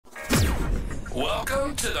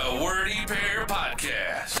Welcome to the Wordy Pair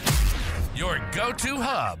Podcast, your go-to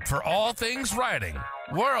hub for all things writing,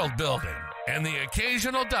 world building, and the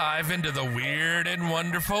occasional dive into the weird and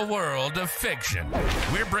wonderful world of fiction.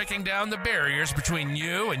 We're breaking down the barriers between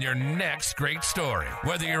you and your next great story.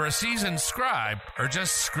 Whether you're a seasoned scribe or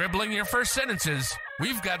just scribbling your first sentences,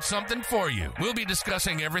 we've got something for you. We'll be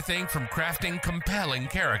discussing everything from crafting compelling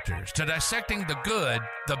characters to dissecting the good,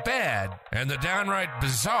 the bad, and the downright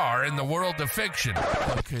bizarre in the world of fiction.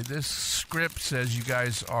 Okay, this script says you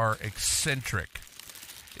guys are eccentric.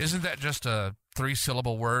 Isn't that just a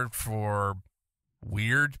three-syllable word for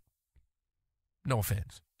weird? No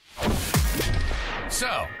offense.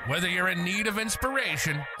 So, whether you're in need of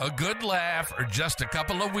inspiration, a good laugh, or just a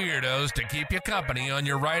couple of weirdos to keep you company on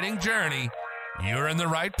your writing journey, you're in the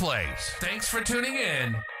right place. Thanks for tuning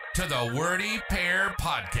in to the Wordy Pair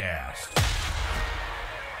Podcast.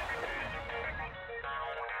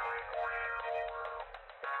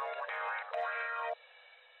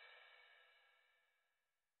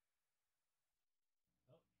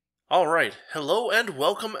 All right. Hello and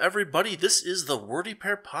welcome, everybody. This is the Wordy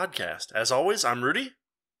Pair Podcast. As always, I'm Rudy.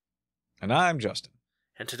 And I'm Justin.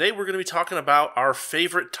 And today we're going to be talking about our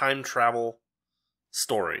favorite time travel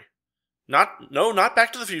story. Not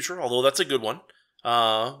Back to the Future, although that's a good one.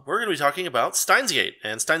 We're going to be talking about Steins Gate,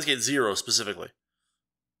 and Steins Gate 0 specifically.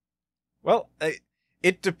 Well,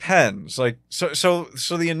 it depends. So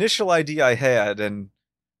the initial idea I had, and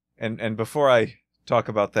before I talk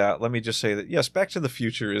about that, let me just say that yes, Back to the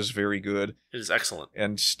Future is very good. It is excellent.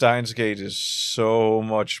 And Steins Gate is so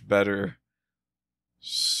much better.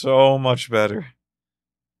 So much better.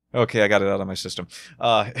 Okay, I got it out of my system.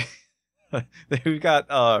 We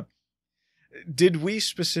got did we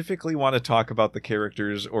specifically want to talk about the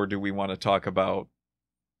characters, or do we want to talk about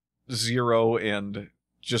Zero and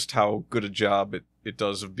just how good a job it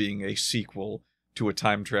does of being a sequel to a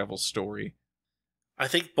time travel story? I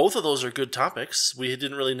think both of those are good topics. We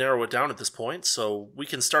didn't really narrow it down at this point, so we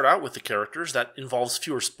can start out with the characters. That involves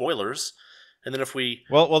fewer spoilers. And then if we...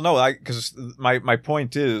 Well, no, because my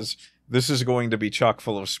point is, this is going to be chock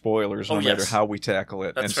full of spoilers no matter how we tackle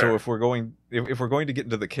it. That's fair. So if we're going to get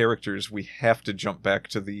into the characters, we have to jump back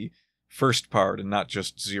to the first part and not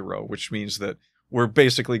just Zero, which means that we're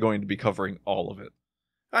basically going to be covering all of it.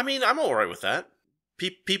 I mean, I'm all right with that.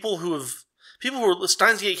 People who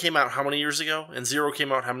Steins Gate came out how many years ago, and Zero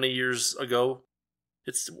came out how many years ago?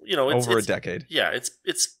 It's over a decade. Yeah,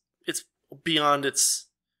 it's beyond its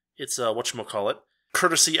whatchamacallit,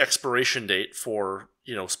 courtesy expiration date for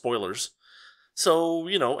spoilers. So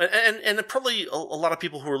and probably a lot of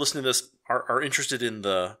people who are listening to this are interested in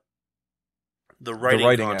the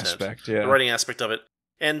writing content, aspect, yeah, the writing aspect of it,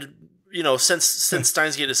 and since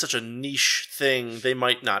Steins Gate is such a niche thing, they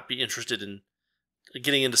might not be interested in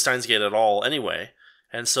getting into Steins Gate at all anyway,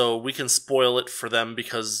 and so we can spoil it for them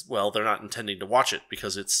because, well, they're not intending to watch it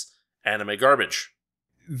because it's anime garbage.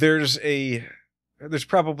 There's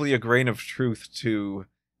probably a grain of truth to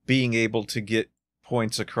being able to get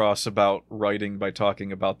points across about writing by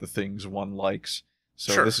talking about the things one likes.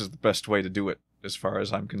 So Sure. This is the best way to do it as far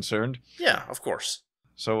as I'm concerned. Yeah, of course.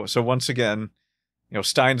 So once again,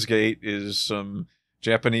 Steins Gate is some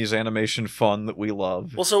Japanese animation fun that we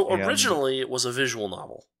love. Well, so originally it was a visual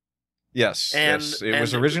novel. Yes, it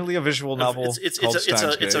was originally a visual novel.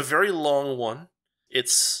 It's a very long one.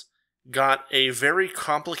 It's got a very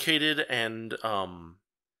complicated and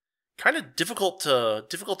kind of difficult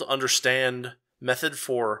to understand method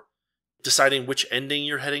for deciding which ending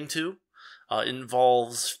you're heading to. It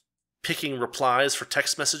involves picking replies for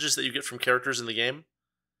text messages that you get from characters in the game,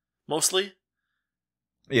 mostly.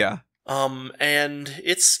 Yeah. And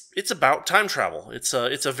it's about time travel. It's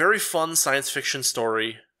a very fun science fiction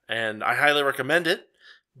story, and I highly recommend it.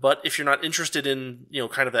 But if you're not interested in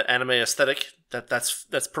kind of that anime aesthetic,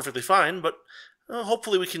 that's perfectly fine. But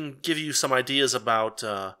hopefully we can give you some ideas about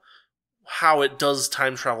how it does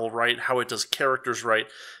time travel right, how it does characters right,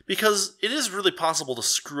 because it is really possible to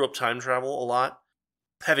screw up time travel a lot,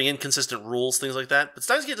 having inconsistent rules, things like that. But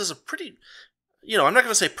Steins Gate does a pretty, I'm not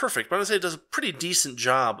going to say perfect, but I'm going to say it does a pretty decent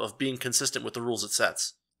job of being consistent with the rules it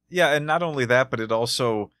sets. Yeah, and not only that, but it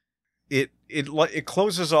also it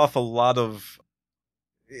closes off a lot of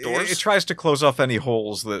doors. It tries to close off any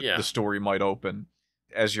holes that the story might open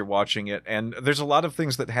as you're watching it, and there's a lot of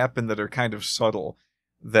things that happen that are kind of subtle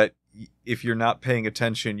that if you're not paying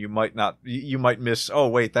attention, you might miss. Oh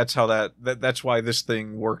wait, that's how that's why this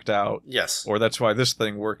thing worked out. Yes, or that's why this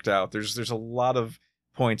thing worked out. There's a lot of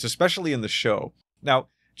points, especially in the show. Now,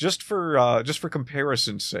 just for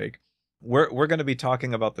comparison's sake, we're going to be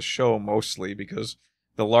talking about the show mostly because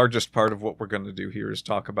the largest part of what we're going to do here is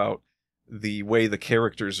talk about the way the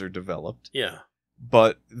characters are developed. Yeah.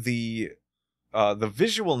 But the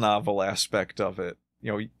visual novel aspect of it,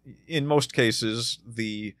 in most cases,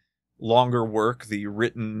 the longer work, the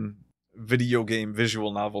written video game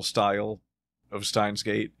visual novel style of Steins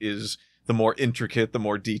Gate is the more intricate, the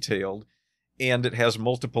more detailed, and it has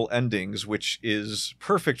multiple endings, which is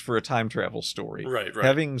perfect for a time travel story. Right.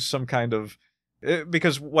 Having some kind of...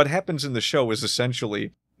 Because what happens in the show is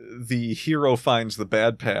essentially the hero finds the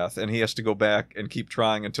bad path, and he has to go back and keep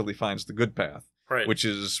trying until he finds the good path. Right. Which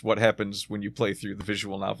is what happens when you play through the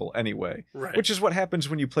visual novel anyway. Right. Which is what happens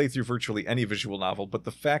when you play through virtually any visual novel, but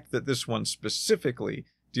the fact that this one specifically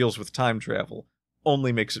deals with time travel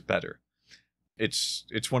only makes it better.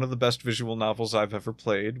 It's one of the best visual novels I've ever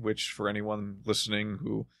played, which for anyone listening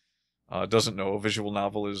who doesn't know, a visual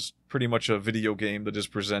novel is pretty much a video game that is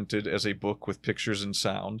presented as a book with pictures and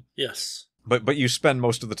sound. Yes. But you spend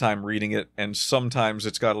most of the time reading it, and sometimes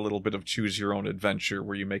it's got a little bit of choose your own adventure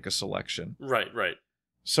where you make a selection. Right.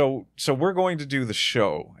 So we're going to do the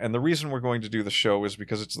show, and the reason we're going to do the show is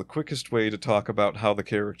because it's the quickest way to talk about how the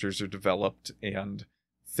characters are developed and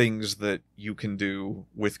things that you can do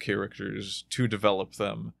with characters to develop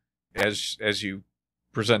them as you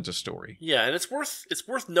present a story. Yeah, and it's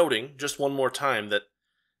worth noting just one more time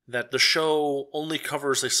that the show only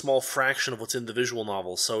covers a small fraction of what's in the visual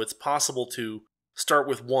novel, so it's possible to start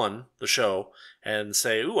with the show, and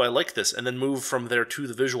say, ooh, I like this, and then move from there to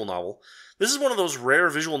the visual novel. This is one of those rare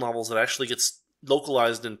visual novels that actually gets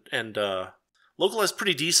localized and localized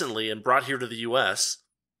pretty decently and brought here to the US.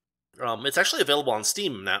 It's actually available on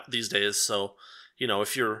Steam now these days, so,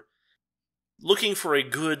 if you're looking for a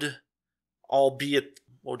good, albeit,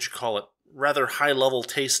 what would you call it, rather high-level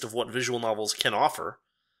taste of what visual novels can offer,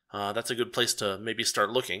 that's a good place to maybe start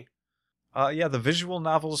looking. Yeah, the visual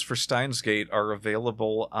novels for Steins Gate are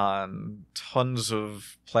available on tons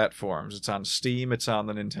of platforms. It's on Steam, it's on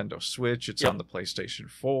the Nintendo Switch, it's on the PlayStation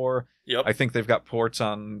 4. Yep. I think they've got ports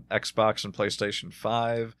on Xbox and PlayStation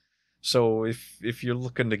 5. So if you're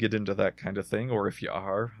looking to get into that kind of thing, or if you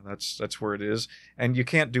are, that's where it is. And you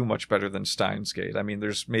can't do much better than Steins Gate. I mean,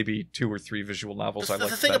 there's maybe 2 or 3 visual novels I like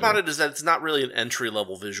The thing better. about it is that it's not really an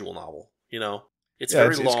entry-level visual novel, It's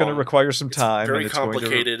very long. It's going to require some time. It's very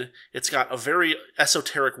complicated. It's got a very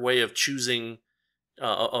esoteric way of choosing,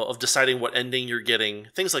 of deciding what ending you're getting,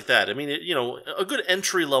 things like that. I mean, a good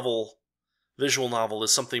entry-level visual novel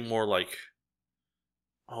is something more like,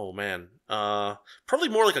 probably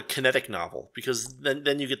more like a kinetic novel, because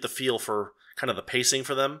then you get the feel for kind of the pacing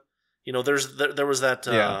for them. There was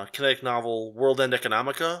that kinetic novel World End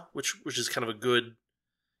Economica, which is kind of a good,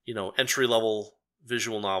 entry-level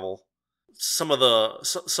visual novel. Some of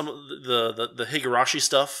the Higurashi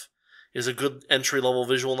stuff is a good entry-level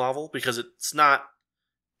visual novel because it's not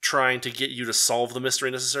trying to get you to solve the mystery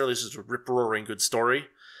necessarily. It's just a rip-roaring good story.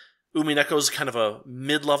 Umineko's kind of a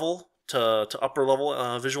mid-level to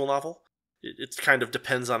upper-level visual novel. It kind of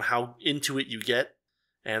depends on how into it you get.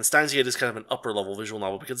 And Steins Gate is kind of an upper-level visual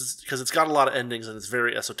novel because it's got a lot of endings and it's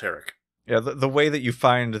very esoteric. Yeah, the way that you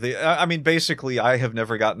find basically, I have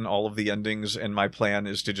never gotten all of the endings, and my plan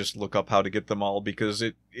is to just look up how to get them all, because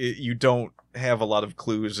you don't have a lot of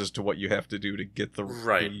clues as to what you have to do to get the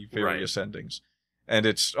various endings. And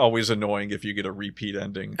it's always annoying if you get a repeat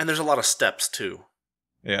ending. And there's a lot of steps, too.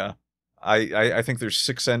 Yeah. I think there's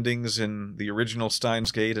 6 endings in the original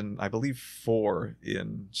Steins Gate, and I believe 4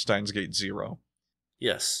 in Steins Gate 0.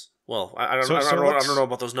 Yes. Well, I don't know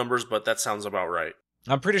about those numbers, but that sounds about right.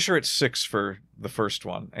 I'm pretty sure it's 6 for the first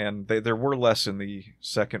one, and there were less in the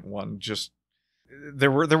second one. Just there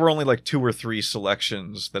were only like 2 or 3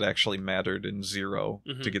 selections that actually mattered in 0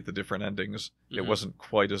 to get the different endings. It wasn't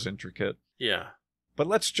quite as intricate. Yeah. But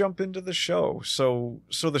let's jump into the show. So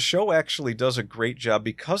the show actually does a great job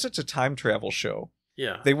because it's a time travel show.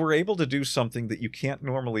 Yeah. They were able to do something that you can't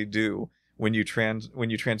normally do when you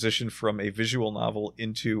transition from a visual novel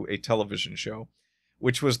into a television show,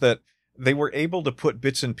 which was that they were able to put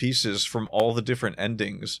bits and pieces from all the different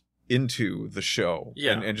endings into the show,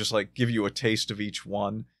 and just like give you a taste of each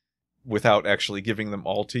one without actually giving them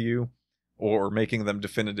all to you or making them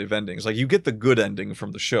definitive endings. Like, you get the good ending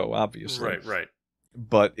from the show, obviously. Right.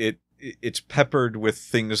 But it's peppered with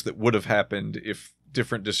things that would have happened if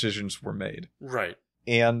different decisions were made. Right.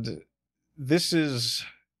 And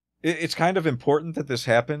it's kind of important that this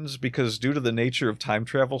happens, because due to the nature of time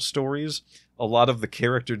travel stories, a lot of the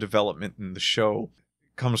character development in the show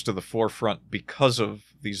comes to the forefront because of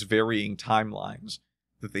these varying timelines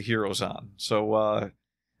that the hero's on. So,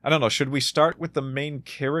 I don't know, should we start with the main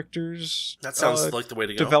characters? That sounds like the way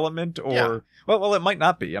to go. Development, or yeah. Well, it might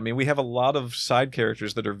not be. I mean, we have a lot of side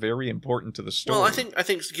characters that are very important to the story. Well, I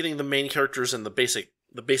think getting the main characters and the basic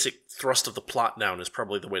thrust of the plot down is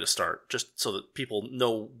probably the way to start, just so that people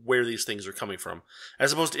know where these things are coming from,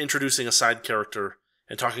 as opposed to introducing a side character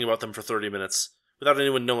and talking about them for 30 minutes without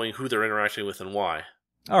anyone knowing who they're interacting with and why.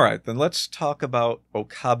 All right, then let's talk about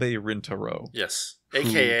Okabe Rintaro. Yes,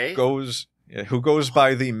 a.k.a. Who goes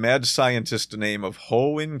by the mad scientist name of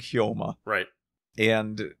Hoen Kyoma. Right.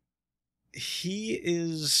 And he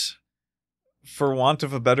is, for want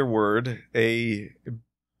of a better word, a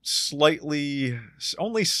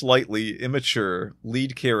only slightly immature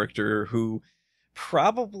lead character who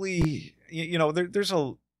probably, there's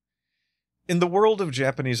in the world of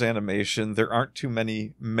Japanese animation, there aren't too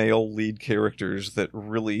many male lead characters that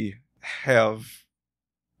really have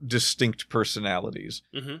distinct personalities.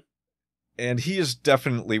 Mm-hmm. And he is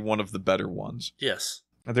definitely one of the better ones. Yes.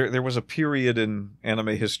 There was a period in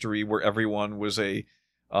anime history where everyone was a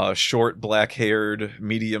short, black-haired,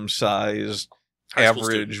 medium-sized,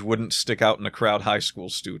 average, wouldn't stick out in a crowd high school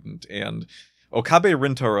student. And Okabe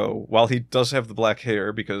Rintaro, while he does have the black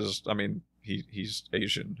hair, because, I mean, he's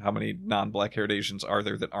Asian. How many non-black haired Asians are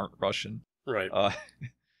there that aren't Russian? Right.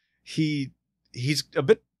 He's a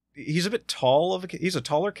bit tall he's a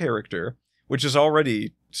taller character, which is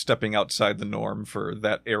already stepping outside the norm for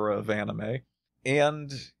that era of anime.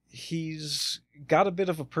 And he's got a bit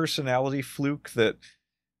of a personality fluke that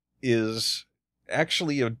is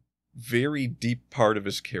actually a very deep part of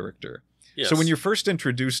his character. Yes. So when you're first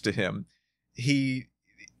introduced to him,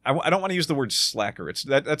 I don't want to use the word slacker.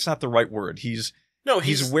 That's not the right word. He's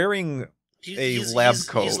wearing a lab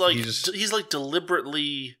coat. He's like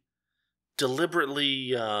deliberately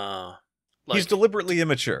he's deliberately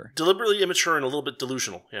immature. Deliberately immature and a little bit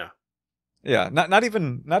delusional, yeah. Yeah, not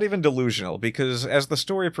even delusional, because as the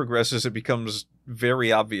story progresses, it becomes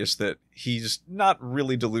very obvious that he's not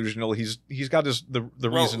really delusional. He's got the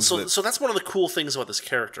reasons. So that's one of the cool things about this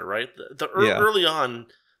character, right? Early on,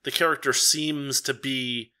 the character seems to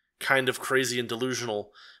be kind of crazy and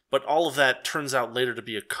delusional, but all of that turns out later to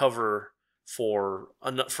be a cover for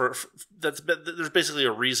there's basically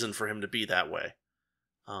a reason for him to be that way,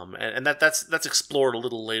 and that's explored a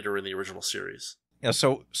little later in the original series. Yeah,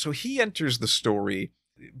 so he enters the story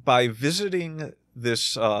by visiting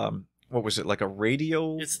this what was it, like a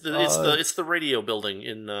radio? It's the radio building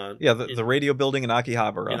in the radio building in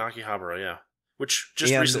Akihabara. In Akihabara, yeah, which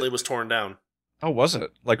just recently was torn down. Oh, was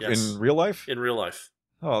it? Like, yes. In real life? In real life.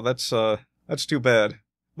 Oh, that's too bad.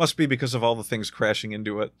 Must be because of all the things crashing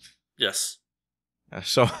into it. Yes.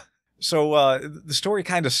 So the story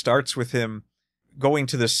kind of starts with him going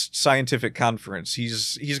to this scientific conference.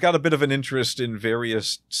 He's got a bit of an interest in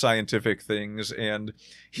various scientific things, and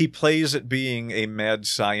he plays at being a mad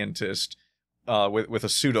scientist with a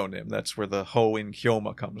pseudonym. That's where the Hoen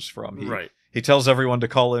Kyoma comes from. Right. He tells everyone to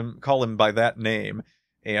call him by that name,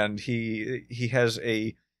 and he has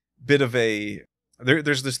a bit of a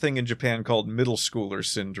there's this thing in Japan called middle schooler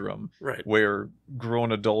syndrome, right, where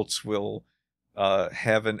grown adults will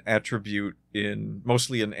have an attribute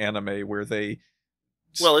mostly in anime where they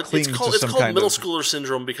it's called middle schooler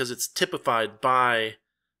syndrome because it's typified by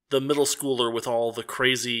the middle schooler with all the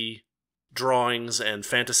crazy drawings and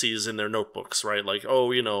fantasies in their notebooks, right? Like,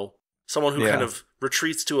 someone who kind of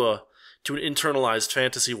retreats to an internalized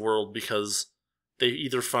fantasy world because they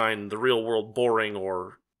either find the real world boring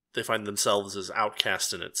or they find themselves as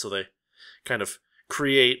outcast in it. So they kind of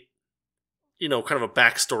create, kind of a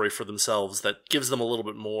backstory for themselves that gives them a little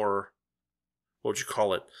bit more, what would you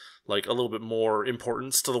call it? Like a little bit more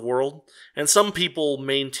importance to the world. And some people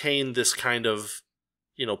maintain this kind of,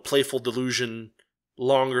 playful delusion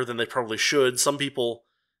longer than they probably should. Some people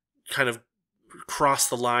kind of cross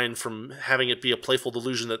the line from having it be a playful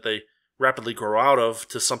delusion that they rapidly grow out of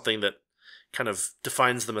to something that kind of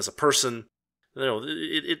defines them as a person.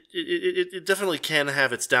 It definitely can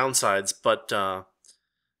have its downsides, but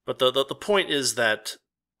the point is that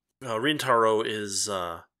Rintaro is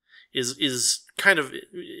kind of,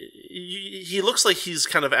 he looks like he's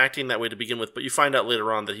kind of acting that way to begin with, but you find out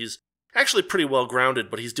later on that he's actually pretty well grounded,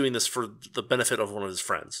 but he's doing this for the benefit of one of his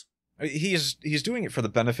friends. He's doing it for the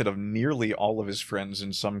benefit of nearly all of his friends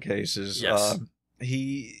in some cases. Yes.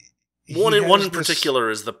 One in particular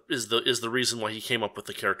is the reason why he came up with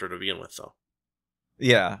the character to begin with, though.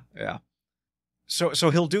 Yeah. So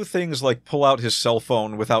he'll do things like pull out his cell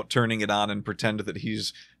phone without turning it on and pretend that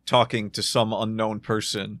he's talking to some unknown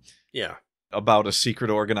person. Yeah. About a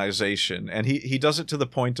secret organization, and he does it to the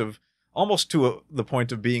point of almost to the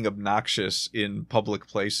point of being obnoxious in public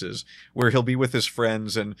places, where he'll be with his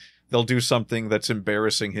friends and they'll do something that's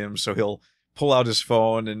embarrassing him, so he'll pull out his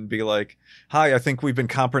phone and be like, "Hi, I think we've been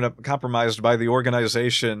compromised by the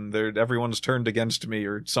organization. Everyone's turned against me,"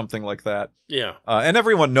 or something like that. Yeah. And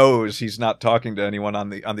everyone knows he's not talking to anyone on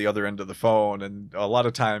the other end of the phone, and a lot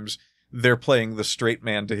of times they're playing the straight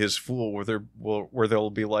man to his fool, where they'll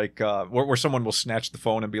be like, where someone will snatch the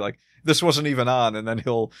phone and be like, "This wasn't even on," and then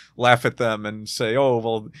he'll laugh at them and say, "Oh,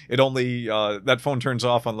 well, it only that phone turns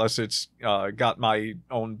off unless it's got my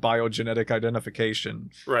own biogenetic identification,"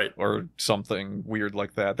 right, or something weird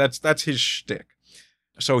like that. That's his shtick.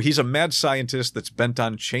 So he's a mad scientist that's bent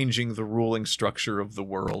on changing the ruling structure of the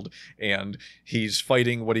world, and he's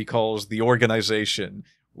fighting what he calls the organization,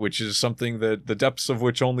 which is something that the depths of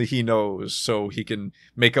which only he knows, so he can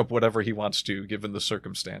make up whatever he wants to, given the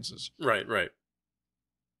circumstances. Right.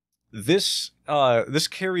 This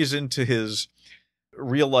carries into his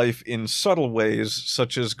real life in subtle ways,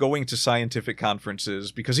 such as going to scientific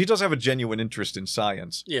conferences, because he does have a genuine interest in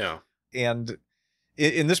science. Yeah. And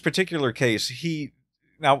in this particular case,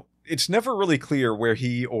 now, it's never really clear where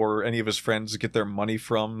he or any of his friends get their money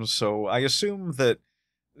from, so I assume that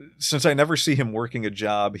since I never see him working a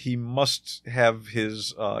job, he must have he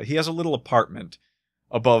has a little apartment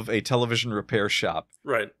above a television repair shop.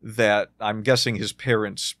 Right. That I'm guessing his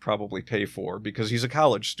parents probably pay for, because he's a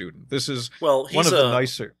college student. This is one of the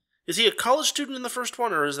nicer... Is he a college student in the first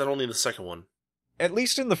one, or is that only the second one? At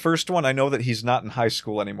least in the first one, I know that he's not in high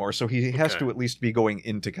school anymore, so he has to at least be going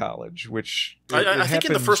into college, which I think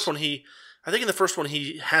in the first one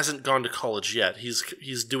he hasn't gone to college yet.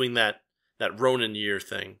 He's doing that Ronin year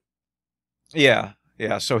thing. Yeah.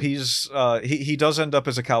 So he does end up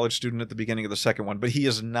as a college student at the beginning of the second one, but he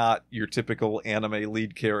is not your typical anime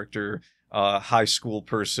lead character, high school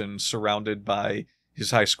person surrounded by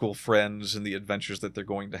his high school friends and the adventures that they're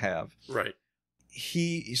going to have. Right.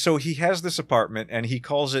 He has this apartment, and he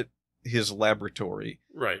calls it his laboratory.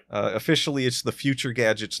 Right. Officially, it's the Future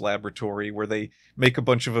Gadgets Laboratory, where they make a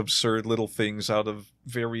bunch of absurd little things out of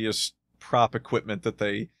various prop equipment that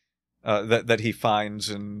that he finds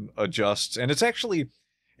and adjusts. And it's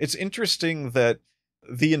interesting that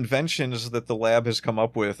the inventions that the lab has come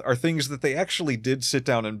up with are things that they actually did sit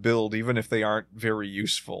down and build, even if they aren't very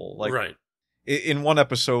useful. Like, right. In one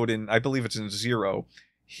episode, I believe it's in Zero,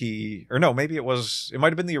 it might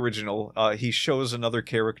have been the original, he shows another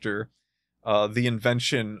character the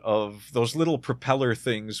invention of those little propeller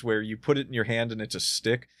things where you put it in your hand and it's a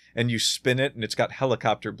stick, and you spin it and it's got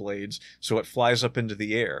helicopter blades, so it flies up into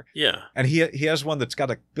the air. Yeah. And he has one that's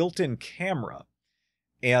got a built-in camera.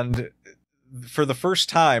 And for the first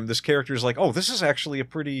time, this character is like, "Oh, this is actually a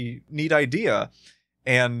pretty neat idea."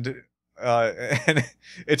 And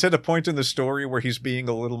it's at a point in the story where he's being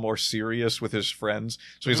a little more serious with his friends.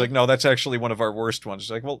 So he's like, "No, that's actually one of our worst ones."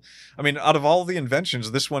 He's like, "Well, I mean, out of all the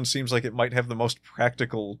inventions, this one seems like it might have the most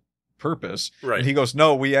practical purpose." Right. And he goes,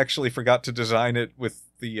 "No, we actually forgot to design it with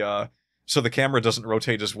so the camera doesn't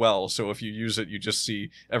rotate as well. So if you use it, you just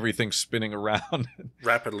see everything spinning around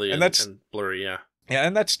rapidly and blurry." Yeah. Yeah,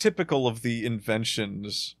 and that's typical of the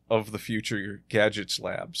inventions of the Future Gadgets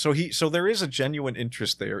Lab. So there is a genuine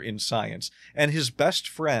interest there in science. And his best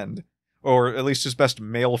friend, or at least his best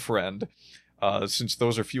male friend, since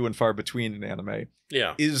those are few and far between in anime,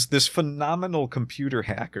 is this phenomenal computer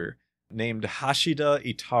hacker named Hashida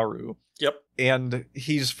Itaru. Yep. And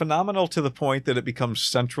he's phenomenal to the point that it becomes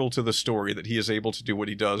central to the story that he is able to do what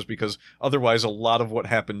he does, because otherwise a lot of what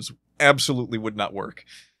happens absolutely would not work.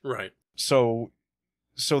 Right. So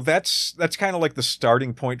that's kind of like the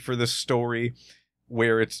starting point for this story,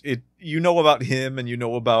 where you know about him and you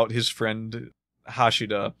know about his friend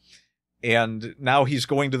Hashida, and now he's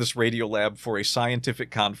going to this radio lab for a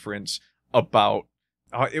scientific conference about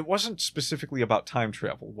it wasn't specifically about time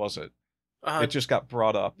travel, was it? It just got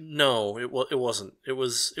brought up. No, it wasn't. It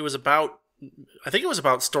was about, I think it was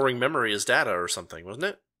about storing memory as data or something, wasn't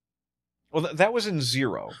it? Well, that was in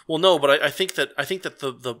Zero. Well, no, but I think that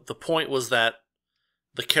the point was that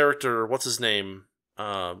the character, what's his name?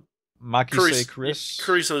 Makise Chris?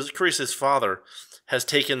 Kurisa's father has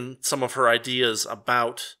taken some of her ideas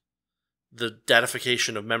about the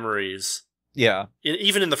datification of memories. Yeah.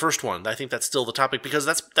 Even in the first one, I think that's still the topic, because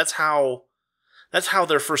that's how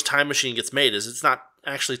their first time machine gets made. Is it's not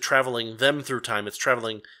actually traveling them through time; it's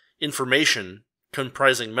traveling information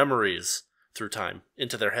comprising memories through time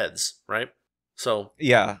into their heads, right? So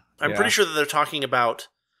yeah, I'm pretty sure that they're talking about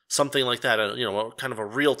something like that, kind of a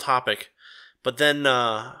real topic. But then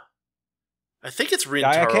I think it's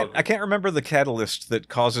Rintaro. I can't remember the catalyst that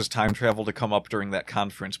causes time travel to come up during that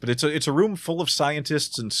conference, but it's a room full of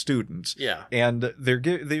scientists and students. Yeah. And they're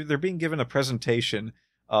being given a presentation.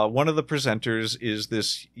 One of the presenters is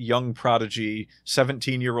this young prodigy,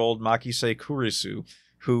 17-year-old Makise Kurisu,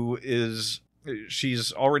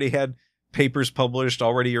 she's already had papers published,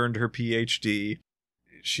 already earned her PhD.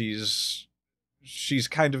 She's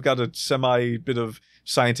kind of got a bit of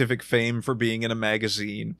scientific fame for being in a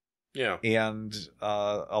magazine. Yeah. And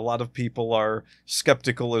a lot of people are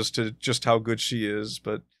skeptical as to just how good she is,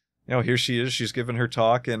 but here she is. She's given her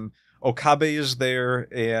talk, and Okabe is there,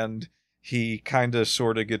 and he kind of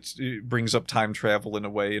sort of brings up time travel in a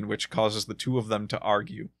way in which causes the two of them to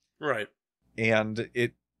argue. Right. And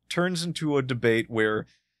it turns into a debate where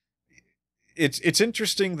it's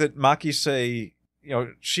interesting that Makise,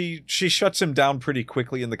 she shuts him down pretty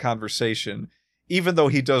quickly in the conversation, even though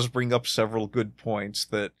he does bring up several good points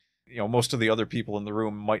that most of the other people in the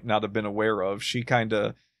room might not have been aware of. She kind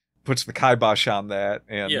of puts the kibosh on that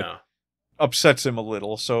and upsets him a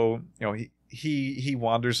little. So, he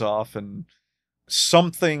wanders off and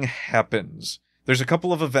something happens. There's a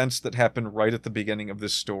couple of events that happen right at the beginning of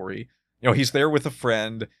this story. He's there with a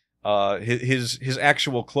friend. His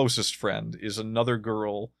actual closest friend is another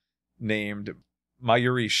girl named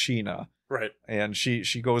Mayuri Shina. Right. And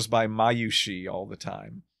she goes by Mayushi all the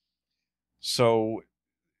time. So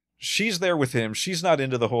she's there with him. She's not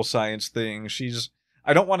into the whole science thing.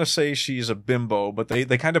 I don't want to say she's a bimbo, but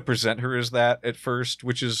they kind of present her as that at first,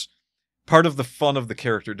 which is part of the fun of the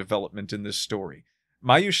character development in this story.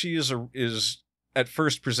 Mayushi is at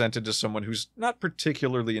first presented as someone who's not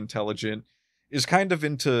particularly intelligent, is kind of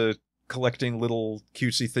into collecting little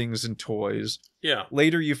cutesy things and toys. Yeah.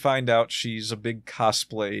 Later you find out she's a big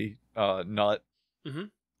cosplay nut. Mm-hmm.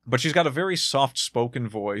 But she's got a very soft-spoken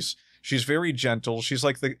voice. She's very gentle. She's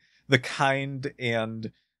like the kind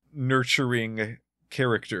and nurturing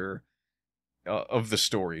character of the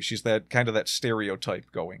story. She's that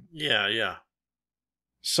stereotype going. Yeah.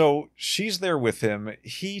 So she's there with him.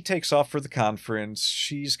 He takes off for the conference.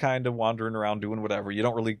 She's kind of wandering around doing whatever. You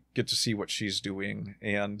don't really get to see what she's doing.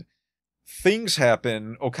 And things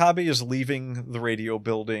happen. Okabe is leaving the radio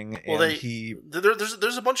building, and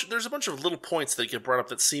there's a bunch of little points that get brought up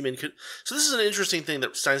that seem so this is an interesting thing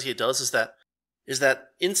that Steins does is that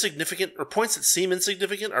insignificant or points that seem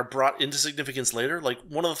insignificant are brought into significance later. Like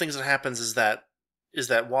one of the things that happens is that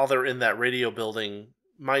while they're in that radio building,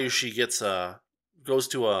 Mayushi goes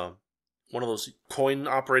to one of those coin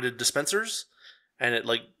operated dispensers, and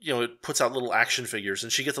it puts out little action figures,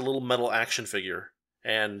 and she gets a little metal action figure,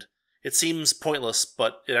 and it seems pointless,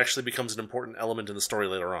 but it actually becomes an important element in the story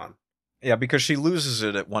later on. Yeah, because she loses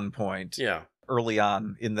it at one point. Yeah. Early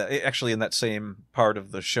on in that same part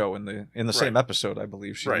of the show, in the same episode, I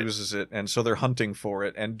believe she loses it, and so they're hunting for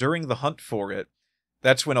it. And during the hunt for it,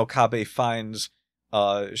 that's when Okabe finds.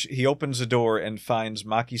 He opens a door and finds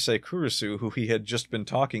Makise Kurisu, who he had just been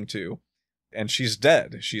talking to, and she's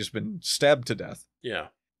dead. She's been stabbed to death. Yeah.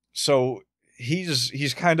 So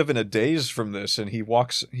he's kind of in a daze from this, and he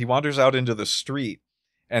wanders out into the street,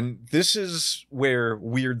 and this is where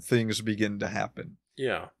weird things begin to happen.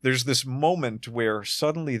 Yeah. There's this moment where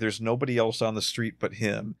suddenly there's nobody else on the street but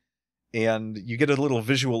him, and you get a little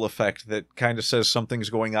visual effect that kind of says something's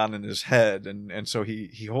going on in his head, and so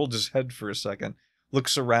he holds his head for a second,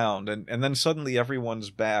 looks around, and then suddenly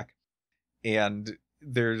everyone's back, and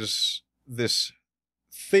there's this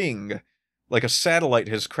thing, like a satellite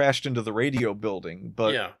has crashed into the radio building,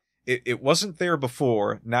 but it wasn't there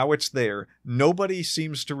before, now it's there, nobody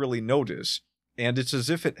seems to really notice, and it's as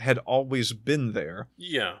if it had always been there.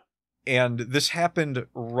 Yeah. And this happened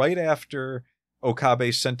right after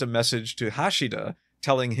Okabe sent a message to Hashida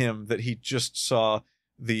telling him that he just saw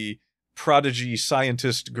the prodigy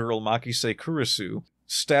scientist girl Makise Kurisu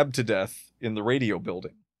stabbed to death in the radio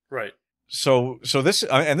building. Right. So this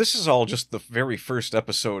is all just the very first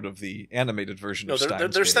episode of the animated version of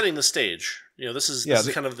Steins. They're setting the stage. This is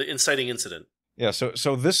kind of the inciting incident. Yeah,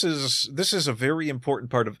 so this is a very important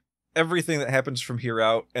part of everything that happens from here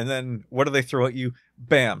out, and then what do they throw at you?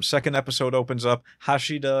 Bam! Second episode opens up.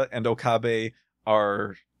 Hashida and Okabe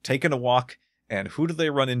are taking a walk, and who do they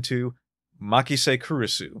run into? Makise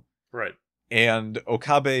Kurisu. Right. And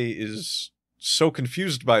Okabe is so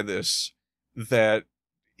confused by this that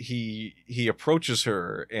he approaches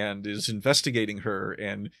her and is investigating her,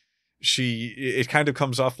 and it kind of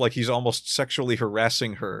comes off like he's almost sexually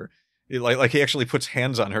harassing her. Like he actually puts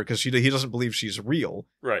hands on her because he doesn't believe she's real.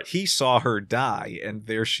 Right. He saw her die, and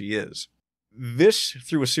there she is. This,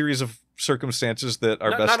 through a series of circumstances that are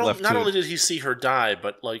not only did he see her die,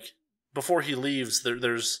 but before he leaves,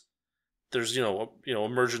 there's there's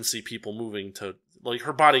emergency people moving to, like,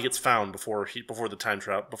 her body gets found before the time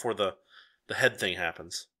travel, before the head thing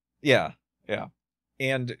happens. Yeah.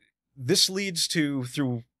 And this leads to,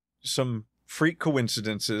 through some freak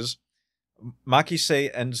coincidences, Makise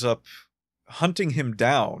ends up hunting him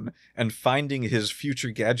down and finding his Future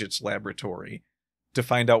Gadgets laboratory to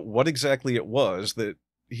find out what exactly it was that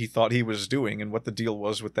he thought he was doing and what the deal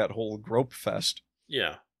was with that whole grope fest.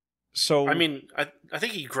 Yeah. So I mean, I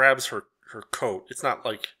think he grabs her coat. It's not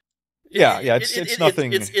like it's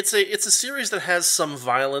nothing. It's a series that has some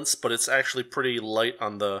violence, but it's actually pretty light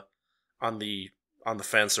on the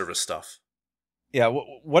fan service stuff. Yeah,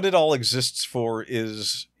 what it all exists for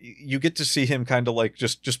is you get to see him kind of like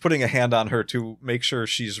just putting a hand on her to make sure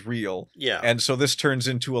she's real. Yeah. And so this turns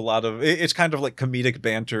into a lot of, it's kind of like comedic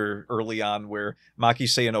banter early on where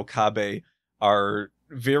Makise and Okabe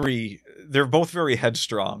they're both very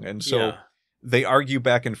headstrong. And so they argue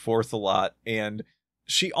back and forth a lot. And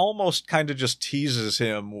she almost kind of just teases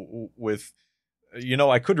him with,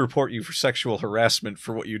 I could report you for sexual harassment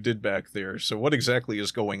for what you did back there. So what exactly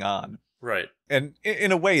is going on? Right. And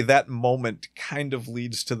in a way, that moment kind of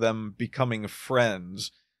leads to them becoming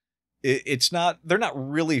friends. They're not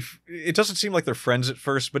really, it doesn't seem like they're friends at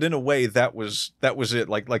first, but in a way that was it.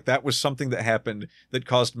 Like that was something that happened that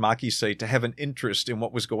caused Makise to have an interest in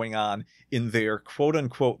what was going on in their quote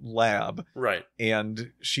unquote lab. Right.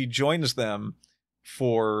 And she joins them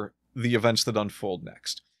for the events that unfold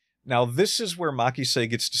next. Now, this is where Makise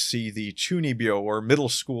gets to see the chunibyo, or middle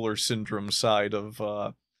schooler syndrome side of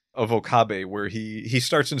Okabe, where he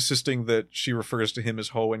starts insisting that she refers to him as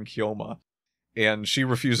Ho and Kyoma, and she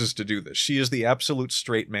refuses to do this. She is the absolute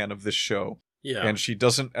straight man of this show, and she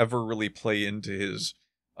doesn't ever really play into his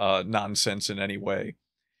nonsense in any way.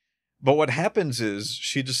 But what happens is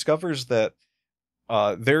she discovers that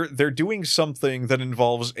they're doing something that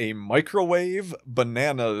involves a microwave,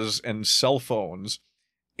 bananas, and cell phones,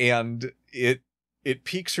 and it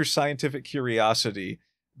piques her scientific curiosity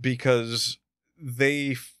because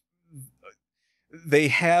they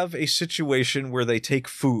have a situation where they take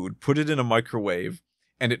food, put it in a microwave,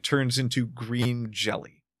 and it turns into green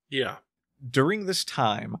jelly. Yeah. During this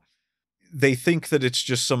time, they think that it's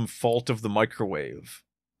just some fault of the microwave,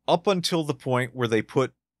 up until the point where they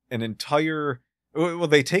put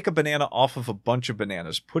they take a banana off of a bunch of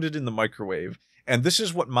bananas, put it in the microwave, and this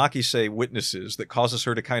is what Makise witnesses that causes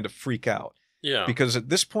her to kind of freak out. Yeah. Because at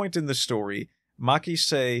this point in the story,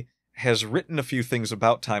 Makise has written a few things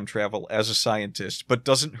about time travel as a scientist, but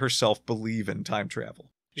doesn't herself believe in time travel.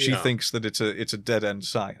 She thinks that it's a dead-end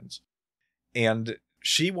science. And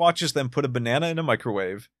she watches them put a banana in a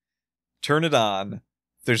microwave, turn it on,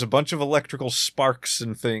 there's a bunch of electrical sparks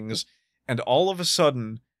and things, and all of a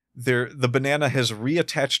sudden, the banana has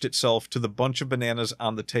reattached itself to the bunch of bananas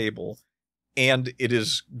on the table, and it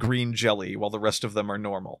is green jelly while the rest of them are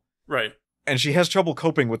normal. Right. And she has trouble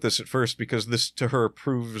coping with this at first because this, to her,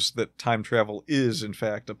 proves that time travel is, in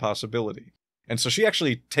fact, a possibility. And so she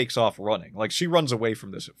actually takes off running. Like, she runs away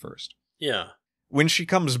from this at first. Yeah. When she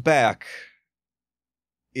comes back,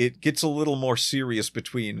 it gets a little more serious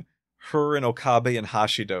between her and Okabe and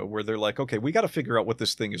Hashida, where they're like, okay, we got to figure out what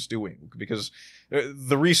this thing is doing, because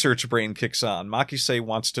the research brain kicks on. Makise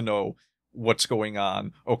wants to know what's going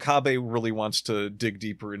on. Okabe really wants to dig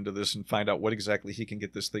deeper into this and find out what exactly he can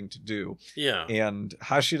get this thing to do. Yeah. And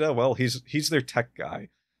Hashida, well, he's their tech guy,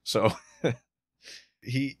 so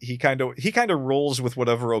he kind of rolls with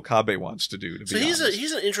whatever Okabe wants to do. To be honest.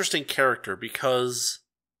 He's an interesting character because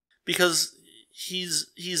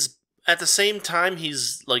he's at the same time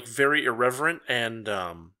he's like very irreverent, and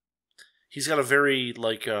he's got a very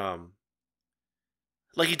like he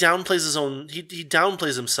downplays he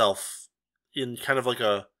downplays himself in kind of like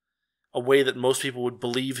a way that most people would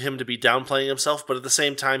believe him to be downplaying himself, but at the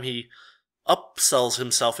same time he upsells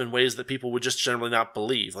himself in ways that people would just generally not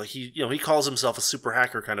believe. Like he calls himself a super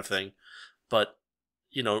hacker kind of thing, but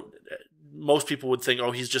most people would think,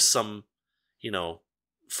 oh, he's just some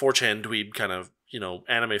 4chan dweeb kind of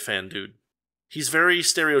anime fan dude. He's very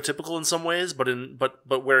stereotypical in some ways, but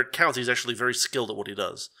where it counts, he's actually very skilled at what he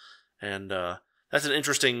does, and that's an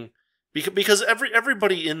interesting. Because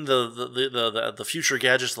everybody in the Future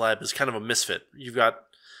Gadgets lab is kind of a misfit. You've got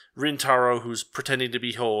Rintaro, who's pretending to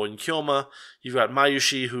be Ho and Kyoma. You've got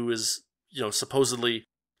Mayushi, who is supposedly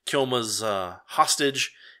Kyoma's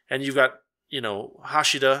hostage, and you've got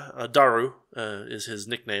Hashida, Daru is his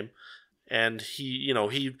nickname, and he's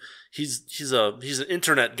an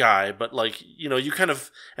internet guy, but you kind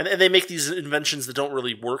of and they make these inventions that don't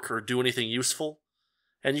really work or do anything useful.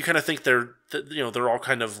 And you kind of think they're all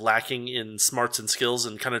kind of lacking in smarts and skills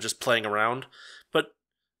and kind of just playing around. But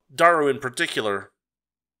Daru in particular,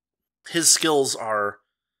 his skills are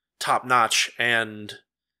top-notch, and,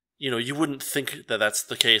 you wouldn't think that that's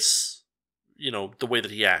the case, the way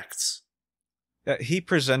that he acts. He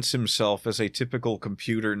presents himself as a typical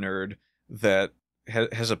computer nerd that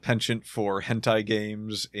has a penchant for hentai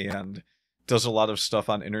games and does a lot of stuff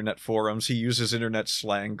on internet forums. He uses internet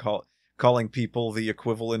slang, calling people the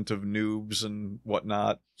equivalent of noobs and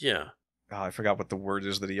whatnot. Yeah. I forgot what the word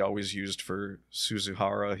is that he always used for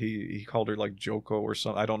Suzuhara. He called her like Joko or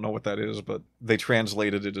something. I don't know what that is, but they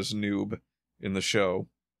translated it as noob in the show.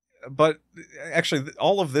 But actually,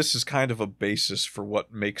 all of this is kind of a basis for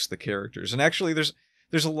what makes the characters. And actually, there's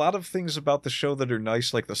a lot of things about the show that are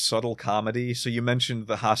nice, like the subtle comedy. So you mentioned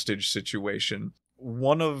the hostage situation.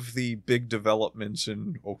 One of the big developments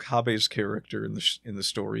in Okabe's character in the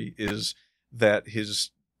story is that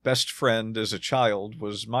his best friend as a child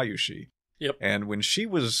was Mayushi. Yep. And when she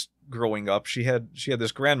was growing up, she had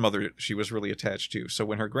this grandmother she was really attached to. So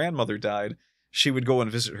when her grandmother died, she would go and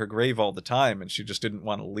visit her grave all the time, and she just didn't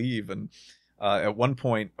want to leave. And at one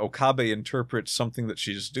point, Okabe interprets something that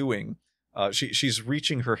she's doing. She's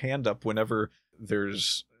reaching her hand up whenever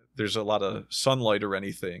there's a lot of sunlight or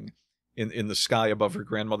anything in the sky above her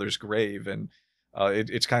grandmother's grave, and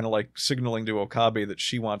it's kind of like signaling to Okabe that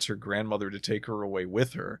she wants her grandmother to take her away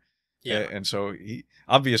with her. Yeah. And so he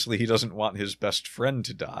doesn't want his best friend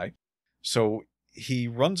to die. So he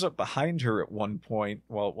runs up behind her at one point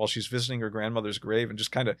while she's visiting her grandmother's grave and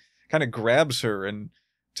just kind of grabs her and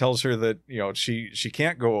tells her that, she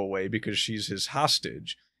can't go away because she's his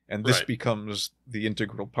hostage. And this becomes the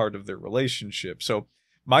integral part of their relationship. So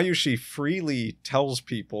Mayushi freely tells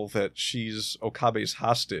people that she's Okabe's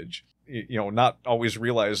hostage, not always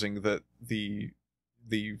realizing that the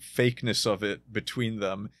fakeness of it between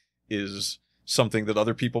them is something that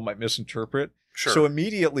other people might misinterpret. Sure. So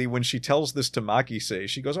immediately when she tells this to Makise,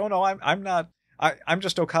 she goes, "Oh no, I'm not. I'm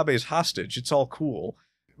just Okabe's hostage. It's all cool."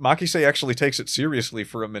 Makise actually takes it seriously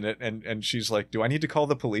for a minute, and she's like, "Do I need to call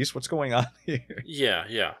the police? What's going on here?"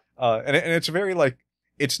 Yeah. And it's very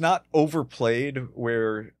it's not overplayed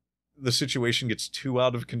where the situation gets too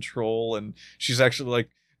out of control, and she's actually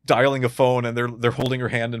dialing a phone, and they're holding her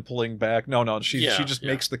hand and pulling back. No, she just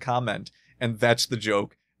makes the comment, and that's the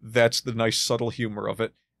joke. That's the nice subtle humor of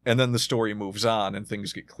it. And then the story moves on and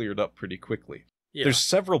things get cleared up pretty quickly. Yeah. There's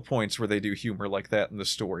several points where they do humor like that in the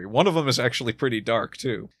story. One of them is actually pretty dark,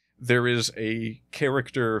 too. There is a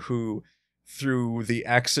character who, through the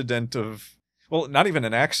accident of... Well, not even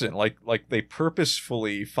an accident. Like they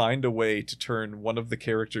purposefully find a way to turn one of the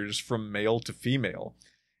characters from male to female.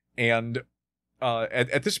 And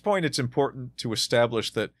at this point, it's important to establish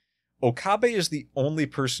that Okabe is the only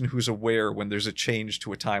person who's aware when there's a change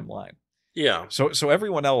to a timeline. Yeah. So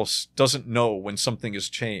everyone else doesn't know when something has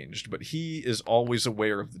changed, but he is always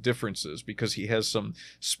aware of the differences because he has some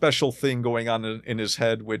special thing going on in his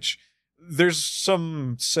head, which there's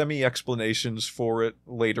some semi-explanations for it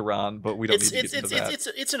later on, but we don't need to get into that.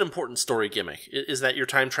 It's an important story gimmick, is that your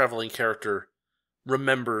time-traveling character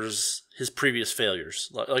remembers his previous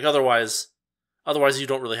failures. Otherwise you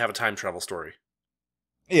don't really have a time travel story.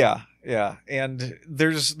 Yeah. And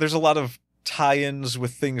there's a lot of tie-ins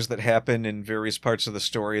with things that happen in various parts of the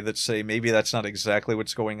story that say maybe that's not exactly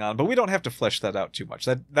what's going on, but we don't have to flesh that out too much.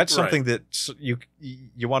 That's something that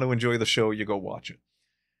you want to enjoy the show, you go watch it.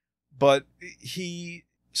 But he's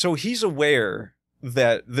aware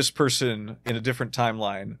that this person in a different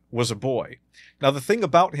timeline was a boy. Now, the thing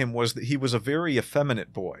about him was that he was a very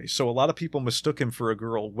effeminate boy, so a lot of people mistook him for a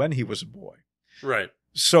girl when he was a boy. Right.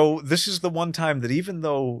 So this is the one time that even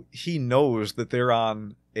though he knows that they're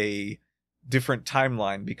on a different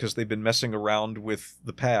timeline because they've been messing around with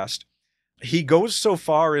the past, he goes so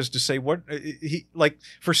far as to say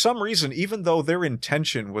for some reason, even though their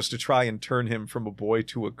intention was to try and turn him from a boy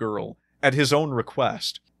to a girl at his own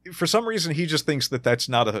request, for some reason he just thinks that that's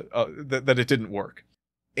not that it didn't work.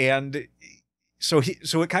 And so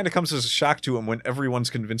it kind of comes as a shock to him when everyone's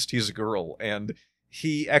convinced he's a girl, and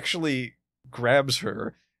he actually grabs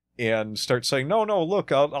her and starts saying, no,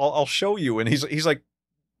 look, I'll show you. And he's like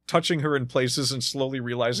touching her in places and slowly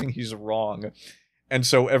realizing he's wrong. And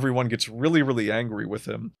so everyone gets really, really angry with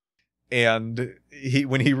him. And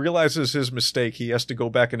when he realizes his mistake, he has to go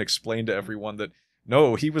back and explain to everyone that,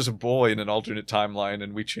 no, he was a boy in an alternate timeline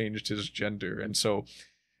and we changed his gender. And so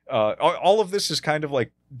all of this is kind of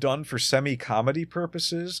done for semi-comedy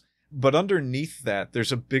purposes. But underneath that,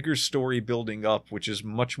 there's a bigger story building up, which is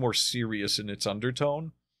much more serious in its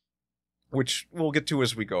undertone, which we'll get to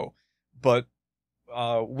as we go. But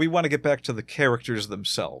we want to get back to the characters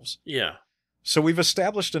themselves. Yeah. So we've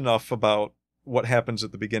established enough about what happens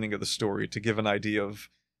at the beginning of the story to give an idea of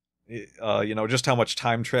just how much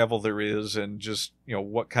time travel there is and just,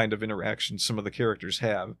 what kind of interactions some of the characters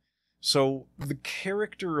have. So the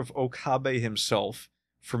character of Okabe himself,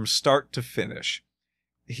 from start to finish,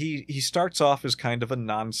 he starts off as kind of a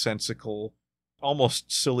nonsensical,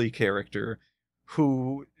 almost silly character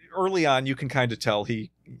who early on you can kind of tell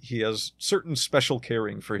he has certain special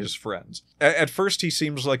caring for his friends. At first he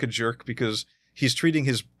seems like a jerk because he's treating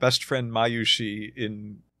his best friend Mayushi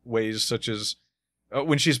in ways such as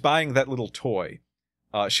when she's buying that little toy,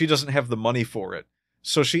 she doesn't have the money for it.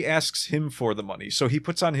 So she asks him for the money. So he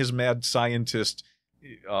puts on his mad scientist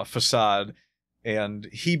facade and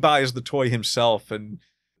he buys the toy himself and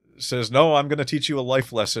says, "No, I'm going to teach you a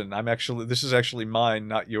life lesson. This is actually mine,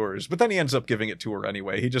 not yours." But then he ends up giving it to her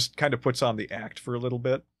anyway. He just kind of puts on the act for a little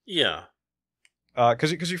bit. Yeah.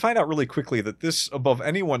 Because you find out really quickly that this, above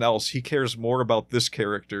anyone else, he cares more about this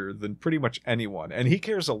character than pretty much anyone. And he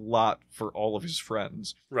cares a lot for all of his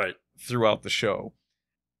friends. Right. Throughout the show.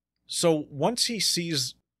 So once he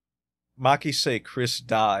sees Makise Chris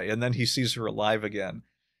die, and then he sees her alive again,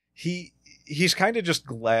 he's kind of just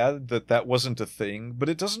glad that wasn't a thing, but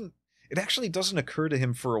it actually doesn't occur to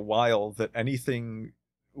him for a while that anything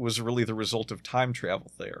was really the result of time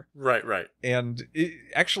travel there. Right. And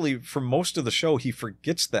actually, for most of the show, he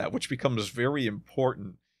forgets that, which becomes very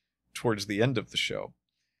important towards the end of the show.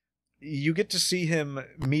 You get to see him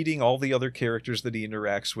meeting all the other characters that he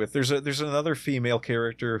interacts with. There's another female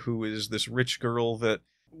character who is this rich girl that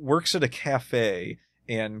works at a cafe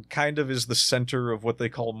and kind of is the center of what they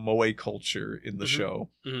call moe culture in the show.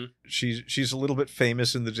 Mm-hmm. She's a little bit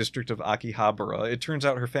famous in the district of Akihabara. It turns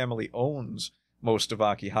out her family owns most of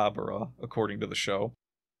Akihabara, according to the show.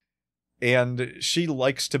 And she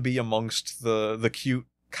likes to be amongst the cute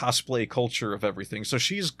cosplay culture of everything. So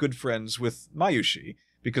she's good friends with Mayushi,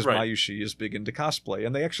 because Mayushi is big into cosplay,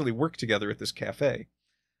 and they actually work together at this cafe.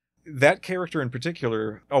 That character in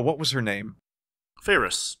particular, what was her name?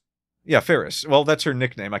 Ferris. Yeah, Ferris. Well, that's her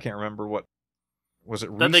nickname. I can't remember what... Was it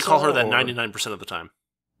Risa? Then they call her that 99% of the time.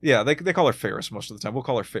 Yeah, they call her Ferris most of the time. We'll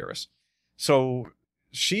call her Ferris. So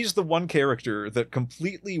she's the one character that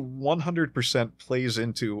completely 100% plays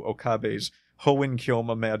into Okabe's Hoen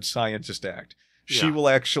Kyoma mad scientist act. Yeah.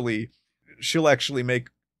 She'll actually make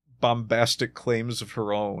bombastic claims of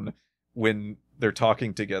her own when they're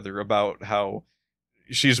talking together about how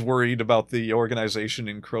she's worried about the organization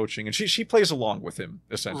encroaching, and she plays along with him,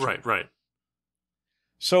 essentially. Right.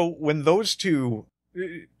 So when those two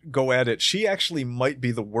go at it, she actually might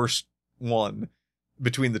be the worst one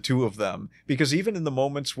between the two of them, because even in the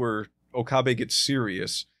moments where Okabe gets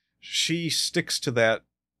serious, she sticks to that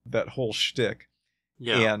whole shtick.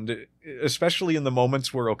 Yeah. And especially in the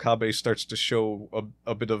moments where Okabe starts to show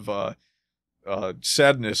a bit of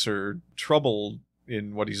sadness or trouble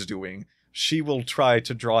in what he's doing, she will try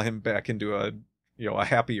to draw him back into a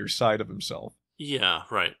happier side of himself. Yeah,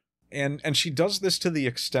 right. And she does this to the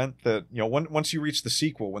extent that, once you reach the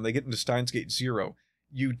sequel, when they get into Steins Gate Zero,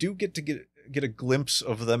 you do get to get a glimpse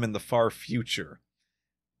of them in the far future,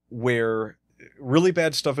 where really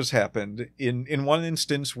bad stuff has happened. In one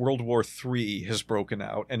instance, World War III has broken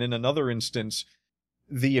out, and in another instance,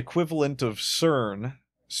 the equivalent of CERN,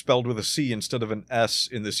 spelled with a C instead of an S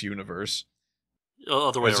in this universe.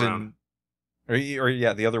 Other way around.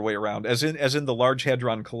 The other way around. As in the Large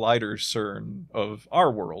Hadron Collider CERN of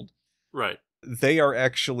our world. Right. They are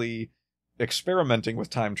actually experimenting with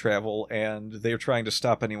time travel, and they're trying to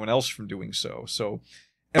stop anyone else from doing so. So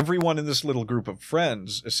everyone in this little group of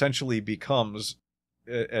friends essentially becomes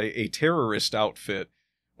a terrorist outfit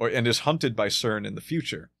and is hunted by CERN in the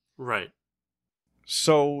future. Right.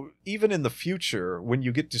 So even in the future, when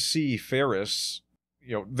you get to see Ferris,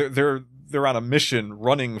 they're on a mission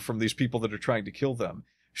running from these people that are trying to kill them,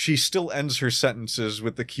 she still ends her sentences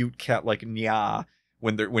with the cute cat-like nya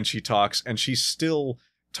when she talks, and she still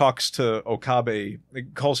talks to Okabe,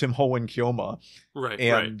 calls him Hoen Kyoma,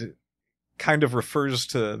 and kind of refers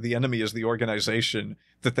to the enemy as the organization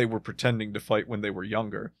that they were pretending to fight when they were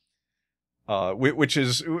younger.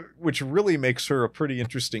 Which really makes her a pretty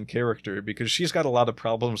interesting character, because she's got a lot of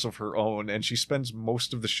problems of her own, and she spends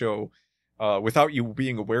most of the show, without you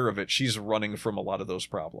being aware of it, she's running from a lot of those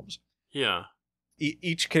problems. Yeah.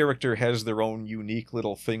 Each character has their own unique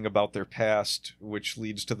little thing about their past, which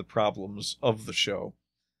leads to the problems of the show.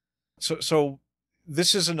 So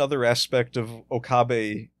this is another aspect of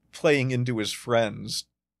Okabe playing into his friends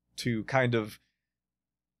to kind of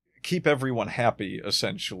keep everyone happy,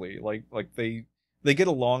 essentially. Like they get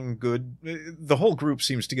along good. The whole group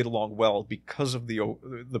seems to get along well because of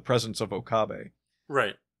the presence of Okabe.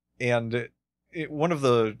 Right. And one of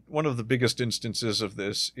the biggest instances of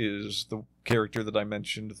this is the character that I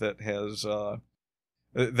mentioned that has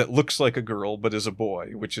that looks like a girl but is a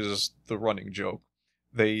boy, which is the running joke.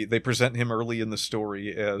 They present him early in the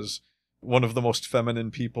story as one of the most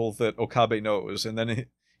feminine people that Okabe knows, and then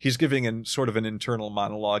he's giving sort of an internal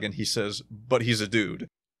monologue, and he says, "But he's a dude,"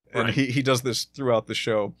 and Right. he does this throughout the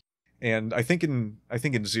show. And I think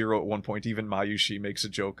in Zero at one point, even Mayushi makes a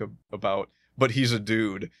joke about, "But he's a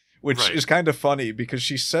dude," which is kind of funny because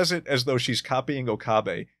she says it as though she's copying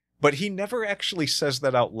Okabe, but he never actually says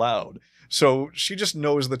that out loud. So she just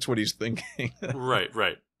knows that's what he's thinking.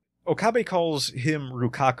 Right. Okabe calls him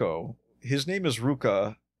Rukako. His name is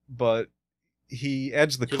Ruka, but he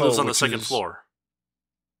adds the He ko, lives on the second floor.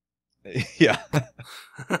 Yeah.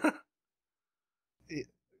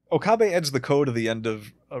 Okabe adds the ko to the end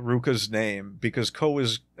of Ruka's name because ko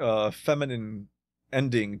is a feminine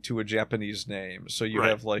ending to a Japanese name. So you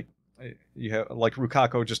have like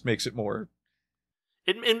Rukako just makes it more.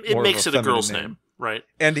 It makes it a girl's name, right?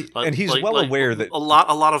 And he's aware that a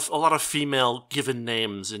lot of female given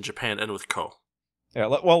names in Japan end with ko. Yeah,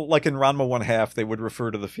 well, like in Ranma 1/2, they would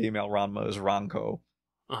refer to the female Ranma as Ranko.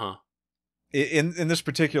 Uh-huh. In this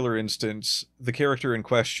particular instance, the character in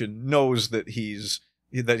question knows that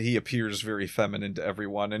he appears very feminine to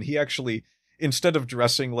everyone, and he actually, instead of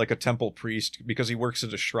dressing like a temple priest, because he works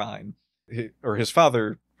at a shrine, or his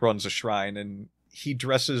father runs a shrine, and he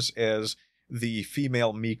dresses as the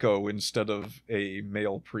female Miko instead of a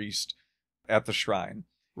male priest at the shrine.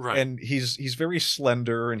 Right. And he's very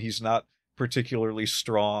slender, and he's not particularly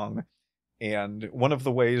strong. And one of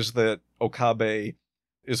the ways that Okabe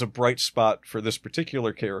is a bright spot for this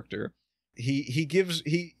particular character, he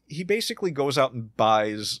basically goes out and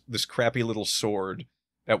buys this crappy little sword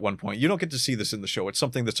at one point. You don't get to see this in the show. It's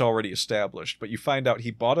something that's already established, but you find out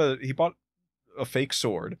he bought a fake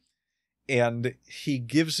sword, and he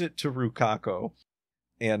gives it to Rukako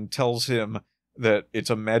and tells him that it's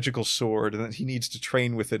a magical sword and that he needs to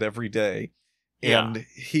train with it every day. Yeah. And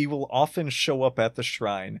he will often show up at the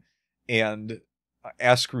shrine and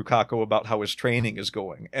ask Rukako about how his training is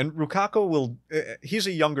going. And Rukako he's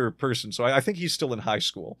a younger person, so I think he's still in high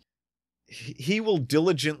school. He will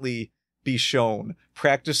diligently be shown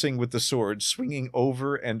practicing with the sword, swinging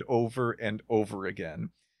over and over and over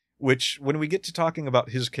again. Which, when we get to talking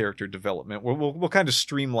about his character development, we'll kind of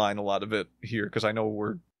streamline a lot of it here, because I know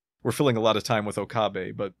we're filling a lot of time with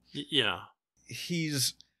Okabe, but yeah,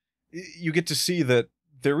 you get to see that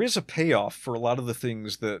there is a payoff for a lot of the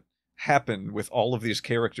things that happen with all of these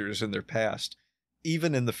characters in their past,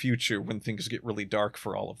 even in the future when things get really dark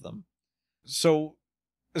for all of them. So,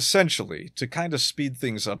 essentially, to kind of speed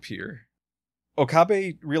things up here,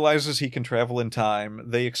 Okabe realizes he can travel in time.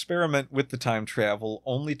 They experiment with the time travel,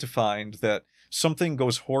 only to find that something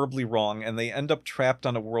goes horribly wrong, and they end up trapped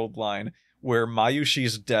on a world line where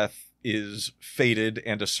Mayushi's death is fated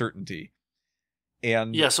and a certainty.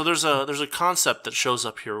 And yeah, so there's a concept that shows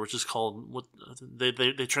up here, which is called, what they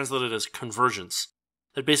translate it as convergence.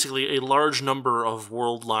 That basically a large number of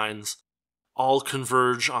world lines all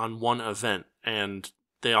converge on one event, and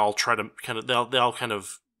they all try to they all kind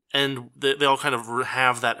of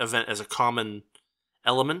have that event as a common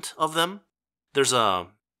element of them. There's a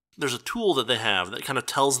tool that they have that kind of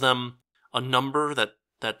tells them a number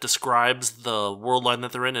that describes the world line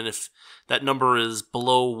that they're in, and if that number is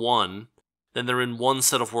below 1, then they're in one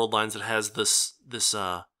set of world lines that has this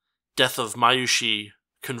death of Mayushi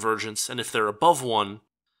convergence, and if they're above 1,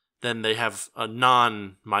 then they have a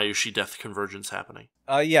non-Mayushi death convergence happening.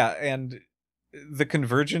 Yeah, and the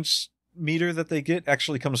convergence meter that they get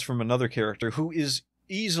actually comes from another character who is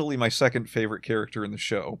easily my second favorite character in the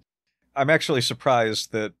show. I'm actually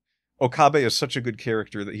surprised that Okabe is such a good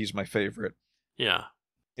character that he's my favorite. Yeah.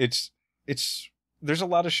 There's a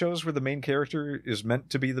lot of shows where the main character is meant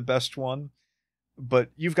to be the best one, but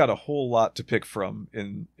you've got a whole lot to pick from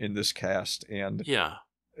in this cast, and yeah,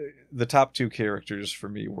 the top 2 characters for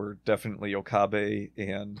me were definitely Okabe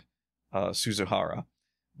and Suzuhara.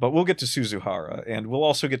 But we'll get to Suzuhara, and we'll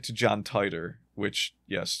also get to John Titor, which,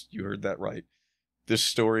 yes, you heard that right. This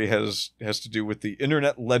story has to do with the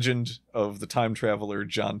internet legend of the time traveler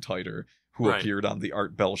John Titor, who appeared on the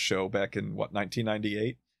Art Bell show back in,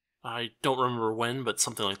 1998? I don't remember when, but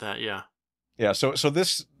something like that, yeah. Yeah, so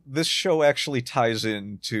this show actually ties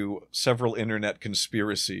into several internet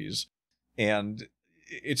conspiracies, and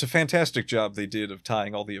it's a fantastic job they did of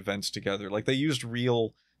tying all the events together. Like, they used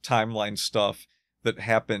real timeline stuff that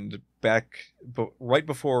happened back right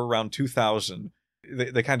before around 2000.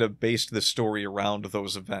 They kind of based the story around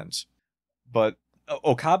those events. But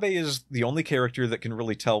Okabe is the only character that can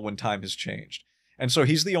really tell when time has changed. And so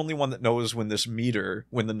he's the only one that knows when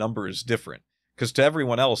the number is different. Because to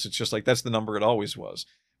everyone else, it's just like, that's the number it always was.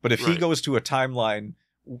 But if he goes to a timeline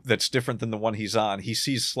that's different than the one he's on, he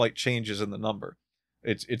sees slight changes in the number.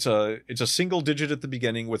 It's a single digit at the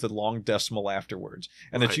beginning with a long decimal afterwards.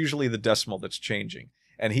 And it's usually the decimal that's changing.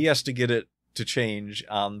 And he has to get it to change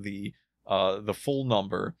on the full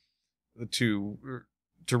number to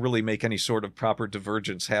really make any sort of proper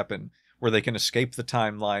divergence happen where they can escape the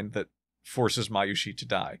timeline that forces Mayushi to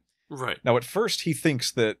die. Right. Now, at first, he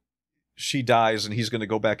thinks that she dies and he's going to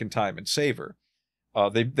go back in time and save her.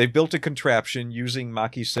 They built a contraption using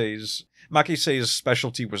Makisei's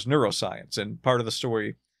specialty was neuroscience, and part of the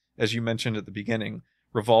story, as you mentioned at the beginning,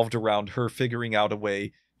 revolved around her figuring out a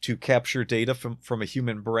way to capture data from a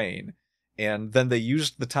human brain. And then they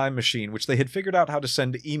used the time machine, which they had figured out how to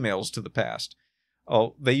send emails to the past.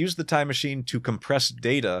 They used the time machine to compress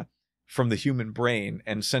data from the human brain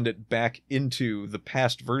and send it back into the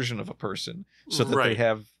past version of a person so that they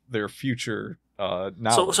have their future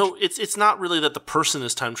knowledge. So it's not really that the person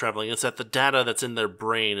is time traveling, it's that the data that's in their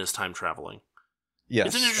brain is time traveling. Yes.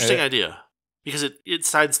 It's an interesting idea because it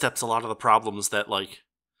sidesteps a lot of the problems that, like,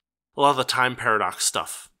 a lot of the time paradox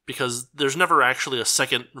stuff, because there's never actually a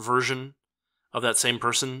second version of that same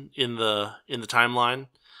person in the timeline.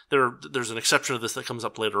 There's an exception of this that comes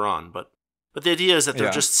up later on, but the idea is that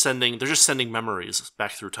they're just sending memories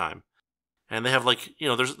back through time. And they have, like,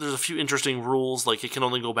 there's a few interesting rules, like it can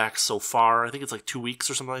only go back so far. I think it's like 2 weeks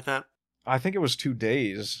or something like that. I think it was 2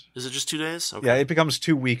 days. Is it just 2 days? Okay. Yeah, it becomes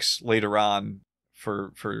 2 weeks later on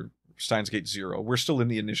for Steins Gate 0. We're still in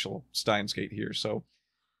the initial Steins Gate here, so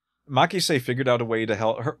Makisei figured out a way to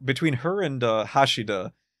help her. Between her and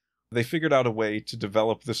Hashida, they figured out a way to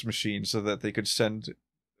develop this machine so that they could send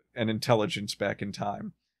an intelligence back in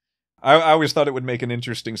time. I always thought it would make an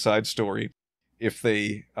interesting side story if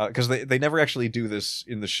they, because they never actually do this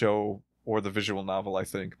in the show or the visual novel, I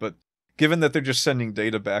think, but given that they're just sending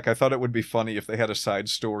data back, I thought it would be funny if they had a side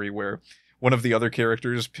story where one of the other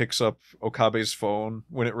characters picks up Okabe's phone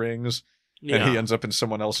when it rings, and he ends up in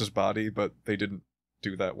someone else's body, but they didn't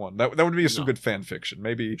do that one. That would be some good fan fiction.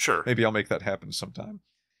 Maybe I'll make that happen sometime.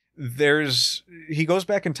 He goes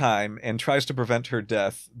back in time and tries to prevent her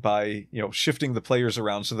death by, shifting the players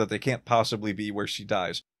around so that they can't possibly be where she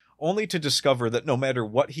dies, only to discover that no matter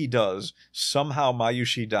what he does, somehow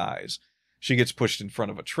Mayushi dies. She gets pushed in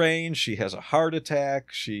front of a train, she has a heart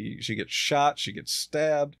attack, she gets shot, she gets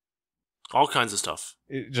stabbed. All kinds of stuff.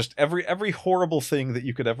 Just every horrible thing that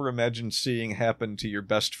you could ever imagine seeing happen to your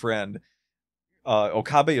best friend,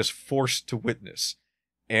 Okabe is forced to witness.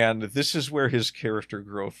 And this is where his character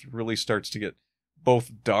growth really starts to get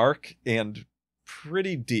both dark and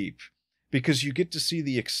pretty deep, because you get to see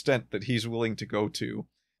the extent that he's willing to go to,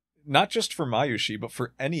 not just for Mayushi, but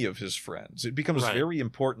for any of his friends. It becomes very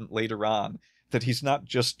important later on that he's not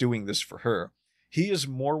just doing this for her. He is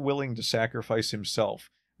more willing to sacrifice himself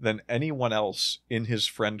than anyone else in his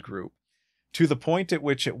friend group, to the point at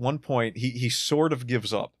which at one point he sort of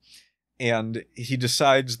gives up. And he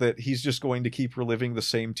decides that he's just going to keep reliving the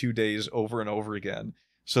same 2 days over and over again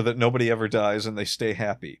so that nobody ever dies and they stay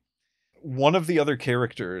happy. One of the other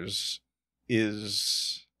characters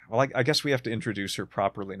is... Well, I guess we have to introduce her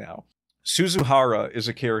properly now. Suzuhara is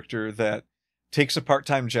a character that takes a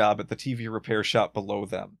part-time job at the TV repair shop below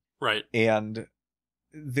them. Right. And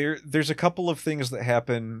there's a couple of things that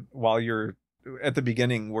happen while you're at the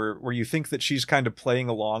beginning where you think that she's kind of playing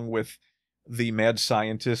along with the mad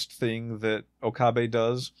scientist thing that Okabe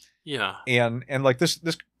does. Yeah. And like this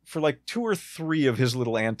for like 2 or 3 of his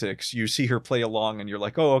little antics, you see her play along and you're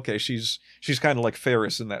like, oh, okay, she's kind of like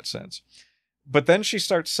Ferris in that sense. But then she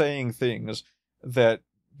starts saying things that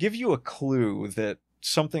give you a clue that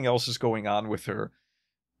something else is going on with her,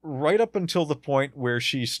 right up until the point where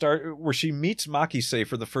she meets Makisei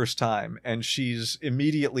for the first time, and she's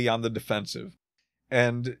immediately on the defensive.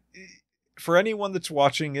 And for anyone that's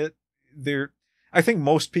watching it, I think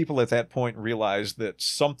most people at that point realize that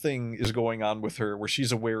something is going on with her where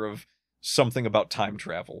she's aware of something about time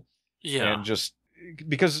travel. Yeah. And just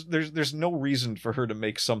because there's no reason for her to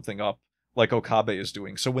make something up like Okabe is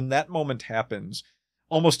doing. So when that moment happens,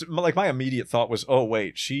 almost like my immediate thought was, oh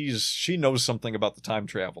wait, she knows something about the time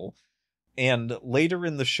travel. And later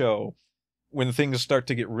in the show, when things start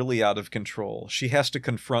to get really out of control, she has to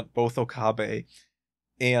confront both Okabe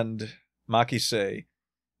and Makisei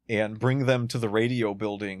and bring them to the radio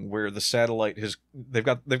building where the satellite they've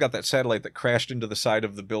got that satellite that crashed into the side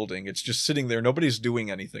of the building. It's just sitting there. Nobody's doing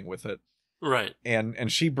anything with it. Right.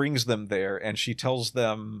 And she brings them there and she tells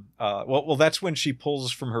them, well, that's when she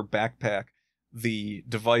pulls from her backpack the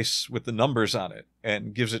device with the numbers on it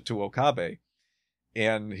and gives it to Okabe.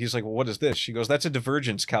 And he's like, well, what is this? She goes, that's a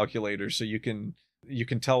divergence calculator, so you can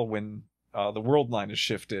tell when the world line is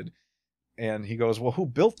shifted. And he goes, well, who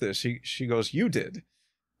built this? She goes, you did.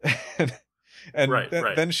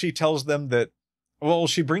 Then she tells them that, well,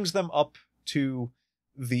 she brings them up to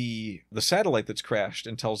the satellite that's crashed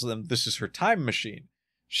and tells them this is her time machine.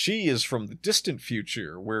 She is from the distant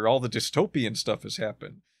future where all the dystopian stuff has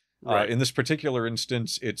happened. Right. In this particular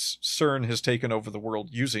instance, it's CERN has taken over the world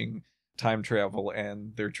using time travel,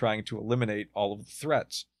 and they're trying to eliminate all of the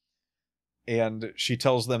threats. And she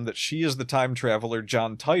tells them that she is the time traveler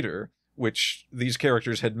John Titor, which these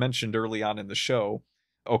characters had mentioned early on in the show.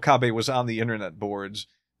 Okabe was on the internet boards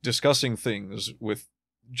discussing things with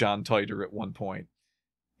John Titor at one point,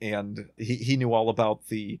 and he knew all about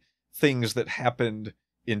the things that happened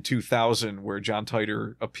in 2000 where John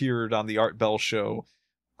Titor appeared on the Art Bell show,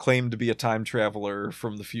 claimed to be a time traveler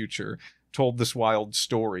from the future, told this wild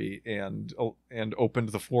story, and opened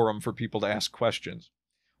the forum for people to ask questions.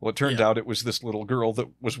 Well, it turned out it was this little girl that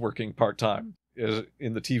was working part-time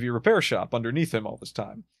in the TV repair shop underneath him all this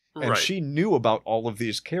time. And she knew about all of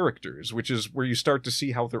these characters, which is where you start to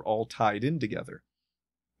see how they're all tied in together.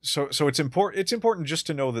 So it's important just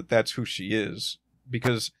to know that that's who she is,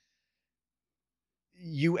 because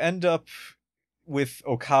you end up with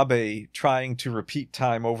Okabe trying to repeat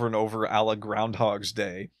time over and over a la Groundhog's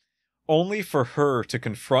Day, only for her to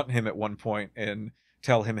confront him at one point and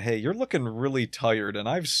tell him, hey, you're looking really tired, and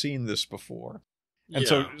I've seen this before. And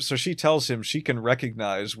so she tells him she can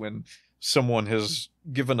recognize when someone has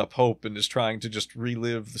given up hope and is trying to just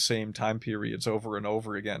relive the same time periods over and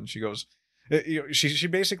over again. She goes, she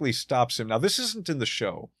basically stops him. Now, this isn't in the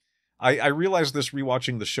show. I realized this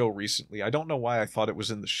rewatching the show recently. I don't know why I thought it was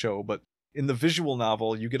in the show, but in the visual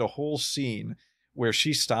novel, you get a whole scene where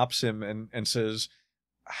she stops him and says,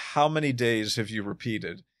 how many days have you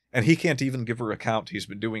repeated? And he can't even give her a count. He's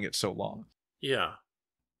been doing it so long. Yeah.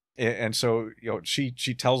 And so, she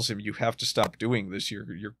tells him, you have to stop doing this.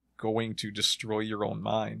 You're going to destroy your own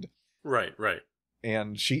mind. Right.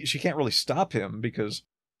 And she can't really stop him because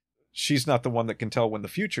she's not the one that can tell when the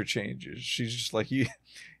future changes. She's just like, you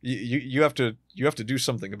have to do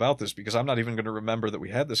something about this, because I'm not even going to remember that we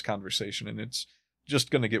had this conversation, and it's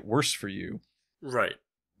just going to get worse for you. Right.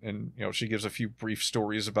 And, she gives a few brief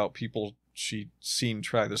stories about people she'd seen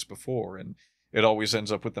try this before, and it always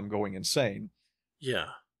ends up with them going insane. Yeah.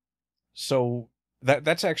 So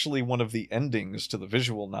that's actually one of the endings to the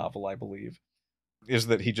visual novel, I believe, is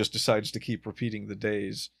that he just decides to keep repeating the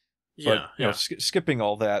days. But, skipping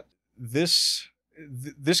all that, this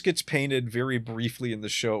gets painted very briefly in the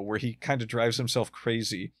show, where he kind of drives himself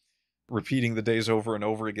crazy, repeating the days over and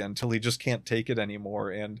over again till he just can't take it anymore,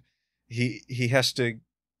 and he has to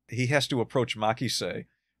approach Makise,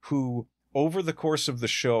 who over the course of the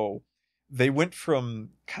show, they went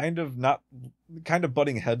from kind of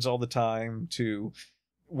butting heads all the time to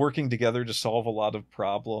working together to solve a lot of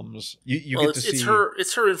problems. You get to see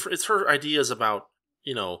it's her ideas about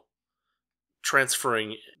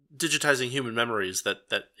digitizing human memories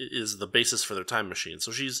that is the basis for their time machine.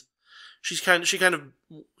 So she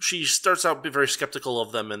starts out very skeptical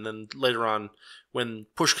of them, and then later on, when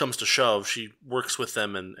push comes to shove, she works with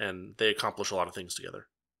them, and they accomplish a lot of things together.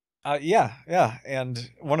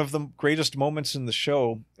 And one of the greatest moments in the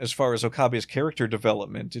show, as far as Okabe's character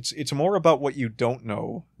development, it's more about what you don't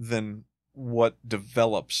know than what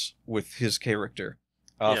develops with his character.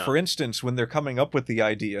 For instance, when they're coming up with the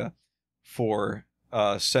idea for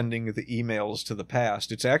sending the emails to the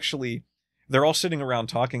past, it's actually, they're all sitting around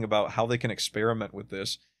talking about how they can experiment with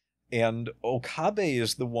this, and Okabe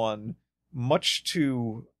is the one, much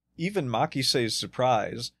to even Makise's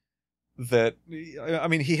surprise, that, I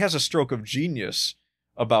mean, he has a stroke of genius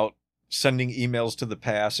about sending emails to the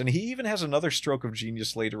past, and he even has another stroke of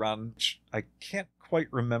genius later on, which I can't quite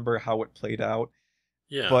remember how it played out.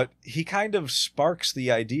 Yeah. But he kind of sparks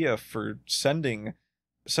the idea for sending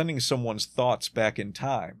someone's thoughts back in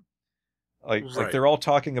time. Like they're all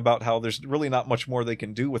talking about how there's really not much more they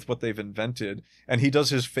can do with what they've invented, and he does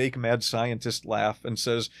his fake mad scientist laugh and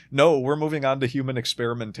says, "No, we're moving on to human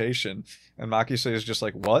experimentation." And Makise is just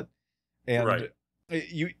like, "What?" And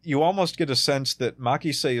you almost get a sense that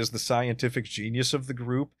Makise is the scientific genius of the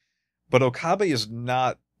group, but Okabe is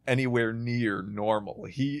not anywhere near normal.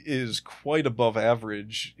 He is quite above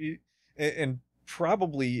average, and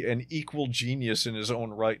probably an equal genius in his own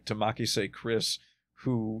right to Makise Chris,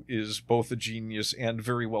 who is both a genius and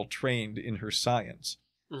very well trained in her science.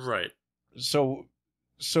 Right. So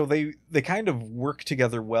they kind of work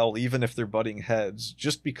together well, even if they're butting heads,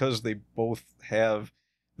 just because they both have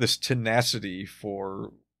this tenacity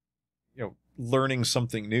for, learning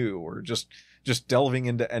something new, or just just delving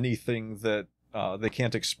into anything that they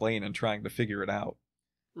can't explain and trying to figure it out.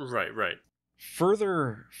 Right.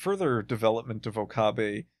 Further development of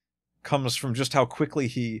Okabe comes from just how quickly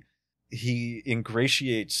he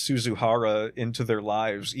ingratiates Suzuhara into their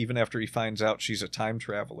lives, even after he finds out she's a time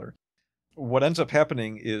traveler. What ends up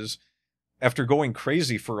happening is, after going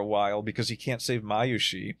crazy for a while because he can't save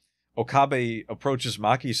Mayushi, Okabe approaches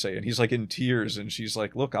Makise and he's like in tears, and she's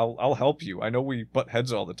like, "Look, I'll help you. I know we butt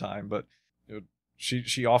heads all the time, but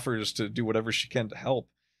she offers to do whatever she can to help."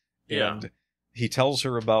 Yeah. And he tells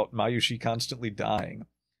her about Mayushi constantly dying.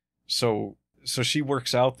 So she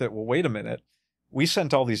works out that, well, wait a minute, we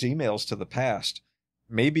sent all these emails to the past.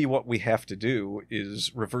 Maybe what we have to do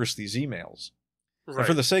is reverse these emails. Right. And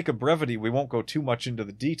for the sake of brevity, we won't go too much into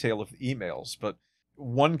the detail of the emails, but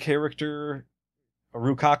one character,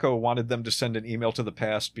 Rukako, wanted them to send an email to the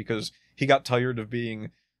past because he got tired of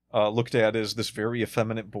being looked at as this very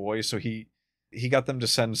effeminate boy, so he got them to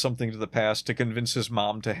send something to the past to convince his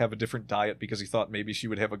mom to have a different diet because he thought maybe she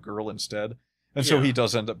would have a girl instead. And so he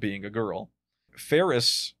does end up being a girl.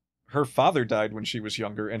 Ferris, her father died when she was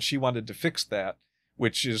younger, and she wanted to fix that,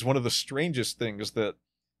 which is one of the strangest things that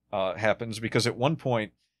happens, because at one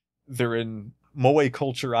point they're in Moe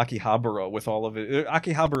culture Akihabara with all of it.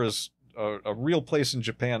 Akihabara is a real place in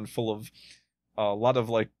Japan full of a lot of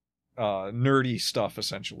like nerdy stuff,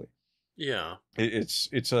 essentially. Yeah. It's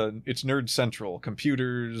nerd central.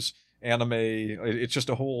 Computers, anime. It's just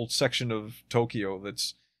a whole section of Tokyo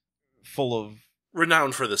that's full of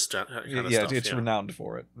renowned for this kind of stuff. It's renowned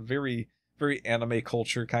for it. Very, very anime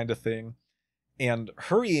culture kind of thing. And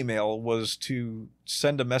her email was to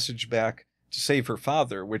send a message back to save her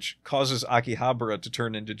father, which causes Akihabara to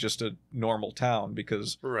turn into just a normal town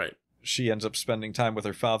because she ends up spending time with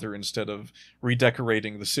her father instead of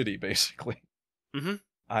redecorating the city, basically. Mm-hmm.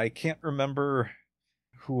 I can't remember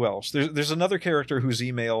who else. There's another character whose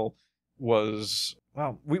email was...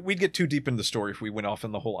 Well, we'd get too deep into the story if we went off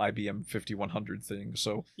in the whole IBM 5100 thing,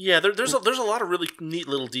 so... Yeah, there's a lot of really neat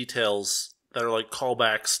little details that are like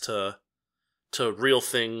callbacks to real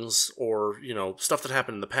things, or, you know, stuff that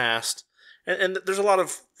happened in the past. And there's a lot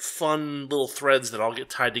of fun little threads that all get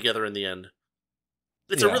tied together in the end.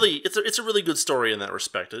 It's a really good story in that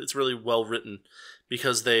respect. It's really well written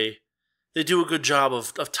because they do a good job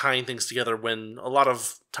of tying things together when a lot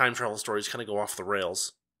of time travel stories kind of go off the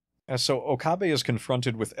rails. And so Okabe is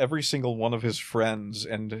confronted with every single one of his friends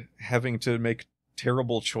and having to make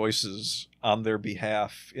terrible choices on their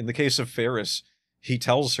behalf. In the case of Ferris, he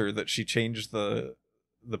tells her that she changed the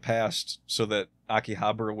past so that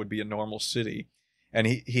Akihabara would be a normal city. And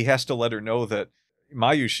he has to let her know that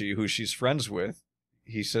Mayushi, who she's friends with,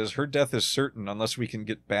 he says her death is certain unless we can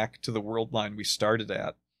get back to the world line we started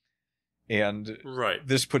at. And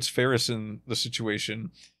this puts Ferris in the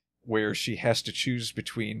situation where she has to choose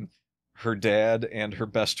between her dad and her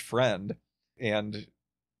best friend. And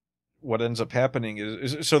what ends up happening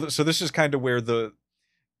is so this is kind of where the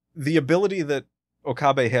ability that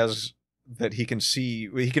Okabe has, that he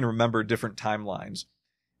can remember different timelines.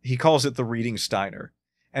 He calls it the reading Steiner.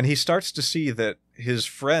 And he starts to see that his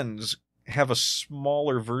friends have a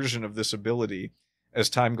smaller version of this ability as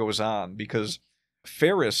time goes on, because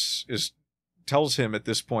Ferris tells him at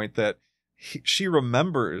this point that she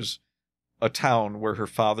remembers a time where her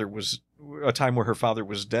father was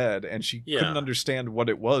dead, and she couldn't understand what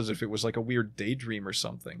it was, if it was like a weird daydream or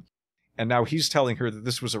something. And now he's telling her that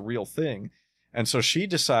this was a real thing. And so she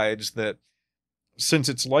decides that since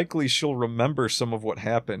it's likely she'll remember some of what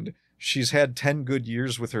happened, she's had 10 good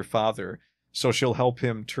years with her father, so she'll help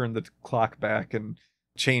him turn the clock back and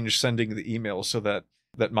change sending the emails so that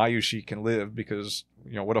Mayushi can live, because,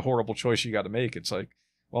 you know, what a horrible choice you got to make. It's like,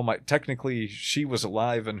 well, technically she was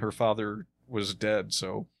alive and her father was dead,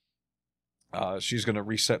 so she's going to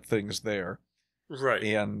reset things there. Right.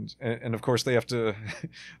 And of course they have to...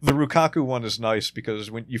 The Rukaku one is nice,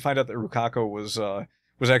 because when you find out that Rukako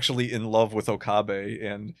was actually in love with Okabe,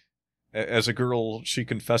 and as a girl she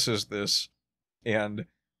confesses this and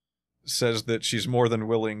says that she's more than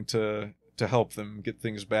willing to help them get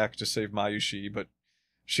things back to save Mayushi, but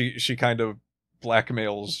she kind of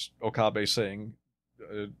blackmails Okabe,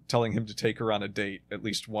 telling him to take her on a date at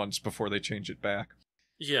least once before they change it back.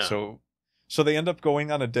 Yeah. So they end up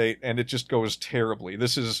going on a date, and it just goes terribly.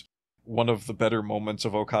 This is one of the better moments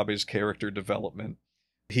of Okabe's character development.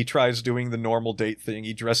 He tries doing the normal date thing.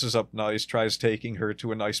 He dresses up nice, tries taking her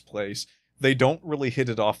to a nice place. They don't really hit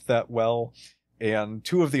it off that well, and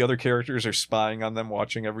two of the other characters are spying on them,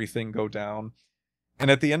 watching everything go down. And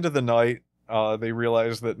at the end of the night, they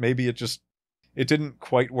realize that maybe it didn't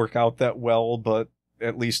quite work out that well, but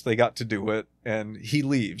at least they got to do it, and he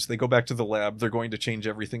leaves. They go back to the lab. They're going to change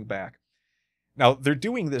everything back. Now, they're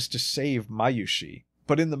doing this to save Mayushi,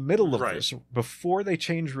 but in the middle of this, before they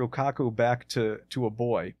change Rukaku back to a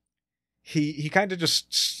boy, he kind of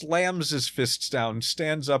just slams his fists down,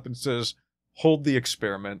 stands up and says, "Hold the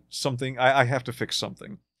experiment. Something, I have to fix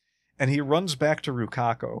something." And he runs back to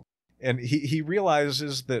Rukaku, and he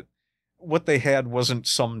realizes that what they had wasn't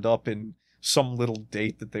summed up in some little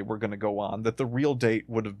date that they were going to go on, that the real date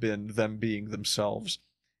would have been them being themselves.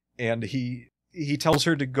 And he tells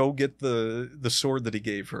her to go get the sword that he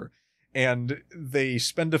gave her. And they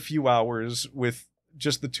spend a few hours with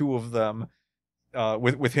just the two of them,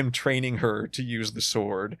 with him training her to use the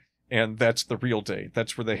sword. And that's the real date.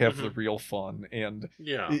 That's where they have the real fun. And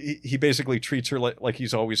he basically treats her like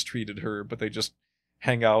he's always treated her, but they just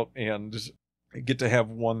hang out and get to have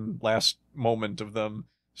one last moment of them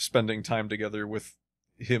spending time together with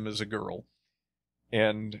him as a girl.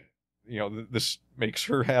 And, this makes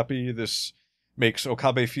her happy. This makes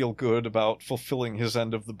Okabe feel good about fulfilling his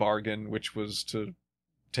end of the bargain, which was to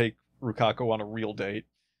take Rukaku on a real date.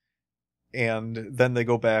 And then they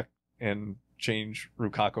go back and change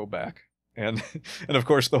Rukaku back. And of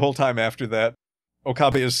course, the whole time after that,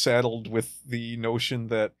 Okabe is saddled with the notion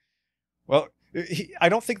that, well, I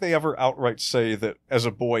don't think they ever outright say that as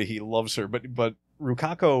a boy he loves her, but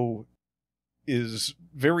Rukaku is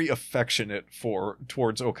very affectionate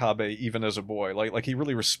towards Okabe even as a boy. Like he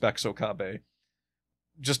really respects Okabe.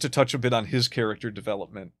 Just to touch a bit on his character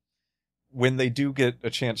development, when they do get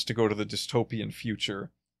a chance to go to the dystopian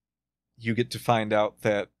future, you get to find out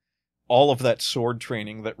that all of that sword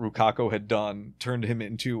training that Rukaku had done turned him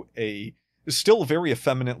into a still very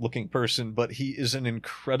effeminate-looking person, but he is an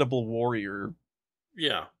incredible warrior.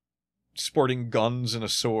 Yeah. Sporting guns and a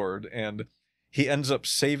sword, and he ends up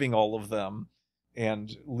saving all of them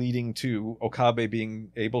and leading to Okabe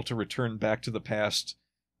being able to return back to the past.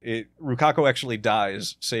 Rukaku actually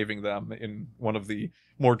dies saving them in one of the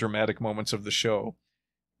more dramatic moments of the show.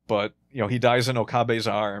 But, he dies in Okabe's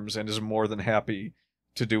arms and is more than happy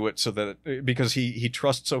to do it because he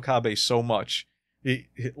trusts Okabe so much.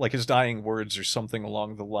 Like his dying words are something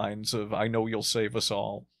along the lines of, "I know you'll save us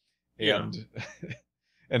all." And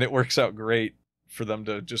and it works out great for them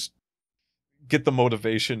to just get the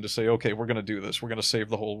motivation to say, "Okay, we're going to do this. We're going to save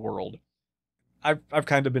the whole world." I've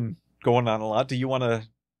kind of been going on a lot. Do you want to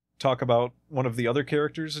talk about one of the other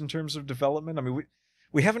characters in terms of development? I mean,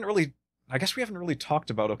 we haven't really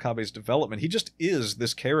talked about Okabe's development. He just is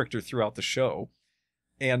this character throughout the show.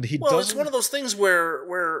 And it's one of those things where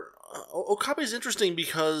Okabe's interesting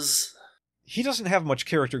because he doesn't have much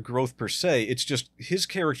character growth per se. It's just his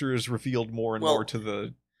character is revealed more and more to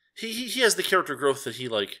the... He has the character growth that he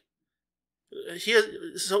has,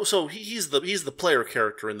 he's the player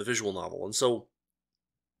character in the visual novel, and so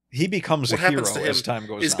he becomes a hero as time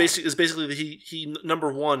goes on. Is basically that he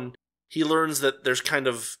number one, he learns that there's kind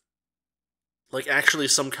of actually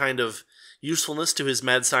some kind of usefulness to his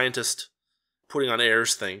mad scientist putting on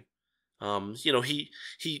airs thing. He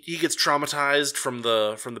gets traumatized from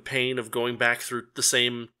the pain of going back through the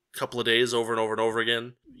same couple of days over and over and over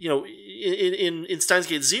again. In Steins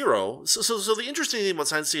Gate Zero. So the interesting thing about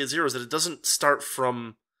Steins Gate Zero is that it doesn't start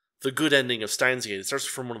from the good ending of Steins Gate. It starts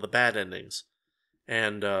from one of the bad endings.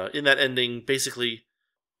 And in that ending, basically,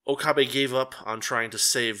 Okabe gave up on trying to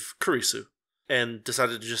save Kurisu and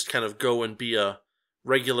decided to just kind of go and be a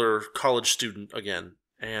regular college student again.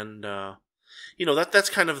 And that's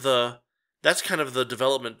kind of the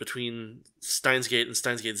development between Steins Gate and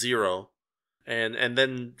Steins Gate Zero. And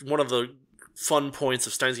then one of the fun points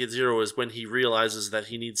of Steins Gate Zero is when he realizes that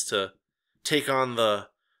he needs to take on the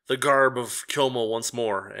garb of Kyomo once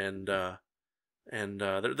more, and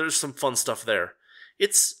there's some fun stuff there.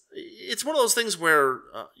 It's one of those things where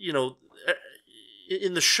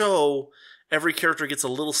in the show every character gets a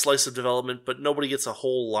little slice of development, but nobody gets a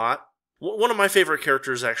whole lot. One of my favorite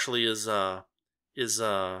characters actually is Mr.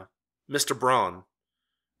 Braun.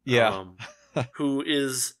 Yeah. Who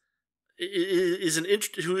is the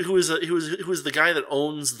guy that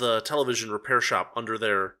owns the television repair shop under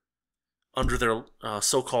their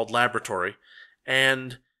so-called laboratory,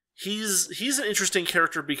 and he's an interesting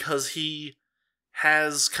character because he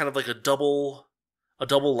has kind of like a double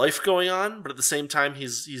life going on, but at the same time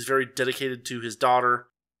he's very dedicated to his daughter,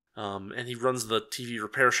 and he runs the TV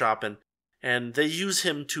repair shop, and they use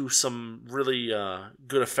him to some really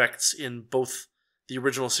good effects in both the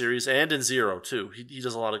original series and in Zero too. He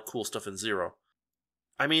does a lot of cool stuff in Zero.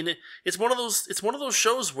 I mean, it's one of those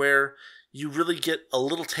shows where you really get a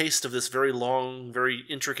little taste of this very long, very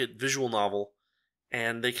intricate visual novel,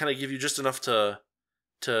 and they kind of give you just enough to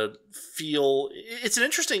to feel. It's an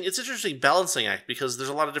interesting balancing act, because there's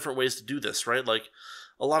a lot of different ways to do this, right? Like,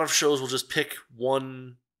 a lot of shows will just pick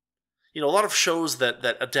one. A lot of shows that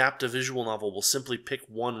adapt a visual novel will simply pick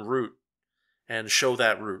one route and show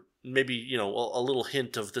that route. Maybe, a little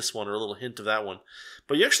hint of this one or a little hint of that one.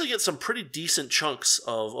 But you actually get some pretty decent chunks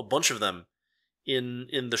of a bunch of them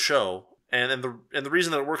in the show. And the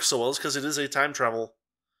reason that it works so well is because it is a time travel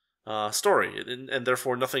story, and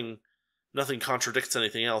therefore nothing contradicts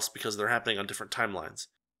anything else, because they're happening on different timelines.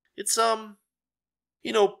 It's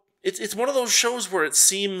it's one of those shows where it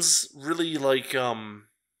seems really like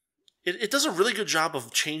it does a really good job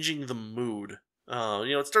of changing the mood.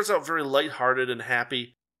 It starts out very lighthearted and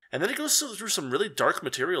happy, and then it goes through some really dark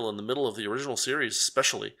material in the middle of the original series,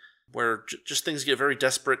 especially, where just things get very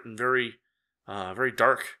desperate and very very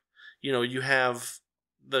dark. You have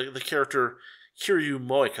the character Kiryu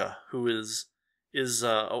Moeka, who is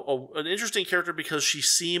an interesting character because she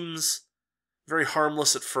seems very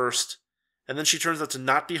harmless at first, and then she turns out to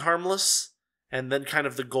not be harmless, and then kind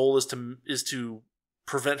of the goal is to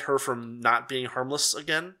prevent her from not being harmless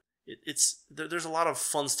again. There's a lot of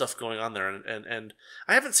fun stuff going on there, and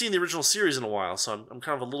I haven't seen the original series in a while, so I'm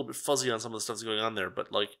kind of a little bit fuzzy on some of the stuff that's going on there,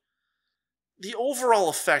 but like, the overall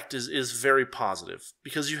effect is very positive,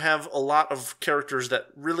 because you have a lot of characters that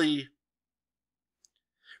really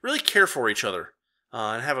care for each other,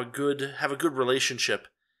 and have a good relationship,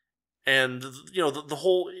 and the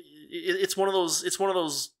whole it's one of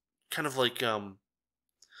those kind of like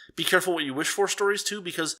be careful what you wish for stories too,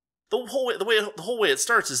 because the whole way it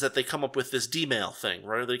starts is that they come up with this D-mail thing,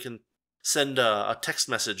 right? They can send a text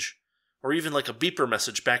message or even like a beeper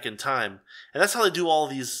message back in time, and that's how they do all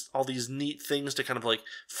these neat things to kind of like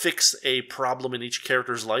fix a problem in each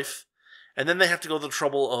character's life. And then they have to go to the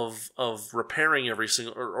trouble of repairing every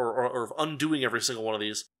single or of undoing every single one of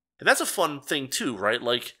these. And that's a fun thing too, right?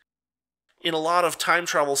 Like, in a lot of time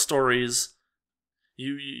travel stories,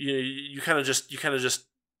 you kind of just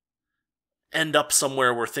end up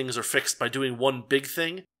somewhere where things are fixed by doing one big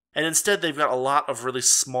thing, and instead they've got a lot of really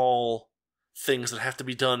small things that have to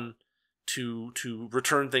be done to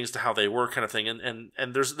return things to how they were, kind of thing.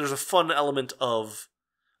 And there's a fun element of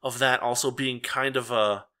that also being kind of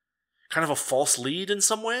a false lead in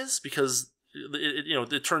some ways, because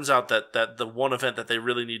it turns out that the one event that they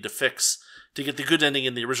really need to fix to get the good ending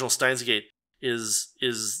in the original Steins Gate is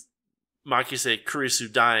Makise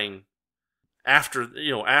Kurisu dying after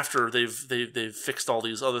they've fixed all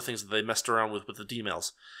these other things that they messed around with the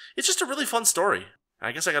D-mails. It's just a really fun story.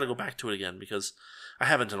 I guess I got to go back to it again because I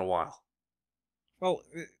haven't in a while. Well,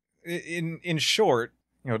 in short,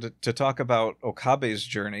 to talk about Okabe's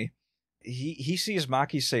journey, he sees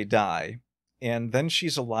Makise die, and then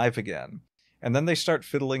she's alive again, and then they start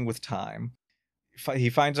fiddling with time.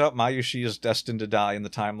 He finds out Mayushi is destined to die in the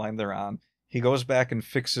timeline they're on. He goes back and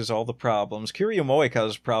fixes all the problems. Kiryu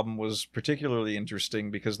Moeka's problem was particularly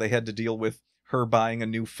interesting because they had to deal with her buying a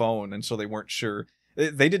new phone, and so they weren't sure.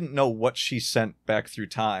 They didn't know what she sent back through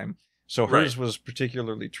time, so hers was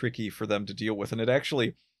particularly tricky for them to deal with. And it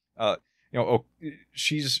actually,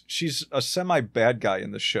 she's a semi-bad guy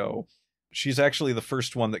in the show. She's actually the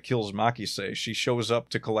first one that kills Makise. She shows up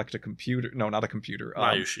to collect a computer. No, not a computer.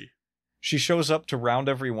 Mayushi. She shows up to round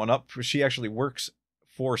everyone up. She actually works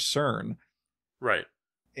for CERN. Right.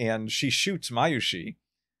 And she shoots Mayushi.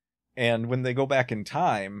 And when they go back in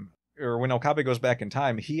time, or when Okabe goes back in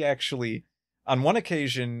time, he actually, on one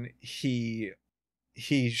occasion, he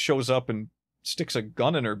shows up and sticks a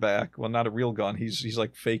gun in her back. Well, not a real gun. He's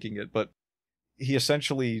like faking it, but he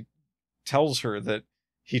essentially tells her that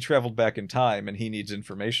he traveled back in time and he needs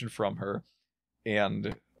information from her.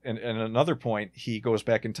 And at another point, he goes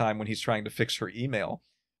back in time when he's trying to fix her email.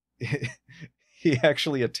 He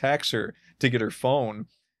actually attacks her to get her phone,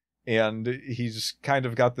 and he's kind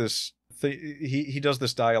of got this he does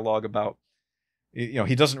this dialogue about,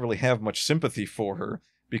 he doesn't really have much sympathy for her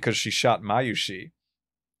because she shot Mayushi.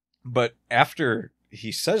 But after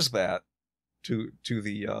he says that to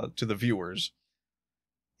the viewers,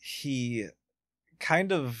 he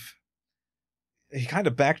kind of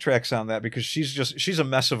backtracks on that because she's a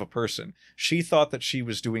mess of a person. She thought that she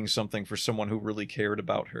was doing something for someone who really cared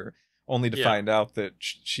about her, only to find out that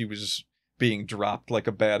she was being dropped like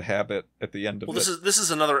a bad habit at the end of it. Well, this is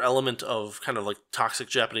another element of kind of like toxic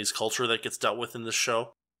Japanese culture that gets dealt with in this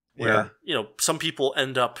show, where some people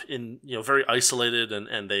end up in very isolated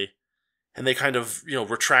and they kind of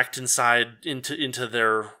retract inside into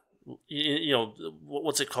their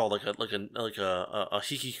what's it called, like a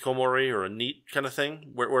hikikomori or a NEET kind of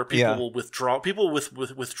thing, where people will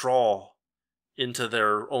withdraw into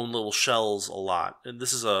their own little shells a lot. And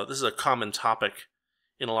this is a common topic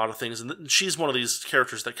in a lot of things, and she's one of these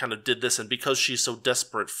characters that kind of did this, and because she's so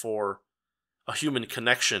desperate for a human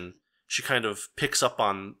connection, she kind of picks up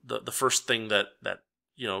on the first thing that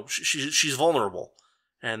she's vulnerable,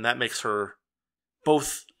 and that makes her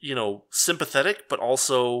both sympathetic, but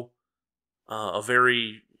also a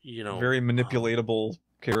very very manipulatable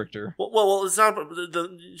character. Well, it's not.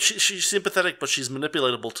 She's sympathetic, but she's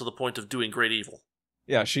manipulatable to the point of doing great evil.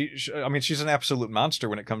 Yeah, I mean, she's an absolute monster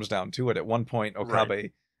when it comes down to it. At one point,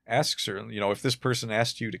 Okabe asks her, if this person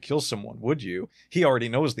asked you to kill someone, would you? He already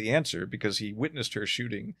knows the answer because he witnessed her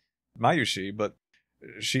shooting Mayushi, but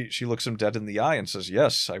she looks him dead in the eye and says,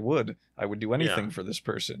 yes, I would. I would do anything for this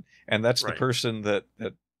person. And that's the person that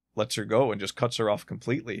lets her go and just cuts her off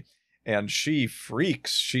completely. And she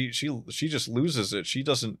freaks. She just loses it.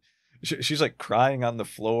 She's like crying on the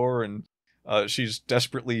floor, and she's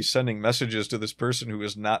desperately sending messages to this person who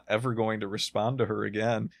is not ever going to respond to her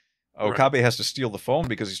again. Okabe has to steal the phone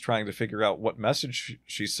because he's trying to figure out what message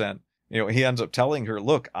she sent. He ends up telling her,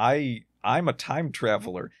 look, I'm a time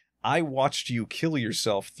traveler. I watched you kill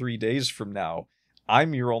yourself 3 days from now.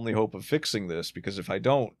 I'm your only hope of fixing this, because if I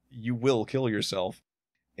don't, you will kill yourself.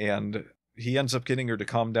 And he ends up getting her to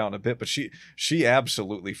calm down a bit, but she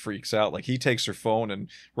absolutely freaks out. Like, he takes her phone and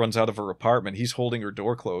runs out of her apartment. He's holding her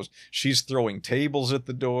door closed. She's throwing tables at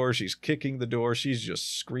the door. She's kicking the door. She's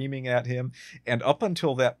just screaming at him. And up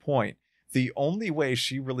until that point, the only way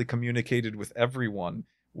she really communicated with everyone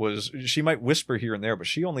was, she might whisper here and there, but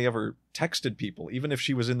she only ever texted people. Even if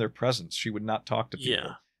she was in their presence, she would not talk to people.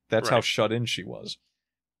 Yeah, that's how shut in she was.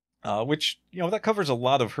 Which, that covers a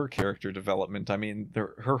lot of her character development. I mean,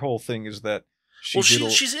 her whole thing is that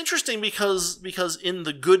she's interesting because in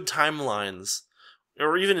the good timelines,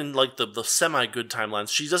 or even in like the semi-good timelines,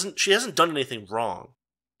 she hasn't done anything wrong.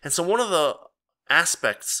 And so one of the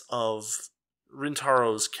aspects of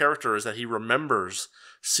Rintaro's character is that he remembers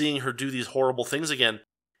seeing her do these horrible things again,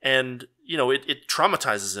 and it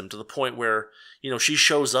traumatizes him to the point where she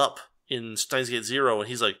shows up in Steins Gate Zero, and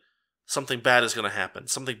he's like, something bad is going to happen.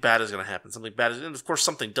 Something bad is going to happen. Something bad is, and of course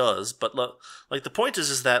something does. But like the point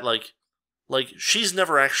is that like she's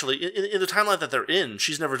never actually in the timeline that they're in.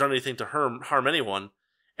 She's never done anything to harm anyone,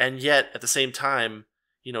 and yet at the same time,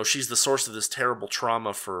 she's the source of this terrible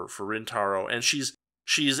trauma for Rintaro, and she's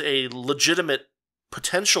a legitimate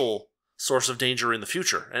potential source of danger in the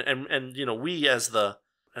future. And we as the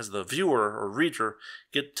viewer or reader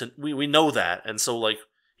we know that, and so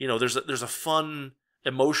there's a fun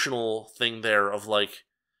emotional thing there of like,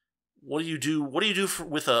 what do you do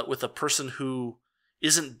with a person who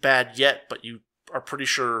isn't bad yet, but you are pretty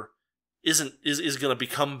sure is going to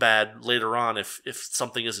become bad later on if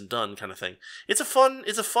something isn't done, kind of thing. It's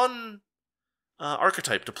a fun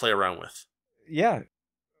archetype to play around with. Yeah,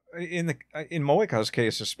 in Moeka's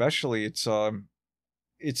case especially,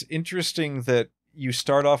 it's interesting that you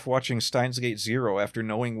start off watching Steins Gate Zero after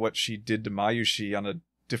knowing what she did to Mayushi on a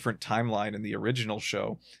different timeline in the original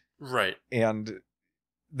show, right? And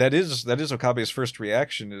that is Okabe's first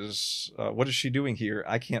reaction is, what is she doing here?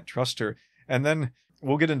 I can't trust her. And then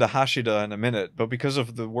we'll get into Hashida in a minute, but because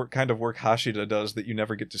of the kind of work Hashida does that you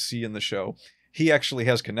never get to see in the show, he actually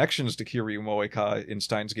has connections to Kiryu Moeka in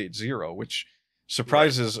Steins Gate Zero, which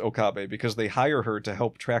surprises Okabe because they hire her to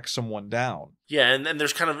help track someone down. Yeah, and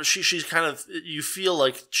there's kind of she's kind of, you feel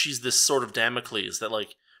like she's this sort of Damocles that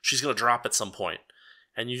like she's gonna drop at some point.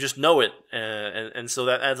 And you just know it, and so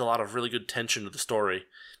that adds a lot of really good tension to the story,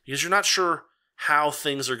 because you're not sure how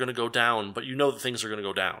things are going to go down, but you know that things are going to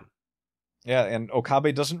go down. Yeah, and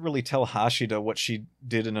Okabe doesn't really tell Hashida what she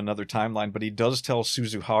did in another timeline, but he does tell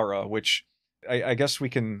Suzuhara, which I guess we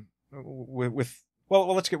can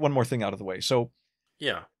well, let's get one more thing out of the way. So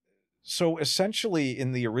yeah, so essentially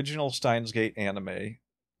in the original Steins Gate anime,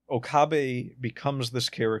 Okabe becomes this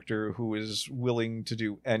character who is willing to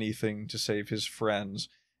do anything to save his friends,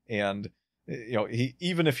 and he,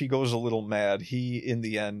 even if he goes a little mad, he in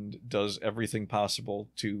the end does everything possible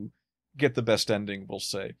to get the best ending, we'll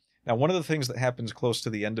say. Now, one of the things that happens close to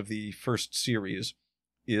the end of the first series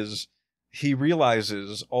is he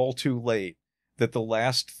realizes all too late that the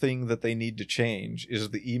last thing that they need to change is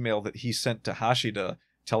the email that he sent to Hashida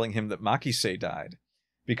telling him that Makise died.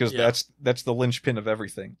 Because that's the linchpin of